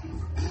face-off.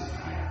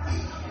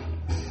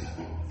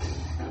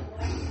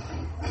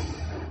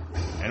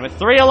 And with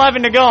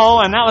 3:11 to go,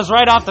 and that was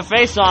right off the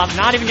face-off,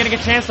 not even getting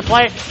a chance to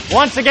play.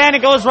 Once again,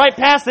 it goes right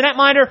past the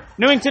netminder.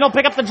 Newington will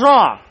pick up the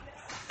draw.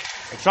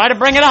 They try to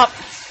bring it up.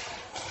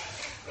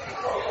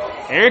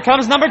 Here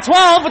comes number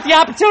 12 with the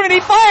opportunity.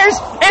 Fires!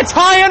 It's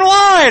high and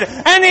wide!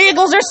 And the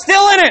Eagles are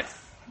still in it!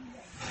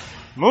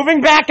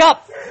 Moving back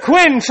up.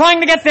 Quinn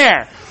trying to get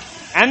there.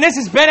 And this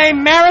has been a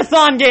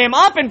marathon game.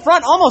 Up in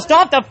front, almost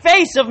off the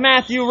face of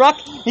Matthew Ruck.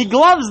 He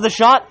gloves the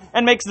shot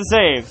and makes the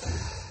save.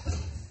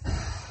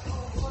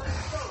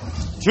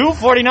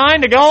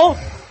 2:49 to go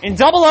in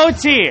double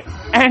OT.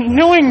 And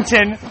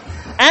Newington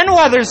and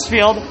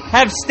Wethersfield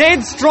have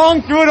stayed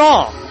strong through it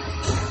all.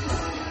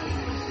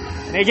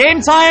 The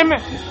game time,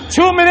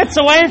 2 minutes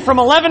away from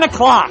 11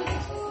 o'clock.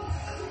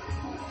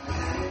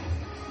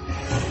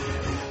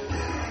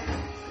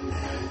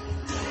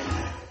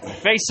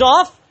 Face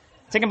off,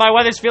 taken by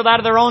Wethersfield out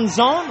of their own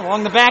zone,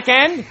 along the back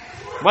end.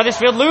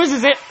 Wethersfield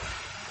loses it.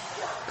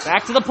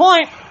 Back to the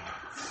point.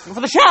 Looking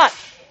for the shot.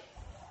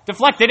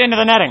 Deflected into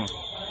the netting.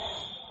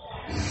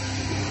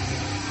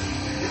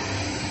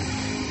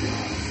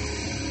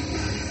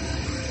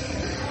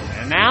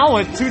 And now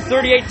with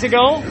 2:38 to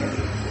go,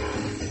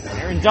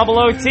 here in double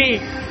OT,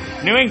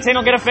 Newington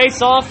will get a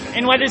face-off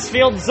in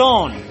Wethersfield's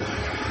zone.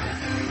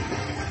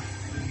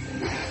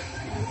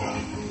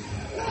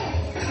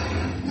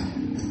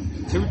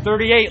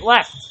 .238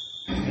 left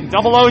in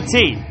double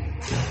OT.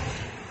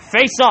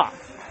 Face-off.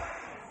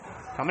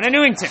 Coming to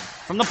Newington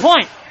from the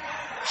point.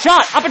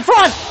 Shot up in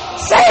front.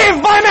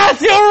 Saved by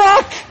Matthew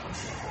Ruck.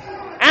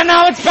 And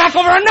now it's back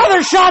over.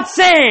 Another shot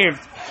saved.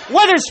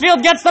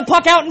 Wethersfield gets the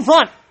puck out in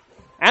front.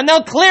 And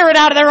they'll clear it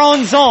out of their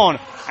own zone.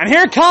 And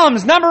here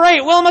comes number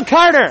 8, Wilma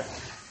Carter.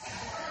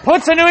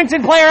 Puts a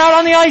Newington player out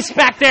on the ice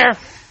back there.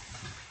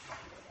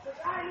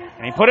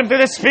 And he put him through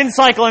the spin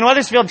cycle, and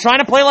Wethersfield trying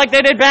to play like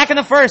they did back in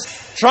the first,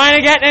 trying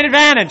to get an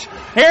advantage.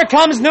 Here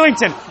comes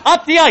Newington,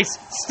 up the ice,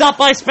 stopped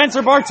by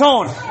Spencer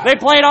Bartone. They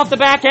play it off the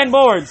back end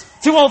boards.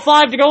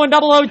 2:05 to go in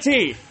double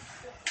OT.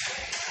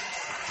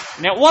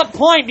 And at what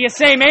point do you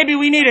say, maybe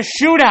we need a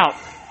shootout?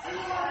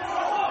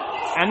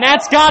 And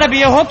that's got to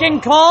be a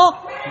hooking call.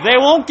 They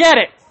won't get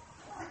it.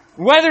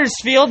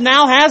 Wethersfield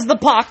now has the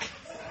puck.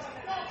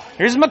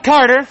 Here's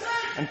McCarter,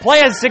 and play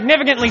is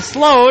significantly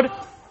slowed.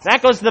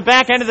 That goes to the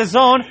back end of the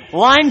zone.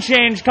 Line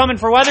change coming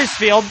for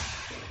Wethersfield.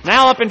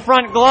 Now up in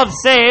front, glove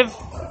save.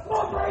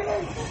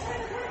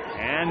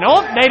 And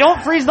nope, they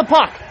don't freeze the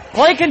puck.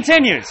 Play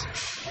continues.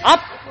 Up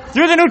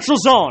through the neutral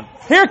zone.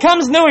 Here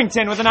comes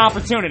Newington with an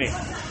opportunity.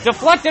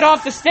 Deflected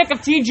off the stick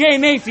of TJ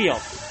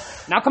Mayfield.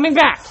 Now coming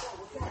back.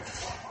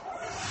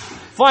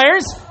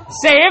 Fires.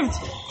 Saved.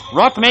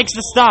 Ruck makes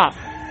the stop.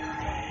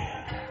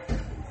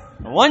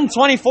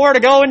 1:24 to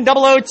go in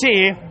double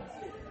OT.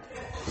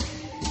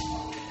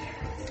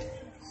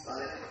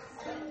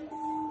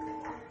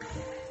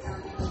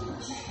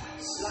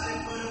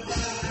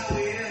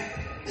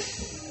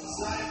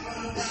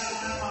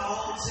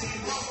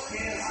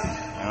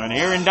 And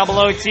here in double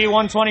OT,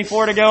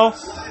 1:24 to go.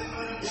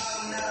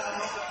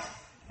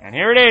 And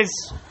here it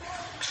is.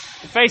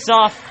 The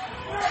face-off.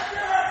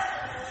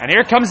 And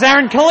here comes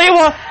Aaron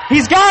Kaliwa.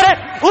 He's got it.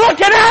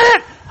 Looking at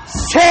it.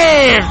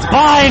 Saved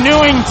by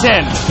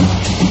Newington.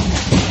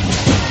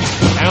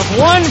 And with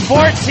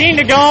 1:14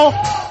 to go,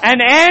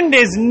 an end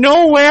is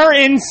nowhere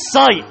in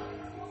sight.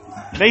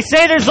 They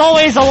say there's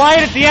always a light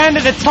at the end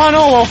of the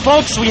tunnel. Well,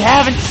 folks, we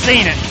haven't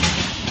seen it.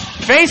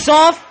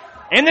 Face-off.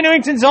 In the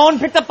Newington zone,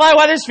 picked up by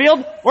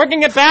Wethersfield,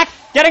 working it back,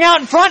 getting out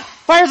in front,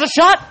 fires a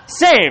shot,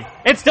 save.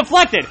 It's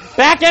deflected.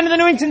 Back into the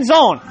Newington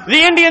zone.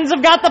 The Indians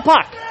have got the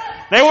puck.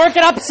 They work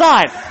it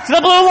upside to the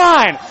blue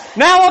line.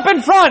 Now up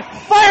in front,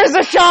 fires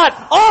a shot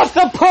off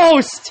the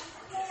post.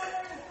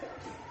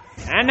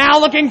 And now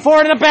looking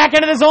forward in the back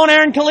end of the zone,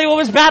 Aaron Kaliwa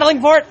was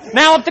battling for it.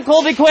 Now up to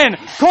Colby Quinn.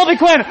 Colby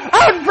Quinn,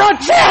 out in front,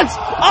 chance!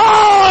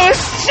 Oh,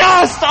 it's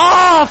just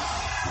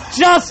off!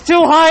 Just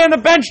too high, and the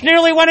bench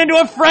nearly went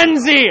into a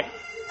frenzy.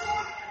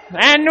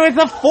 And with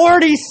the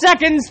 40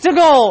 seconds to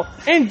go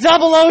in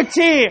double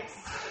OT,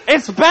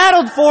 it's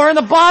battled for in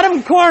the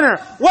bottom corner.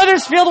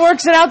 Wethersfield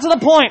works it out to the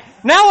point.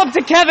 Now up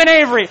to Kevin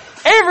Avery.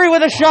 Avery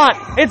with a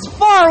shot. It's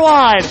far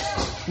wide.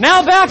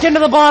 Now back into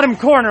the bottom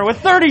corner with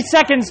 30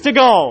 seconds to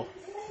go.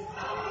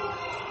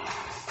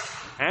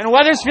 And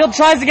Wethersfield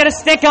tries to get a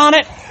stick on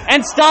it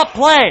and stop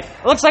play.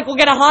 It looks like we'll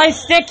get a high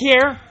stick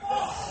here.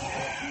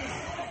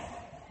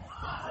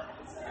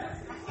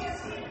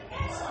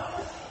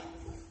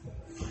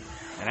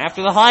 And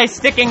after the high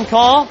sticking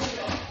call,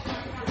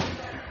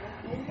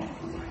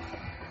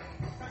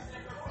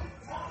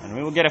 and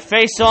we will get a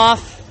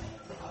face-off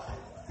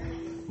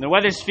in the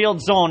Wethersfield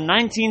zone.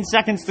 19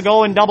 seconds to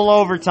go in double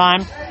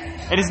overtime.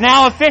 It is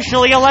now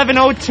officially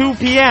 11:02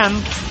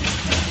 p.m.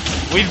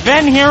 We've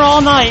been here all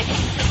night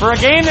for a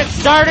game that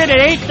started at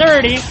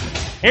 8:30.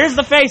 Here's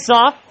the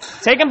face-off,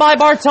 taken by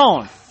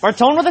Bartone.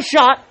 Bartone with a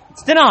shot.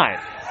 It's denied.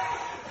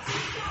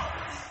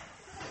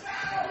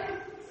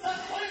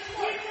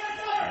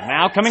 And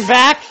now coming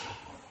back.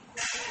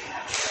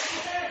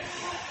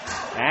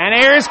 And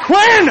here's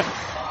Quinn!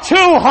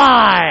 Too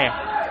high!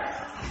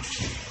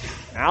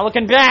 Now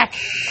looking back.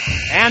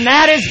 And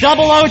that is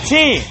double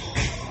OT.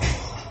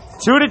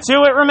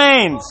 2-2 it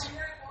remains.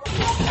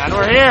 And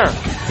we're here.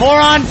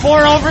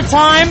 4-on-4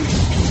 overtime.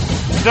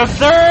 The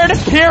third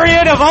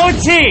period of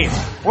OT.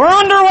 We're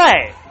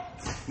underway.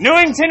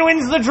 Newington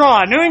wins the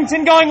draw.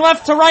 Newington going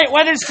left to right.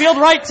 Wethersfield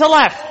right to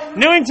left.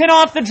 Newington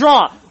off the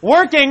draw.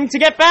 Working to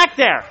get back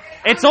there.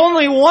 It's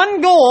only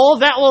one goal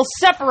that will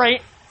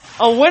separate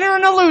a winner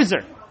and a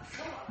loser.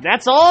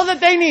 That's all that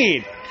they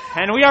need.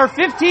 And we are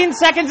 15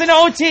 seconds into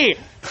OT.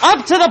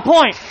 Up to the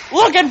point.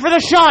 Looking for the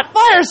shot.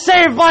 Fire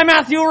saved by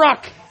Matthew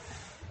Ruck.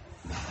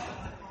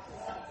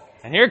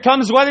 And here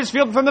comes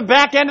Wethersfield from the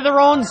back end of their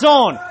own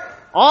zone.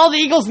 All the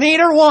Eagles need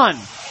are one.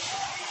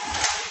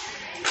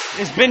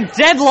 It's been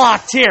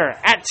deadlocked here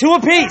at 2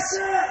 apiece.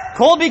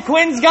 Colby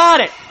Quinn's got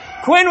it.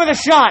 Quinn with a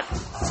shot.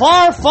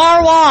 Far,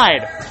 far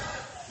wide.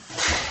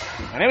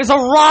 And it was a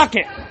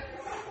rocket.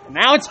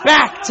 Now it's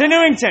back to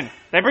Newington.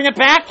 They bring it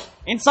back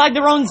inside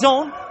their own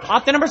zone.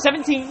 Off to number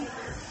 17.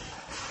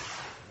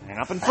 And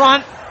up in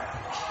front.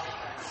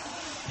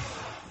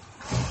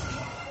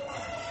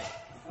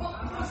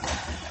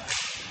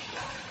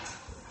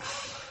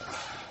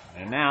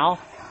 And now.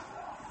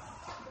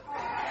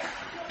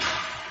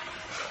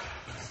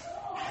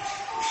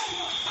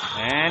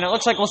 And it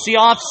looks like we'll see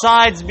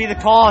offsides be the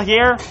call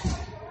here.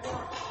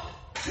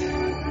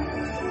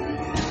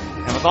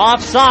 And with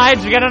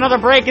offsides, we got another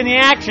break in the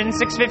action.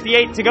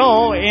 6:58 to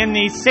go in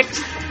the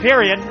 6th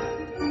period.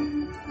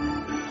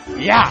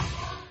 Yeah.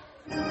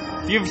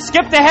 If you've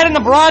skipped ahead in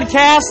the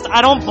broadcast,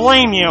 I don't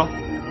blame you.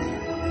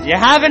 You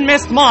haven't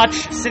missed much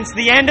since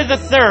the end of the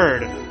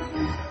 3rd.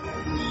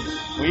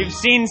 We've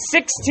seen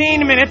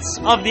 16 minutes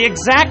of the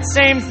exact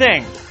same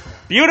thing.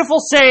 Beautiful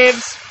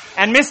saves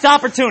and missed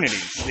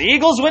opportunities. The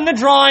Eagles win the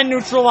draw in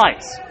neutral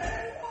ice.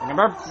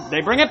 Remember,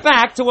 they bring it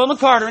back to Will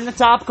McCarter in the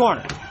top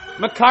corner.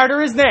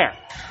 McCarter is there.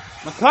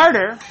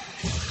 McCarter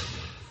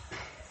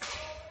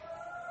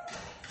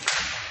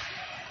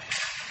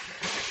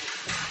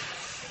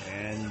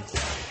and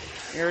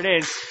here it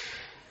is.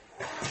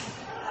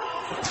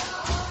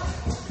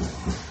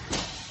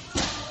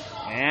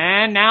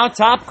 And now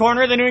top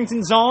corner of the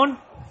Newington zone.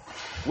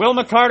 Will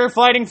McCarter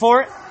fighting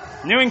for it.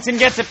 Newington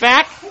gets it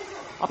back.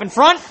 Up in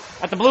front.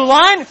 At the blue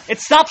line,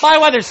 it's stopped by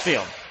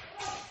Wethersfield.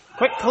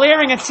 Quick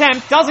clearing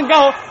attempt, doesn't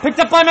go. Picked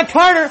up by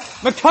McCarter.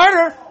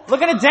 McCarter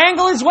looking to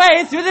dangle his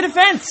way through the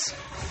defense.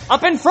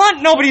 Up in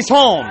front, nobody's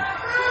home.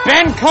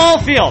 Ben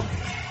Caulfield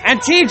and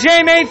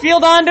TJ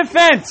Mayfield on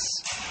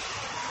defense.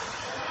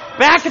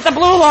 Back at the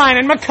blue line,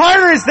 and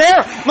McCarter is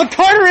there.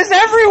 McCarter is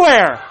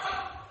everywhere.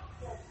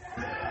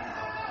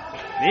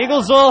 The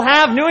Eagles will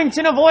have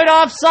Newington avoid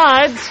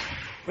offsides.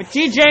 With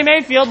TJ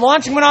Mayfield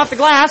launching one off the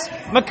glass,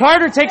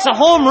 McCarter takes a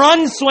home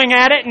run swing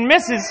at it and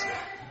misses.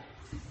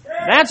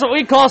 That's what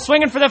we call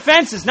swinging for the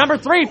fences. Number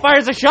 3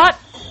 fires a shot.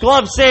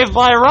 Glove saved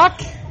by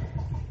Ruck.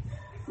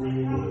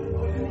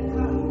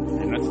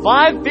 And with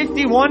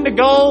 5:51 to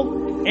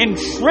go in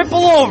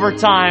triple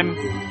overtime,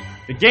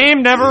 the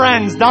game never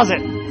ends, does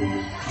it?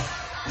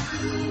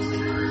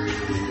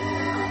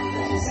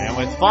 And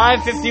with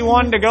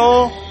 5:51 to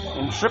go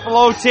in triple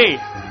OT.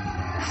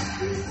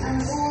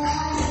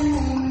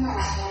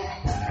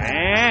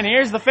 And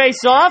here's the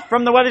face-off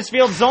from the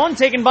Wethersfield zone,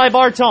 taken by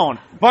Bartone.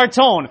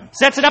 Bartone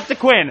sets it up to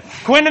Quinn.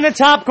 Quinn in the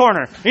top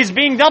corner. He's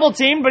being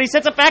double-teamed, but he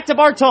sets it back to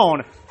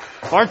Bartone.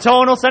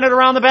 Bartone will send it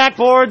around the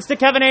backboards to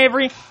Kevin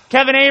Avery.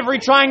 Kevin Avery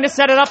trying to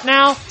set it up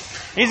now.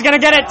 He's going to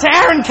get it to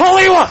Aaron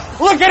Kaliwa.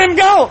 Look at him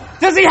go.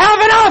 Does he have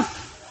enough?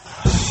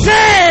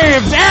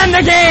 Saved! And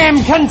the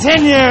game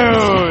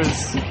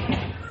continues.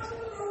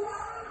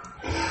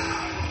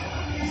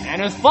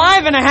 And with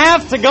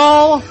 5.5 to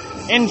go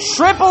in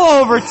triple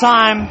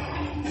overtime.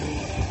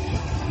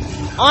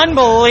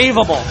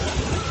 Unbelievable.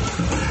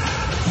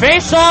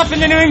 Face off in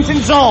the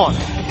Newington zone.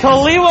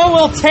 Kaliwa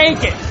will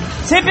take it.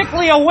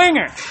 Typically a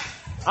winger.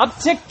 Up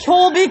to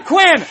Colby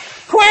Quinn.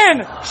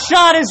 Quinn!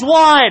 Shot is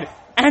wide.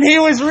 And he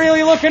was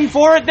really looking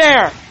for it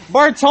there.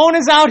 Bartone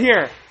is out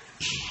here.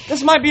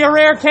 This might be a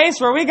rare case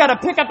where we got to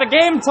pick up a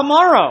game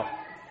tomorrow.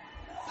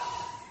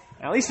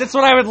 At least that's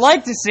what I would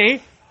like to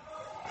see.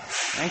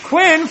 And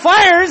Quinn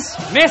fires.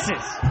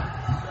 Misses.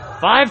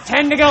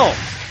 5:10 to go.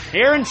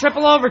 Here in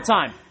triple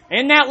overtime.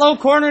 In that low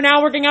corner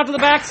now, working out to the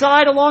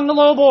backside along the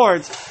low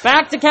boards.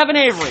 Back to Kevin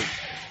Avery.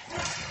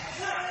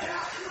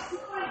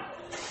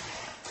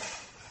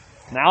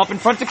 Now up in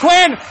front to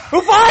Quinn,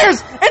 who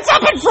fires! It's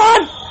up in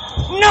front!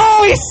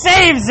 No, he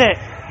saves it!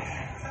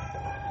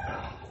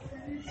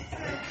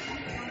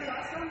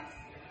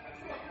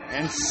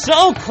 And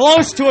so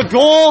close to a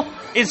goal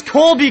is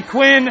Colby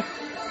Quinn,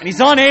 and he's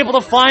unable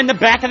to find the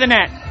back of the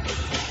net.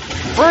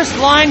 First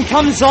line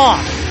comes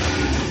off.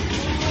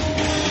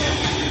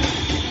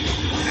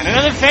 And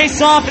another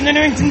face-off in the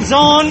Newington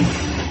zone.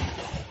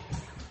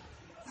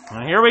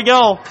 Well, here we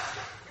go.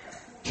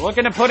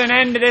 Looking to put an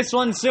end to this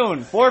one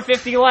soon.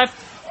 4:50 left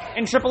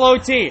in triple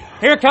OT.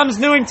 Here comes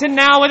Newington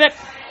now with it.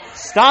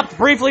 Stopped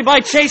briefly by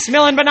Chase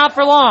Millen, but not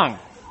for long.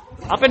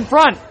 Up in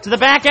front to the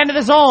back end of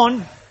the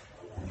zone.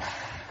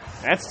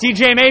 That's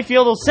TJ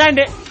Mayfield who'll send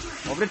it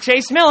over to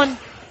Chase Millen.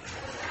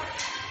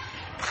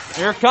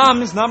 Here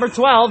comes number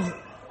 12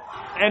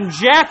 and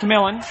Jack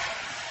Millen.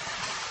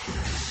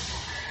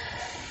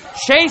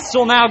 Chase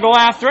will now go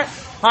after it.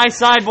 High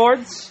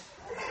sideboards.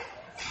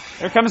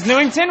 Here comes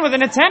Newington with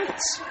an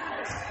attempt.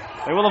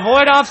 They will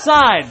avoid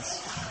offsides.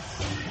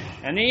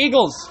 And the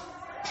Eagles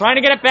trying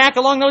to get it back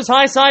along those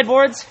high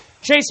sideboards.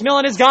 Chase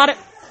Millen has got it.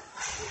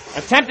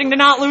 Attempting to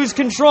not lose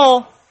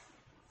control.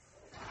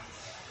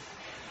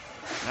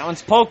 That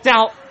one's poked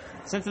out.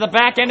 Sent to the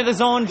back end of the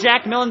zone.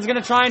 Jack Millen's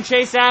going to try and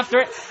chase after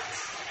it.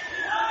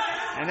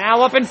 And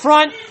now up in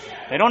front.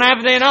 They don't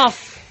have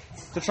enough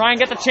to try and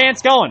get the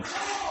chance going.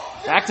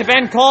 Back to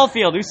Ben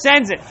Caulfield, who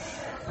sends it.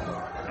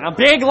 And a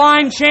big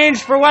line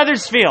change for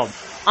Wethersfield.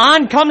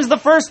 On comes the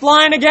first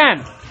line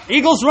again.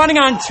 Eagles running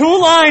on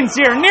two lines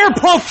here. Near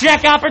poke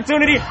check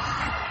opportunity.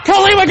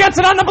 Kaliwa gets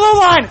it on the blue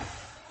line.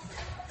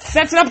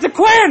 Sets it up to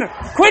Quinn.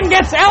 Quinn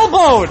gets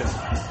elbowed.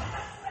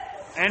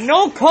 And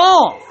no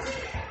call.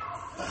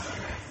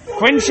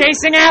 Quinn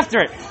chasing after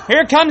it.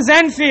 Here comes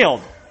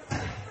Enfield.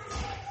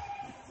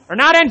 Or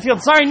not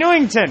Enfield, sorry,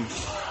 Newington.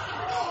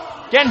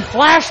 Getting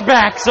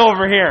flashbacks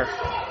over here.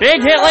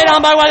 Big hit laid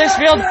on by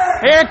Wethersfield.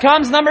 Here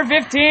comes number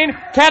 15,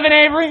 Kevin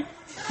Avery.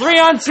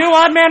 3-on-2,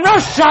 odd man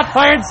rush. Shot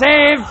fired,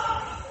 save.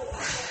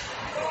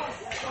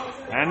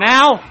 And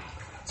now,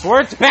 it's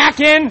worked back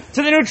in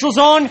to the neutral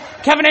zone.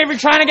 Kevin Avery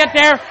trying to get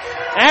there.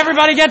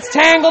 Everybody gets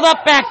tangled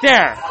up back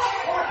there.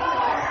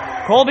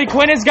 Colby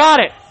Quinn has got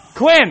it.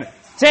 Quinn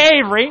to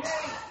Avery.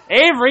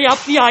 Avery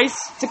up the ice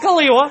to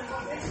Kaliwa.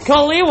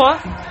 Kaliwa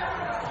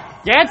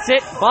gets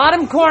it.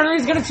 Bottom corner.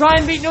 He's going to try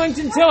and beat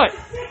Newington to it.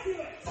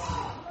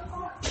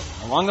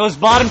 Along those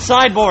bottom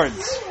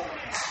sideboards.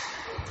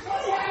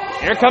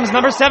 Here comes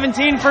number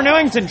 17 for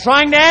Newington,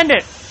 trying to end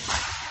it.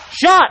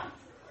 Shot.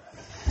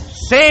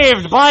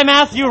 Saved by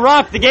Matthew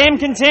Ruck. The game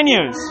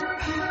continues.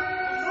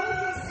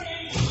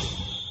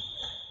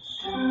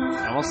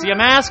 And we'll see a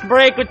mask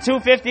break with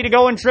 2:50 to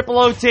go in triple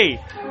OT.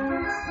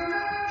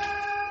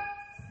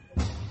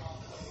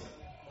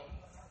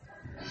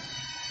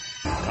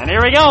 And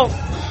here we go.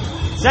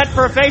 Set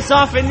for a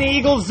face-off in the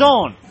Eagles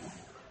zone.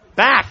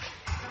 Back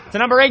to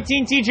number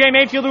 18, TJ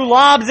Mayfield, who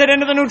lobs it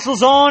into the neutral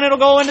zone. It'll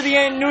go into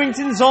the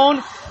Newington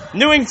zone.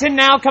 Newington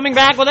now coming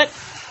back with it.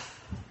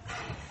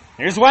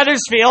 Here's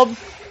Wethersfield.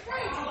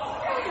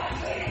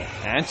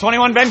 And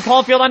 21, Ben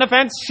Caulfield on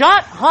defense.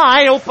 Shot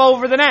high,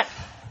 over the net.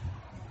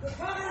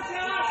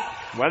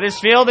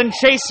 Wethersfield and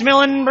Chase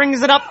Millen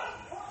brings it up.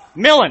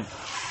 Millen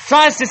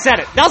tries to set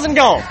it. Doesn't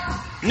go.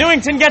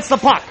 Newington gets the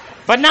puck,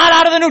 but not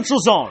out of the neutral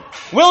zone.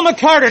 Will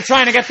McCarter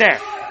trying to get there.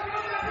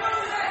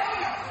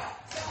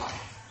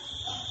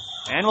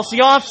 And we'll see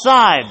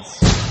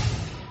offsides.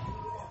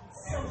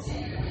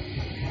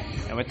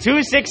 And with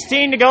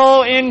 2:16 to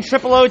go in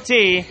triple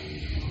OT,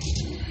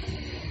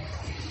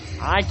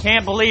 I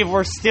can't believe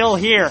we're still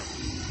here.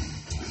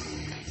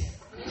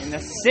 In the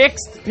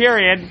 6th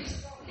period,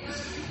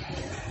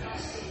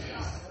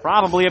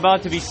 probably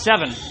about to be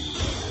 7.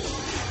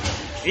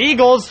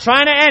 Eagles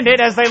trying to end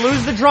it as they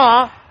lose the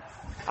draw.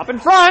 Up in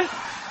front.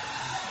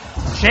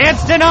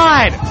 Chance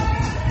denied.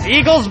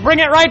 Eagles bring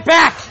it right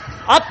back.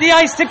 Up the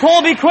ice to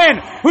Colby Quinn,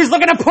 who's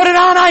looking to put it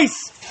on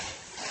ice.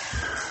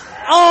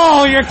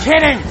 Oh, you're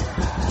kidding.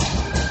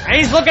 And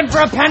he's looking for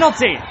a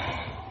penalty.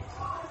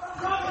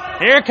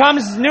 Here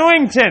comes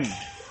Newington.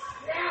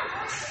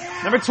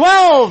 Number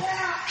 12.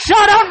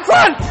 Shot out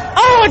front.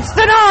 Oh, it's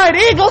denied.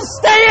 Eagles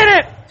stay in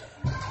it.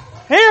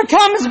 Here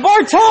comes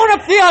Bartone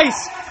up the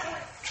ice.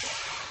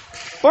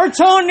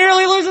 Bartone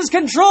nearly loses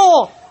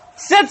control.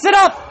 Sets it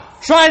up.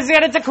 Tries to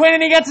get it to Quinn,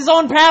 and he gets his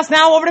own pass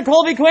now over to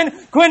Colby Quinn.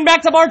 Quinn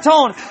back to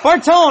Bartone.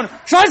 Bartone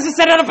tries to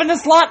set it up in the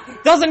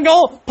slot. Doesn't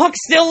go. Puck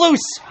still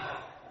loose.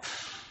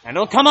 And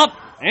it'll come up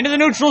into the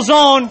neutral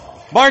zone.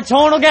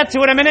 Bartone will get to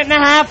it. 1.5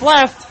 minutes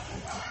left.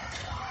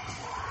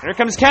 Here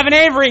comes Kevin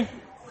Avery.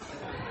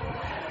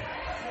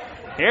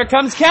 Here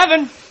comes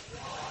Kevin.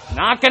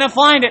 Not going to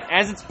find it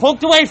as it's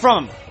poked away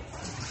from him.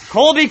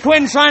 Colby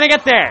Quinn trying to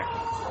get there.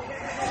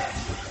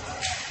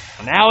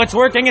 Now it's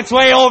working its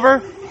way over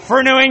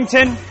for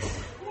Newington.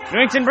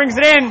 Newington brings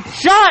it in.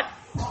 Shot!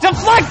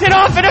 Deflected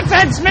off a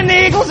defenseman.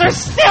 The Eagles are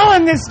still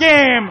in this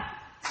game.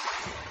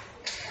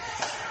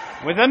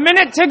 With 1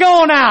 minute to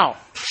go now.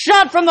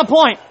 Shot from the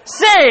point.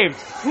 Saved.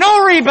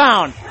 No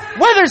rebound.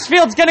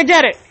 Wethersfield's going to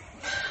get it.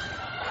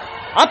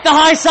 Up the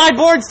high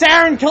sideboards to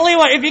Aaron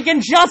Kaliwa. If he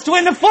can just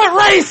win the foot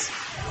race.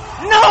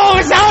 No,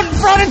 it's out in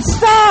front and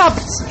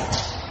stopped.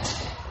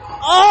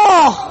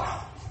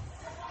 Oh.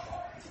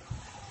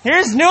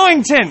 Here's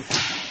Newington.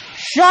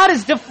 Shot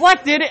is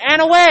deflected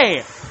and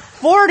away.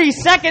 40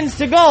 seconds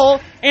to go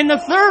in the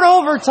third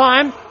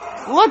overtime.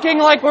 Looking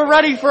like we're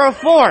ready for a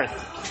fourth.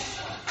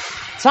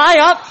 Tie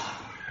up.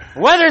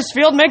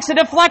 Wethersfield makes a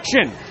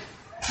deflection.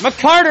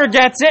 McCarter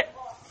gets it.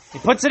 He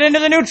puts it into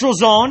the neutral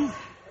zone.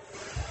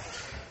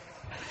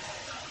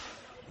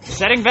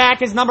 Setting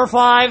back is number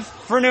 5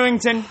 for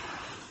Newington.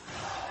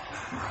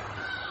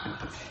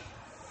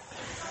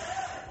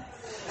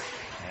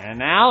 And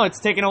now it's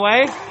taken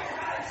away.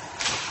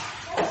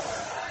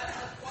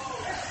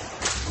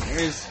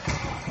 Here's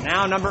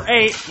now number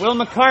 8, Will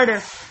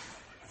McCarter.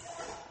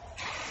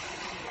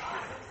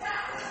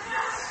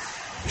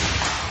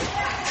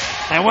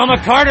 And Will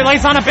McCarter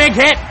lays on a big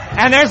hit,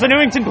 and there's the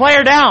Newington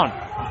player down.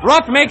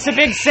 Ruck makes a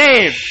big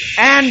save,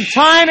 and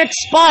time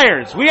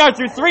expires. We are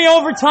through 3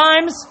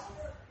 overtimes,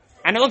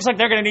 and it looks like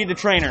they're going to need the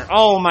trainer.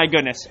 Oh, my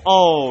goodness.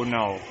 Oh,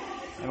 no.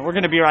 And we're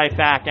going to be right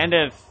back. End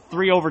of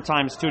 3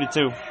 overtimes,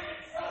 2-2.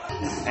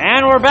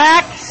 And we're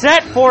back,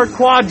 set for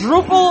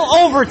quadruple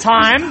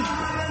overtime,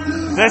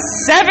 the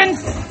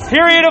 7th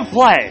period of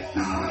play.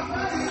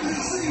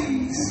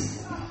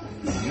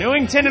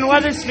 Newington and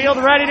Wethersfield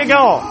ready to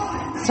go.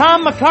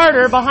 Tom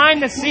McCarter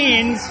behind the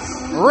scenes,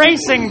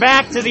 racing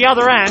back to the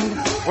other end,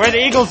 where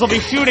the Eagles will be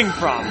shooting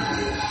from.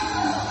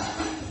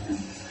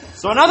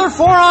 So another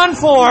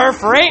 4-on-4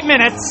 for 8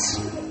 minutes.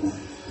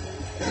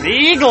 The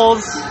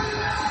Eagles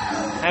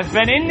have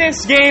been in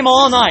this game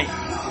all night.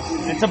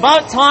 It's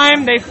about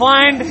time they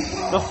find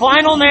the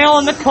final nail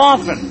in the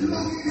coffin.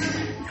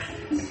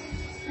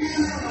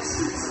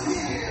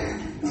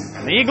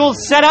 And the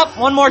Eagles set up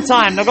one more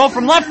time. They'll go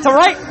from left to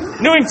right.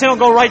 Newington will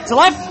go right to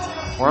left.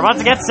 We're about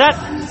to get set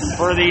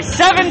for the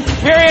 7th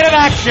period of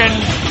action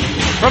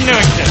from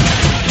Newington.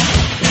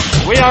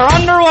 We are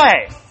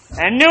underway,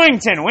 and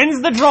Newington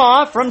wins the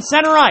draw from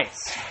center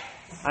ice.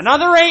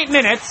 Another 8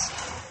 minutes.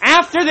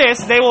 After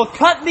this, they will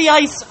cut the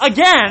ice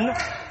again.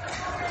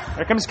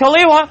 Here comes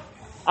Kaliwa.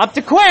 Up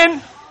to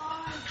Quinn.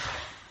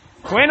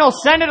 Quinn will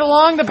send it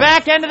along the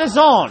back end of the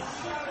zone.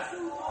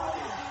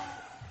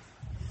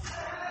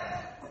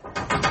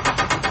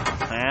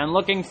 And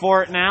looking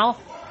for it now.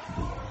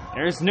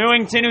 There's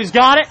Newington who's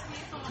got it.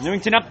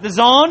 Newington up the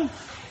zone.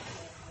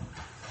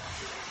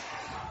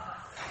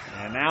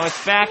 And now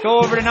it's back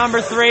over to number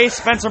 3,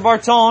 Spencer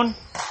Bartone.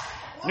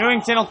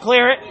 Newington will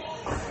clear it.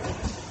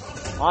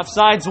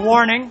 Offsides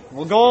warning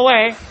will go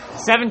away.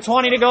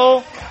 7:20 to go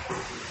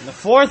in the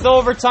 4th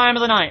overtime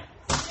of the night.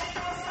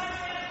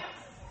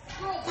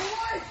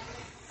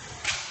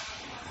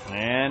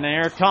 And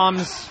there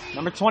comes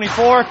number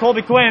 24,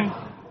 Colby Quinn.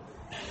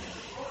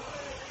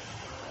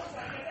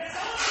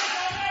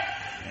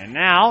 And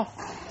now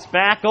it's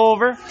back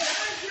over.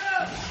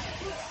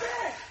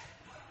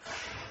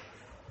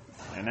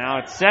 And now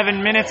it's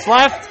 7 minutes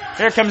left.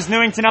 Here comes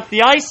Newington up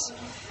the ice.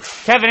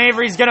 Kevin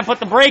Avery's going to put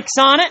the brakes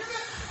on it.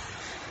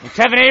 And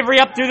Kevin Avery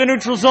up through the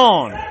neutral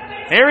zone.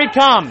 Here he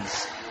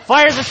comes.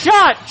 Fires a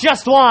shot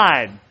just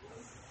wide.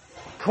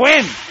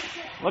 Quinn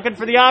looking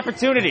for the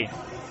opportunity.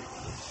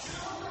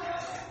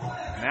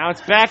 Now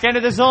it's back into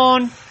the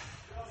zone.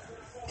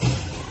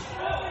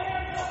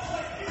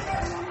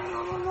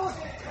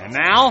 And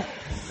now,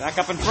 back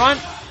up in front.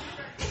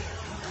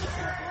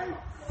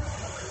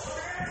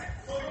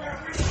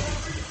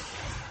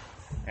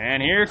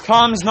 And here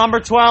comes number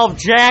 12,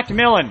 Jack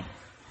Millen.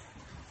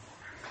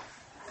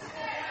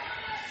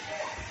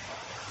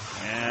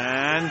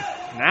 And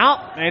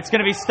now, it's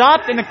going to be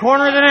stopped in the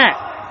corner of the net.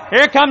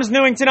 Here comes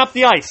Newington up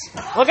the ice.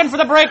 Looking for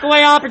the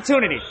breakaway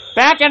opportunity.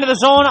 Back into the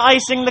zone,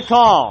 icing the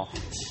call.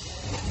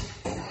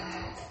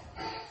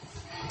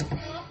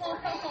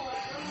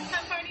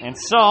 And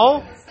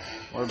so,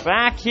 we're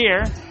back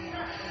here.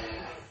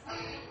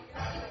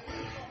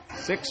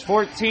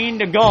 6:14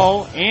 to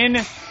go in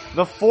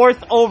the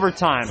 4th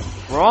overtime.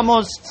 We're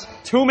almost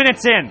 2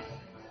 minutes in.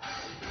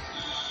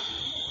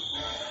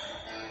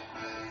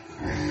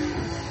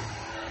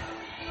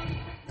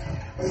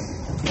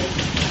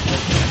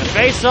 And the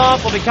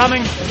face-off will be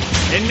coming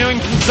in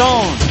Newington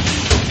zone.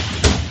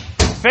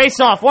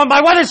 Face-off, won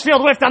by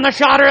Wethersfield, whiffed on the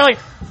shot early.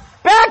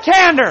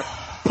 Backhander!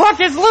 Puck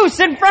is loose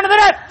in front of the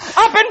net.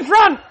 Up in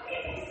front.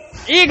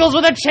 Eagles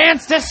with a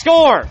chance to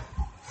score.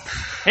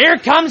 Here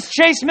comes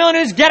Chase Millen,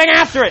 who's getting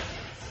after it.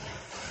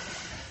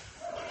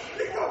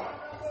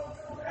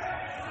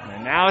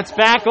 And now it's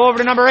back over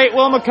to number 8,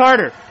 Will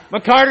McCarter.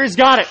 McCarter's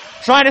got it.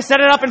 Trying to set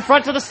it up in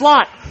front to the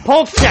slot.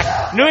 Poke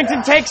check.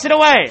 Newington takes it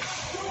away.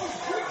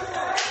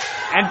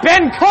 And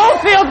Ben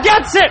Caulfield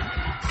gets it.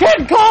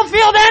 Can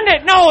Caulfield end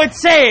it? No,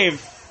 it's saved.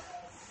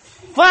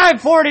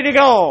 5:40 to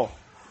go.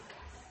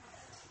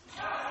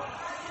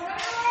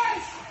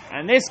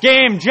 And this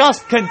game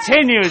just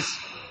continues.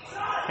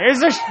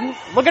 Here's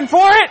looking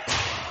for it.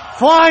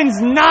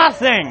 Finds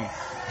nothing.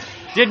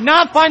 Did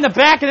not find the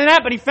back of the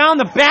net, but he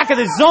found the back of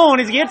the zone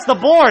as he hits the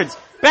boards.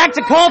 Back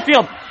to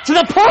Caulfield. To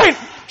the point.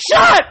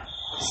 Shot.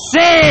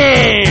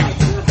 Save.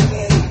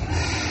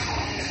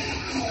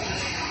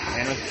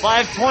 And with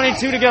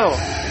 5:22 to go.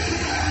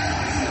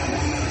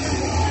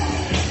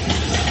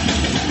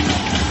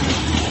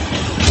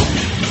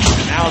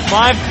 Now with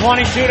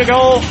 5:22 to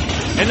go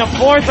in the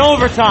 4th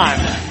overtime.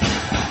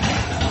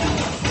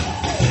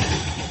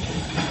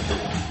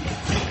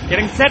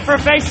 Getting set for a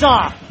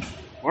face-off.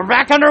 We're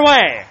back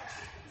underway.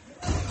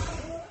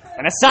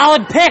 And a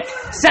solid pick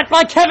set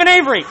by Kevin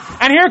Avery.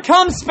 And here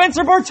comes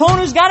Spencer Bartone,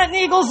 who's got it in the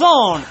Eagle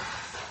zone.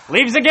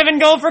 Leaves the give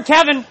and go for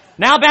Kevin.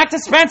 Now back to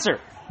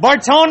Spencer.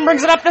 Bartone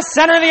brings it up the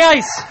center of the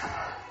ice.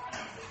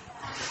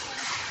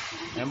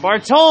 And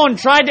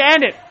Bartone tried to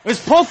end it. It was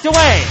poked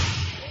away.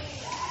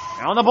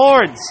 On the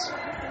boards.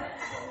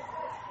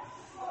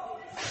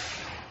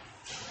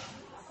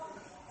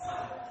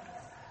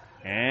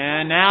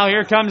 And now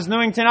here comes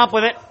Newington up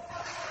with it.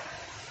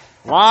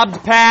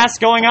 Lobbed pass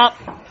going up.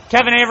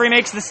 Kevin Avery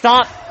makes the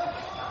stop.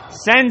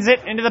 Sends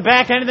it into the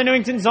back end of the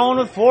Newington zone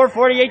with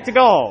 4:48 to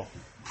go.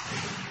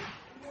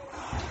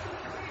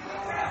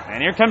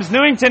 And here comes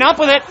Newington up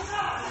with it.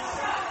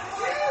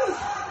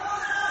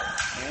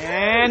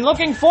 And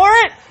looking for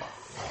it.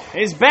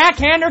 His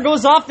backhander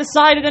goes off the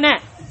side of the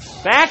net.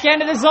 Back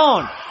end of the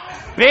zone.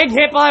 Big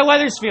hit by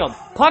Wethersfield.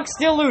 Puck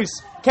still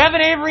loose.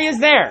 Kevin Avery is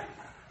there.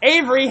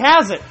 Avery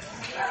has it.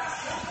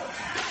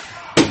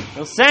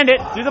 He'll send it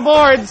through the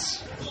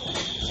boards.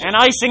 And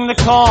icing the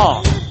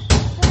call.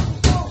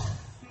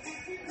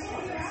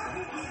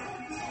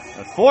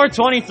 With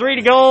 4:23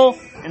 to go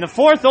in the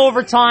fourth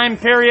overtime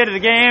period of the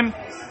game.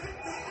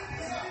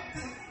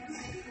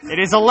 It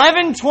is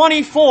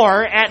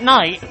 11:24 at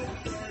night.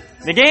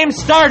 The game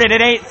started at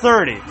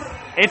 8:30.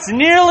 It's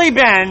nearly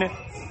been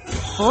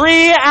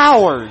 3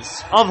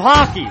 hours of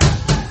hockey.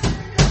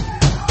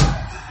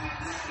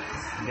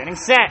 Getting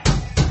set.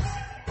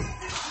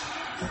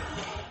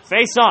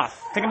 Face off.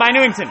 Taken by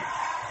Newington.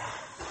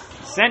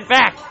 Sent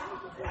back.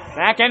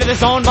 Back end of the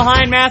zone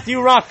behind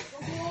Matthew Ruck.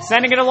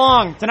 Sending it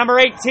along to number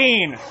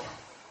 18.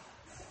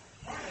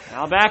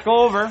 Now back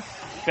over.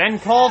 Ben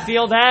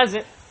Caulfield has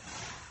it.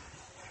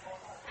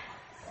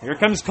 Here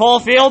comes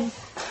Caulfield.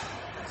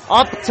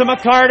 Up to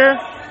McCarter.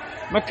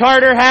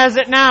 McCarter has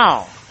it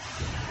now.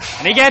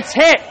 And he gets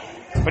hit.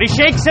 But he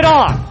shakes it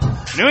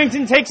off.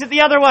 Newington takes it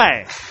the other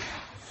way.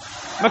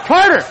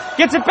 McCarter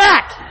gets it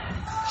back.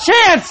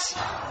 Chance!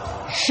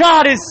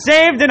 Shot is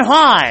saved and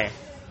high.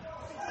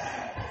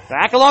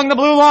 Back along the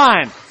blue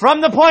line. From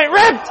the point,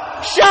 ripped!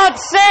 Shot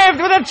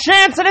saved with a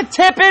chance and a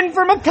tip in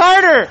for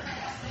McCarter.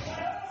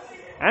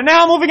 And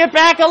now moving it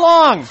back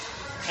along.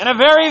 And a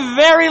very,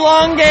 very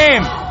long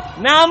game.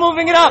 Now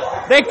moving it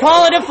up. They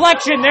call a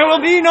deflection. There will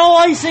be no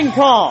icing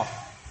call.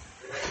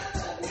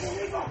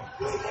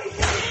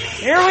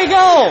 Here we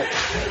go.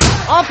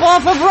 Up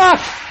off of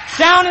Ruck.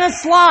 Down in the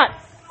slot.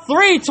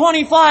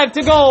 3:25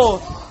 to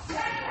go.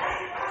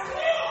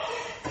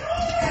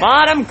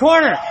 Bottom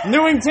corner.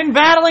 Newington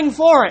battling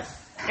for it.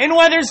 In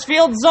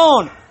Wethersfield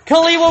zone.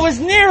 Kaliwa was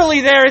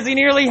nearly there as he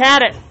nearly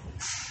had it.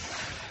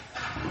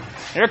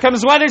 Here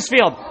comes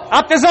Wethersfield.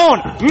 Up the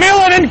zone.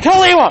 Millen and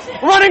Kaliwa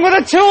running with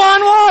a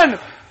 2-on-1.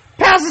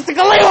 Passes to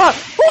Kaliwa.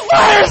 Who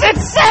fires it?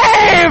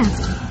 Saved!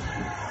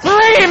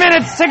 3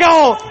 minutes to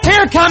go.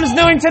 Here comes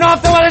Newington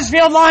off the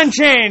Wethersfield line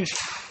change.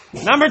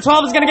 Number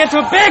 12 is going to get to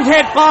a big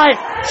hit by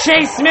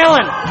Chase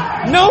Millen.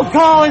 No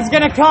call is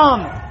going to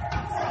come.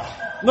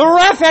 The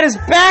ref had his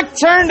back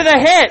turned to the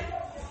hit.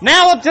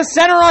 Now up to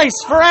center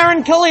ice for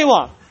Aaron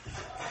Kaliwa.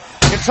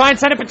 He'll try and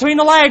send it between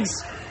the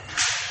legs.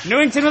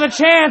 Newington with a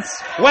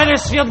chance.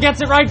 Wethersfield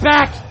gets it right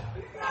back.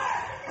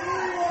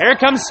 Here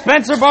comes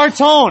Spencer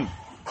Bartone.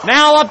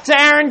 Now up to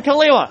Aaron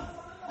Kaliwa.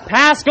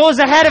 Pass goes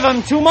ahead of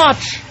him too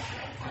much.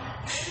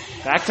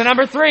 Back to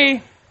number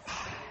 3.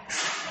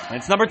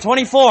 It's number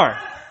 24.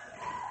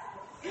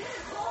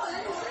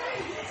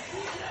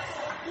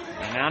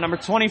 And now number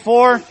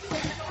 24,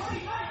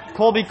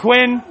 Colby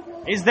Quinn,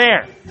 is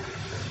there.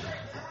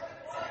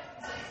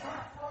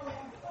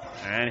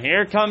 And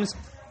here comes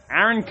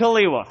Aaron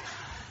Kaliwa.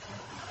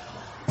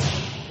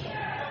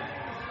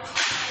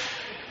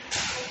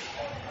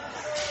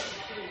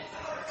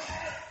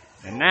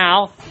 And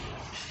now,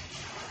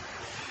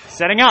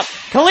 setting up.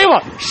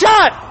 Kaliwa,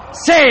 shot!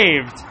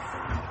 Saved!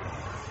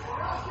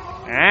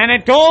 And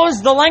it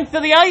goes the length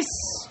of the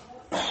ice.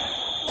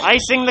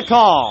 Icing the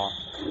call.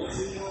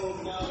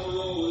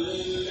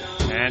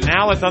 And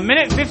now with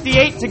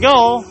 1:58 to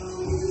go,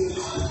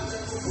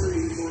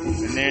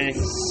 in the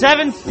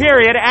 7th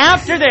period,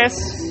 after this,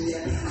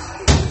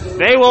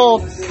 they will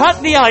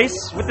cut the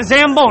ice with the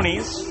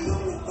Zambonis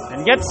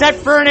and get set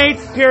for an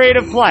 8th period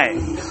of play.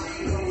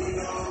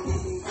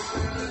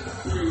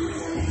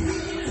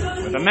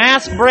 With a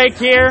mask break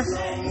here,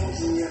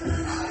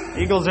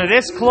 Eagles are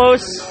this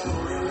close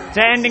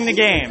to ending the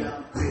game.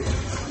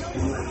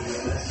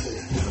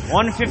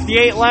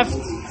 1:58 left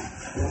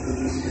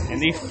in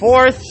the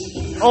 4th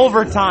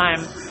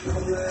overtime.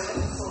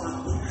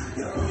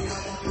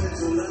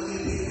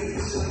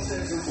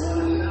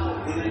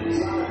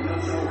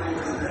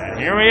 And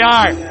here we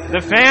are.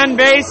 The fan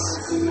base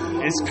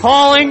is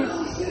calling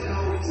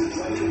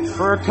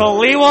for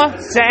Kaliwa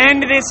to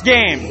end this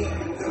game.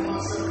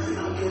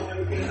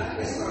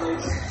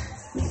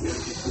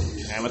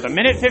 And with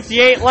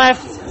 1:58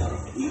 left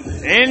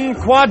in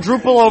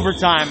quadruple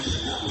overtime.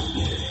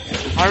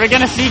 Are we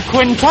going to see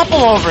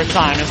quintuple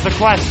overtime is the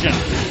question.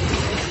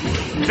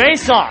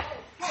 Face off.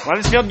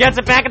 Wethersfield gets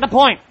it back at the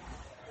point.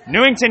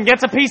 Newington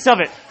gets a piece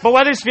of it, but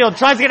Wethersfield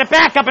tries to get it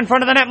back up in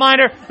front of the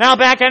netminder. Now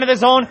back into the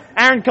zone.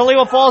 Aaron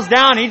Kaliwa falls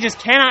down. He just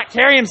cannot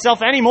carry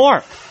himself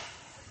anymore.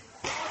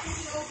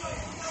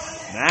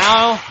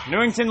 Now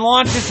Newington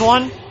launches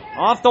one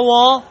off the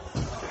wall.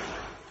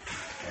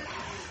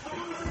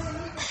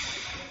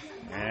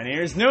 And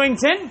here's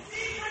Newington.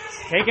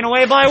 Taken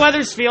away by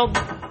Wethersfield.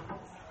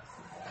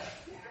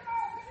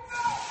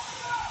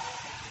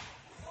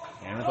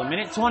 And with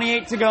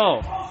 1:28 to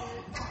go.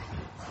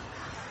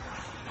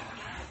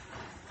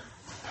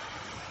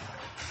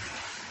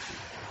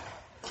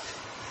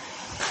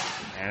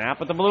 And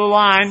up at the blue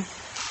line.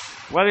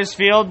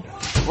 Wethersfield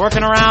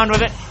working around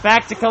with it.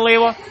 Back to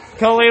Kaliwa.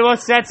 Kaliwa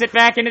sets it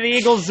back into the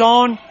Eagles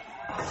zone.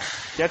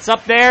 Gets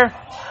up there.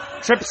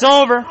 Trips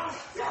over.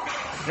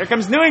 Here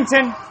comes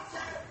Newington.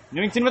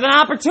 Newington with an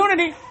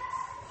opportunity.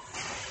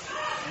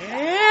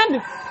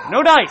 And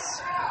no dice.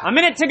 1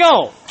 minute to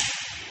go.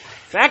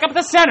 Back up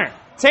the center.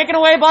 Taken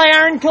away by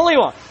Aaron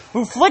Kaliwa,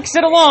 who flicks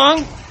it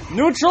along.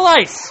 Neutral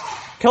ice.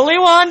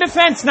 Kaliwa on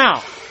defense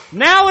now.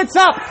 Now it's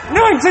up.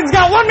 Newington's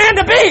got one man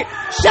to beat.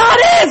 Shot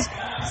is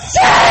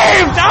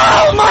saved!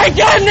 Oh my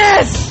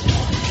goodness!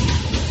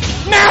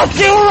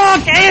 Matthew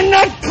Rook in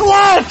the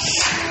clutch!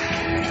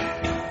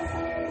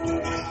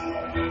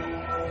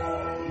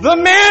 The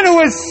man who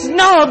was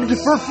snubbed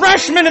for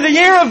Freshman of the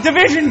Year of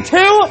Division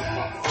II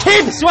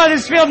keeps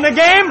Wethersfield in the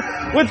game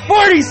with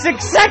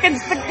 46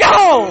 seconds to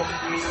go!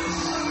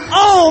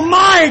 Oh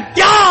my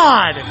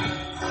God!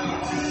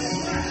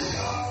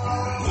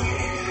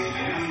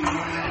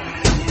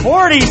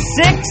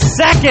 46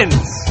 seconds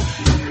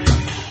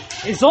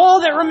is all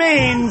that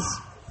remains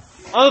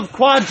of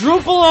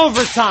quadruple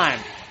overtime.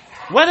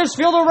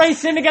 Wethersfield will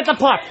race in to get the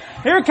puck.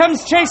 Here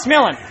comes Chase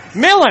Millen.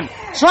 Millen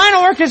trying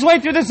to work his way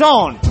through the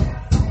zone.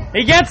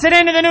 He gets it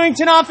into the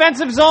Newington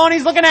offensive zone.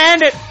 He's looking to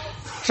end it.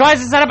 Tries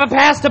to set up a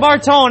pass to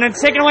Bartone, and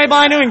it's taken away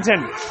by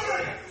Newington.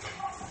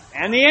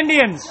 And the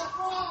Indians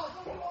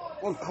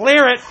will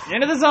clear it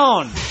into the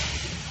zone.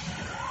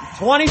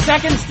 20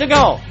 seconds to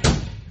go.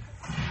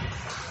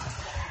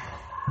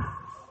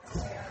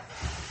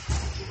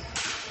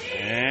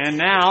 And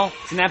now,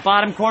 it's in that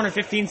bottom corner,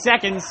 15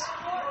 seconds.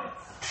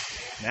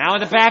 Now at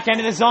the back end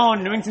of the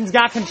zone, Newington's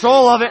got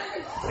control of it.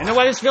 In the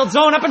Wethersfield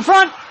zone, up in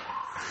front.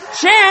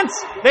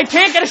 Chance! They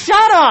can't get a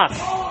shot off.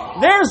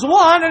 There's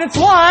one, and it's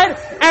wide.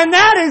 And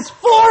that is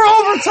 4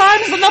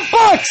 overtimes in the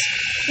books.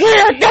 We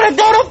are going to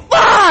go to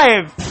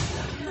 5.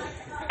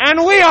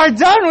 And we are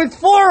done with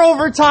 4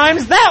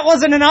 overtimes. That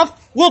wasn't enough.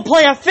 We'll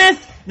play a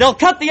 5th. They'll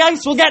cut the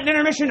ice. We'll get an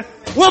intermission.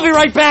 We'll be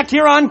right back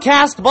here on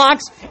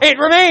Castbox. It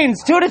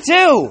remains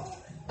 2-2.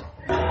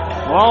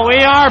 Well, we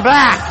are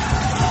back.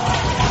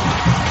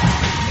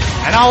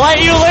 And I'll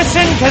let you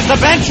listen because the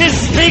benches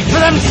speak for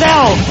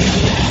themselves.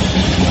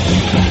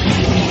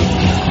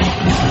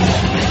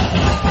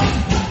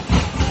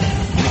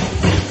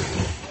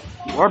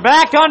 We're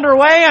back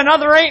underway.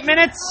 Another 8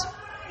 minutes.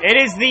 It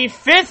is the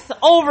 5th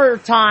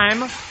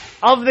overtime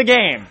of the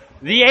game.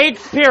 The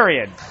 8th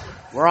period.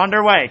 We're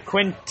underway.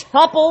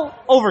 Quintuple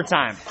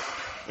overtime.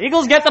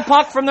 Eagles get the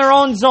puck from their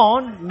own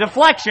zone.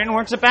 Deflection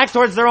works it back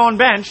towards their own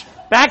bench.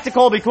 Back to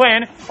Colby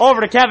Quinn.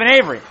 Over to Kevin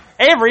Avery.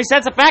 Avery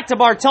sets it back to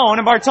Bartone,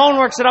 and Bartone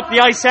works it up the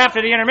ice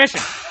after the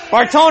intermission.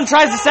 Bartone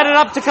tries to set it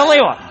up to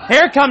Kaliwa.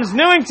 Here comes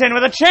Newington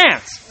with a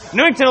chance.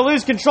 Newington will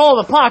lose control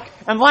of the puck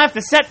and will have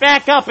to set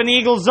back up in the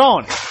Eagles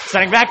zone.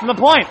 Setting back from the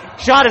point.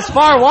 Shot is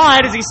far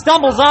wide as he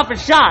stumbles off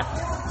his shot.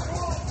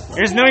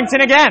 Here's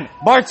Newington again.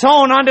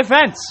 Bartone on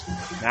defense.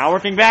 Now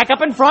working back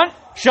up in front.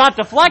 Shot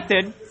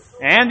deflected.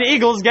 And the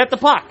Eagles get the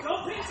puck.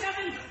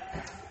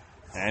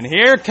 And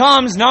here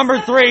comes number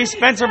 3,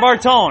 Spencer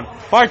Bartone.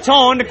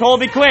 Bartone to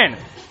Colby Quinn.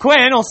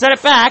 Quinn will set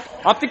it back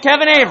up to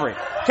Kevin Avery.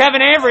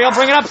 Kevin Avery will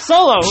bring it up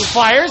solo, who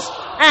fires,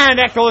 and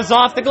it goes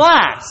off the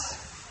glass.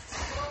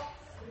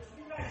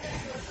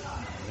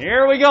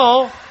 Here we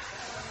go.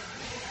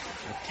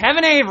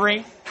 Kevin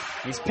Avery.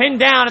 He's pinned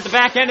down at the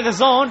back end of the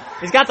zone.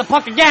 He's got the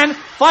puck again.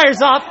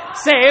 Fires up.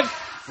 Save.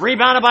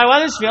 Rebounded by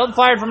Wethersfield.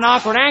 Fired from an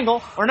awkward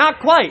angle. Or not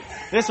quite.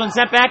 This one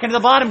sent back into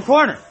the bottom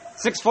corner.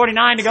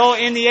 6:49 to go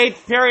in the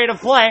 8th period of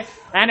play.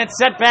 And it's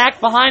set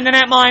back behind the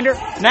netminder.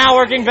 Now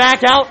working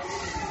back out.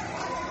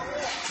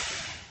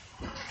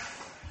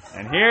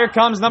 And here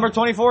comes number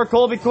 24,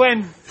 Colby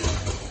Quinn.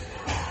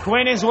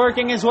 Quinn is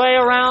working his way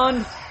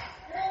around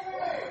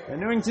the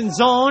Newington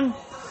zone.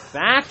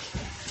 Back.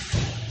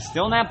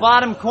 Still in that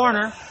bottom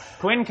corner.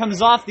 Quinn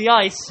comes off the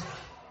ice.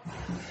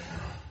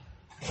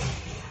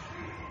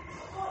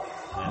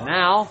 And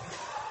now,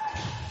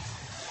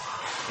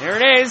 here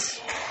it is.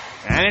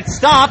 And it's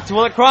stopped.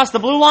 Will it cross the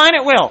blue line?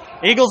 It will.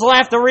 Eagles will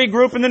have to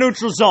regroup in the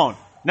neutral zone.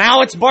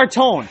 Now it's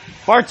Bartone.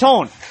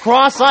 Bartone,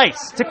 cross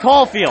ice to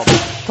Caulfield.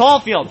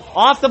 Caulfield,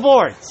 off the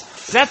boards.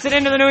 Sets it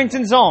into the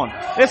Newington zone.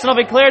 This one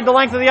will be cleared the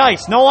length of the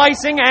ice. No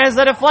icing as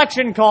the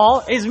deflection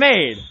call is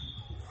made.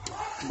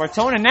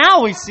 Bartone, and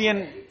now we see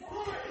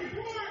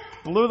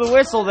blew the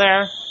whistle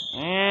there.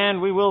 And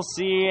we will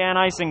see an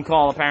icing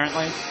call,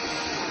 apparently.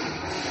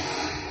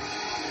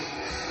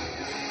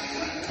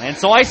 And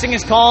so icing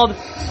is called.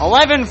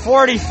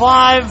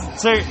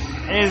 11:45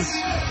 is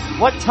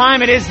what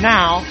time it is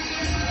now.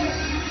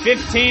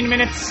 15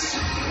 minutes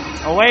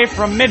away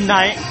from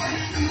midnight.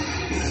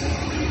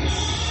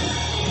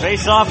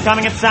 Face-off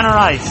coming at center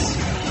ice.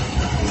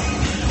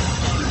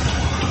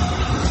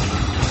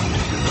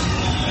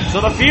 So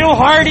the few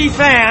hardy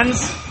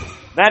fans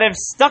that have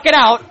stuck it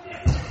out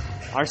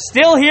are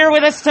still here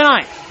with us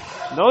tonight.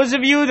 Those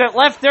of you that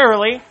left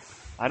early,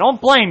 I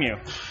don't blame you.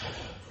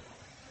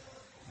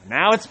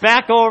 Now it's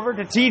back over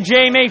to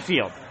TJ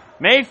Mayfield.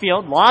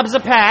 Mayfield lobs a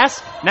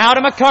pass, now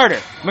to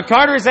McCarter.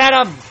 McCarter's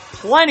had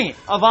plenty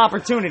of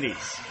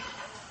opportunities,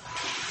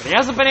 but he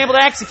hasn't been able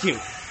to execute.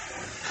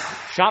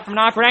 Shot from an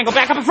awkward angle,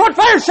 back up in front,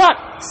 fire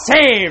shot!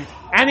 Saved!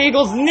 And the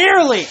Eagles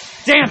nearly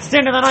danced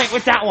into the night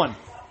with that one.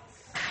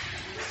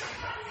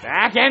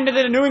 Back into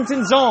the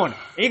Newington zone.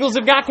 Eagles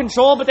have got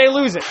control, but they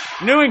lose it.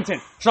 Newington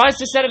tries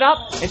to set it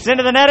up. It's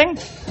into the netting.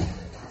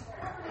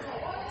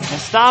 A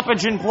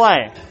stoppage in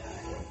play.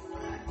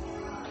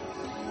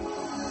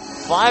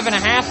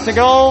 5.5 to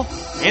go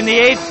in the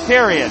 8th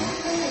period.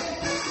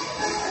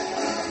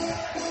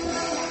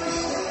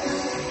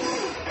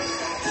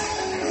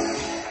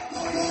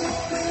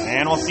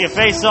 And we'll see a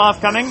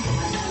face-off coming.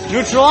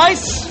 Neutral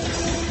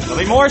ice. It'll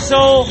be more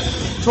so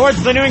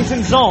towards the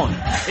Newington zone.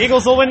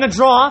 Eagles will win the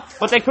draw,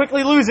 but they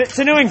quickly lose it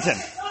to Newington.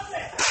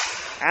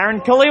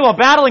 Aaron Kaliwa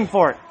battling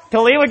for it.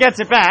 Kaliwa gets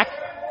it back.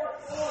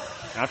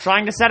 Now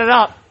trying to set it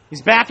up.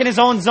 He's back in his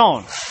own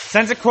zone.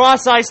 Sends it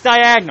cross-ice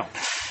diagonal.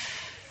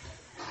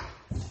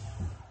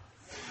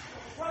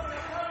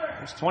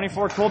 There's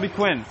 24, Colby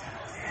Quinn.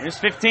 Here's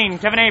 15,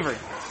 Kevin Avery.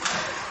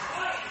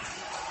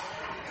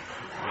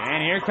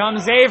 And here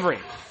comes Avery.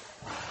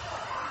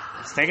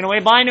 It's taken away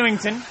by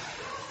Newington.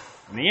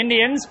 And the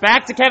Indians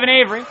back to Kevin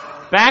Avery.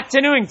 Back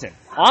to Newington.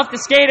 Off the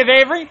skate of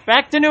Avery.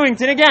 Back to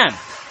Newington again.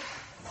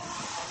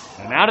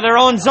 And out of their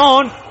own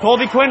zone.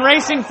 Colby Quinn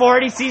racing for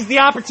it. He sees the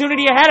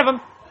opportunity ahead of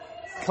him.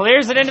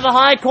 Clears it into the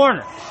high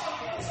corner.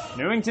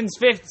 Newington's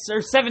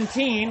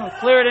 17 will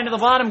clear it into the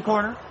bottom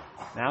corner.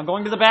 Now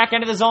going to the back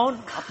end of the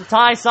zone. Up the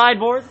tie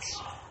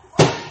sideboards.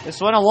 This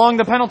one along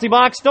the penalty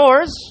box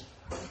doors.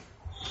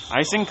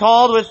 Icing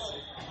called with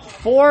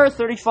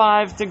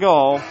 4:35 to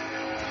go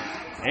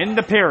in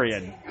the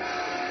period.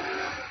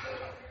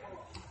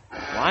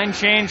 Line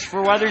change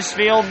for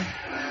Wethersfield.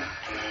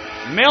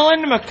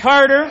 Millen,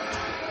 McCarter,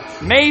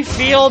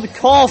 Mayfield,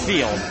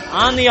 Caulfield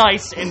on the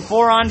ice in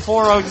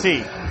 4-on-4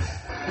 OT.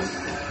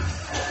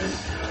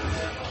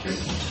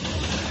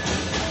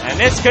 And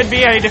this could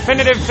be a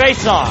definitive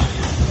face-off.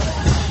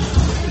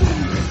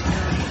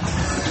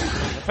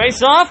 The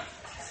face-off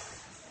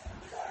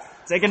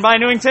taken by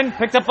Newington,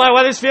 picked up by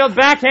Wethersfield,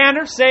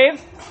 backhander,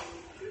 save.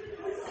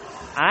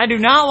 I do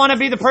not want to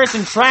be the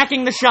person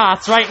tracking the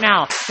shots right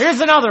now. Here's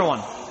another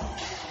one.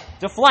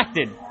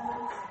 Deflected.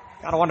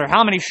 Gotta wonder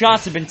how many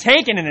shots have been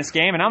taken in this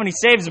game and how many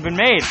saves have been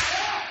made.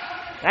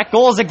 That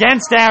goals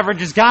against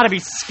average has got to be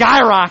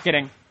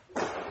skyrocketing.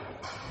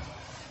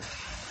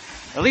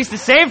 At least the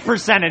save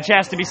percentage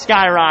has to be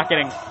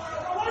skyrocketing.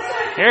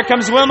 Here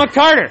comes Will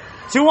McCarter.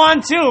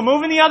 2-on-2,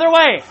 moving the other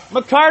way.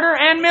 McCarter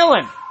and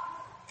Millen.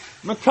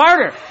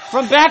 McCarter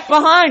from back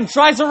behind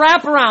tries a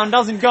wraparound,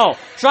 doesn't go.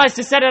 Tries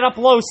to set it up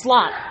low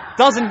slot,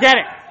 doesn't get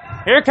it.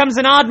 Here comes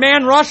an odd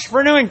man rush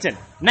for Newington.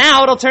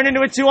 Now it'll turn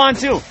into a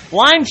 2-on-2.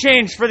 Line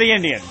change for the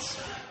Indians.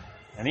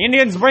 And the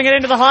Indians bring it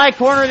into the high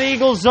corner of the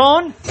Eagles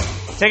zone.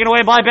 Taken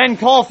away by Ben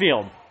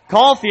Caulfield.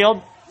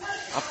 Caulfield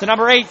up to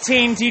number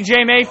 18,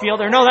 TJ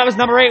Mayfield. Or no, that was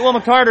number 8, Will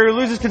McCarter, who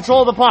loses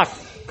control of the puck.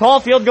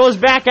 Caulfield goes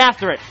back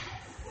after it.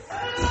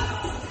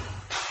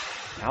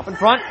 Up in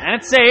front, and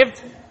it's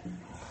saved.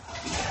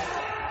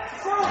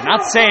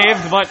 Not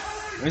saved, but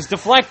it was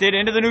deflected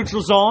into the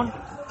neutral zone.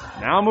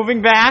 Now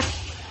moving back.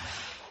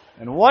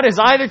 And what does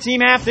either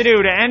team have to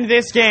do to end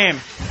this game?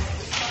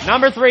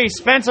 Number 3,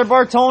 Spencer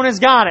Bartone has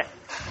got it.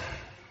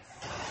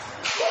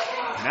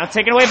 Now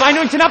taken away by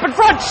Newington up in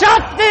front.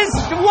 Shot this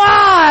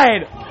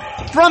wide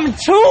from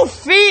 2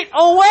 feet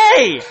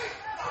away.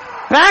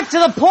 Back to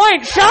the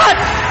point. Shot.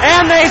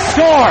 And they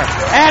score.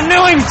 And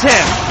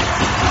Newington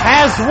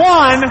has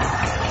won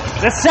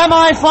the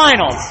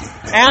semifinals.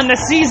 And the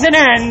season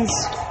ends.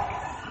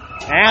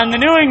 And the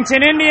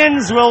Newington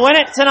Indians will win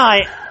it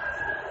tonight.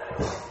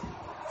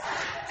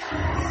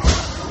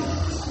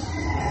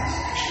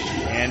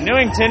 And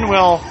Newington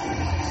will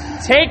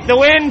take the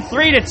win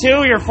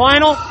 3-2, your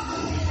final,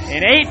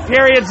 in 8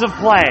 periods of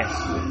play.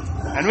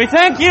 And we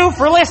thank you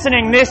for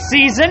listening this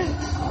season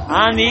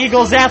on the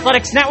Eagles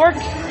Athletics Network.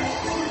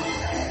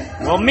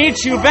 We'll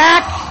meet you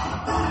back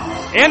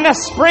in the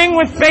spring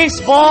with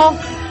baseball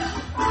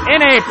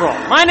in April.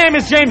 My name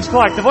is James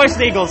Clark, the voice of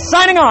the Eagles,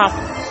 signing off.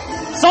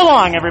 So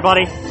long,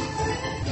 everybody.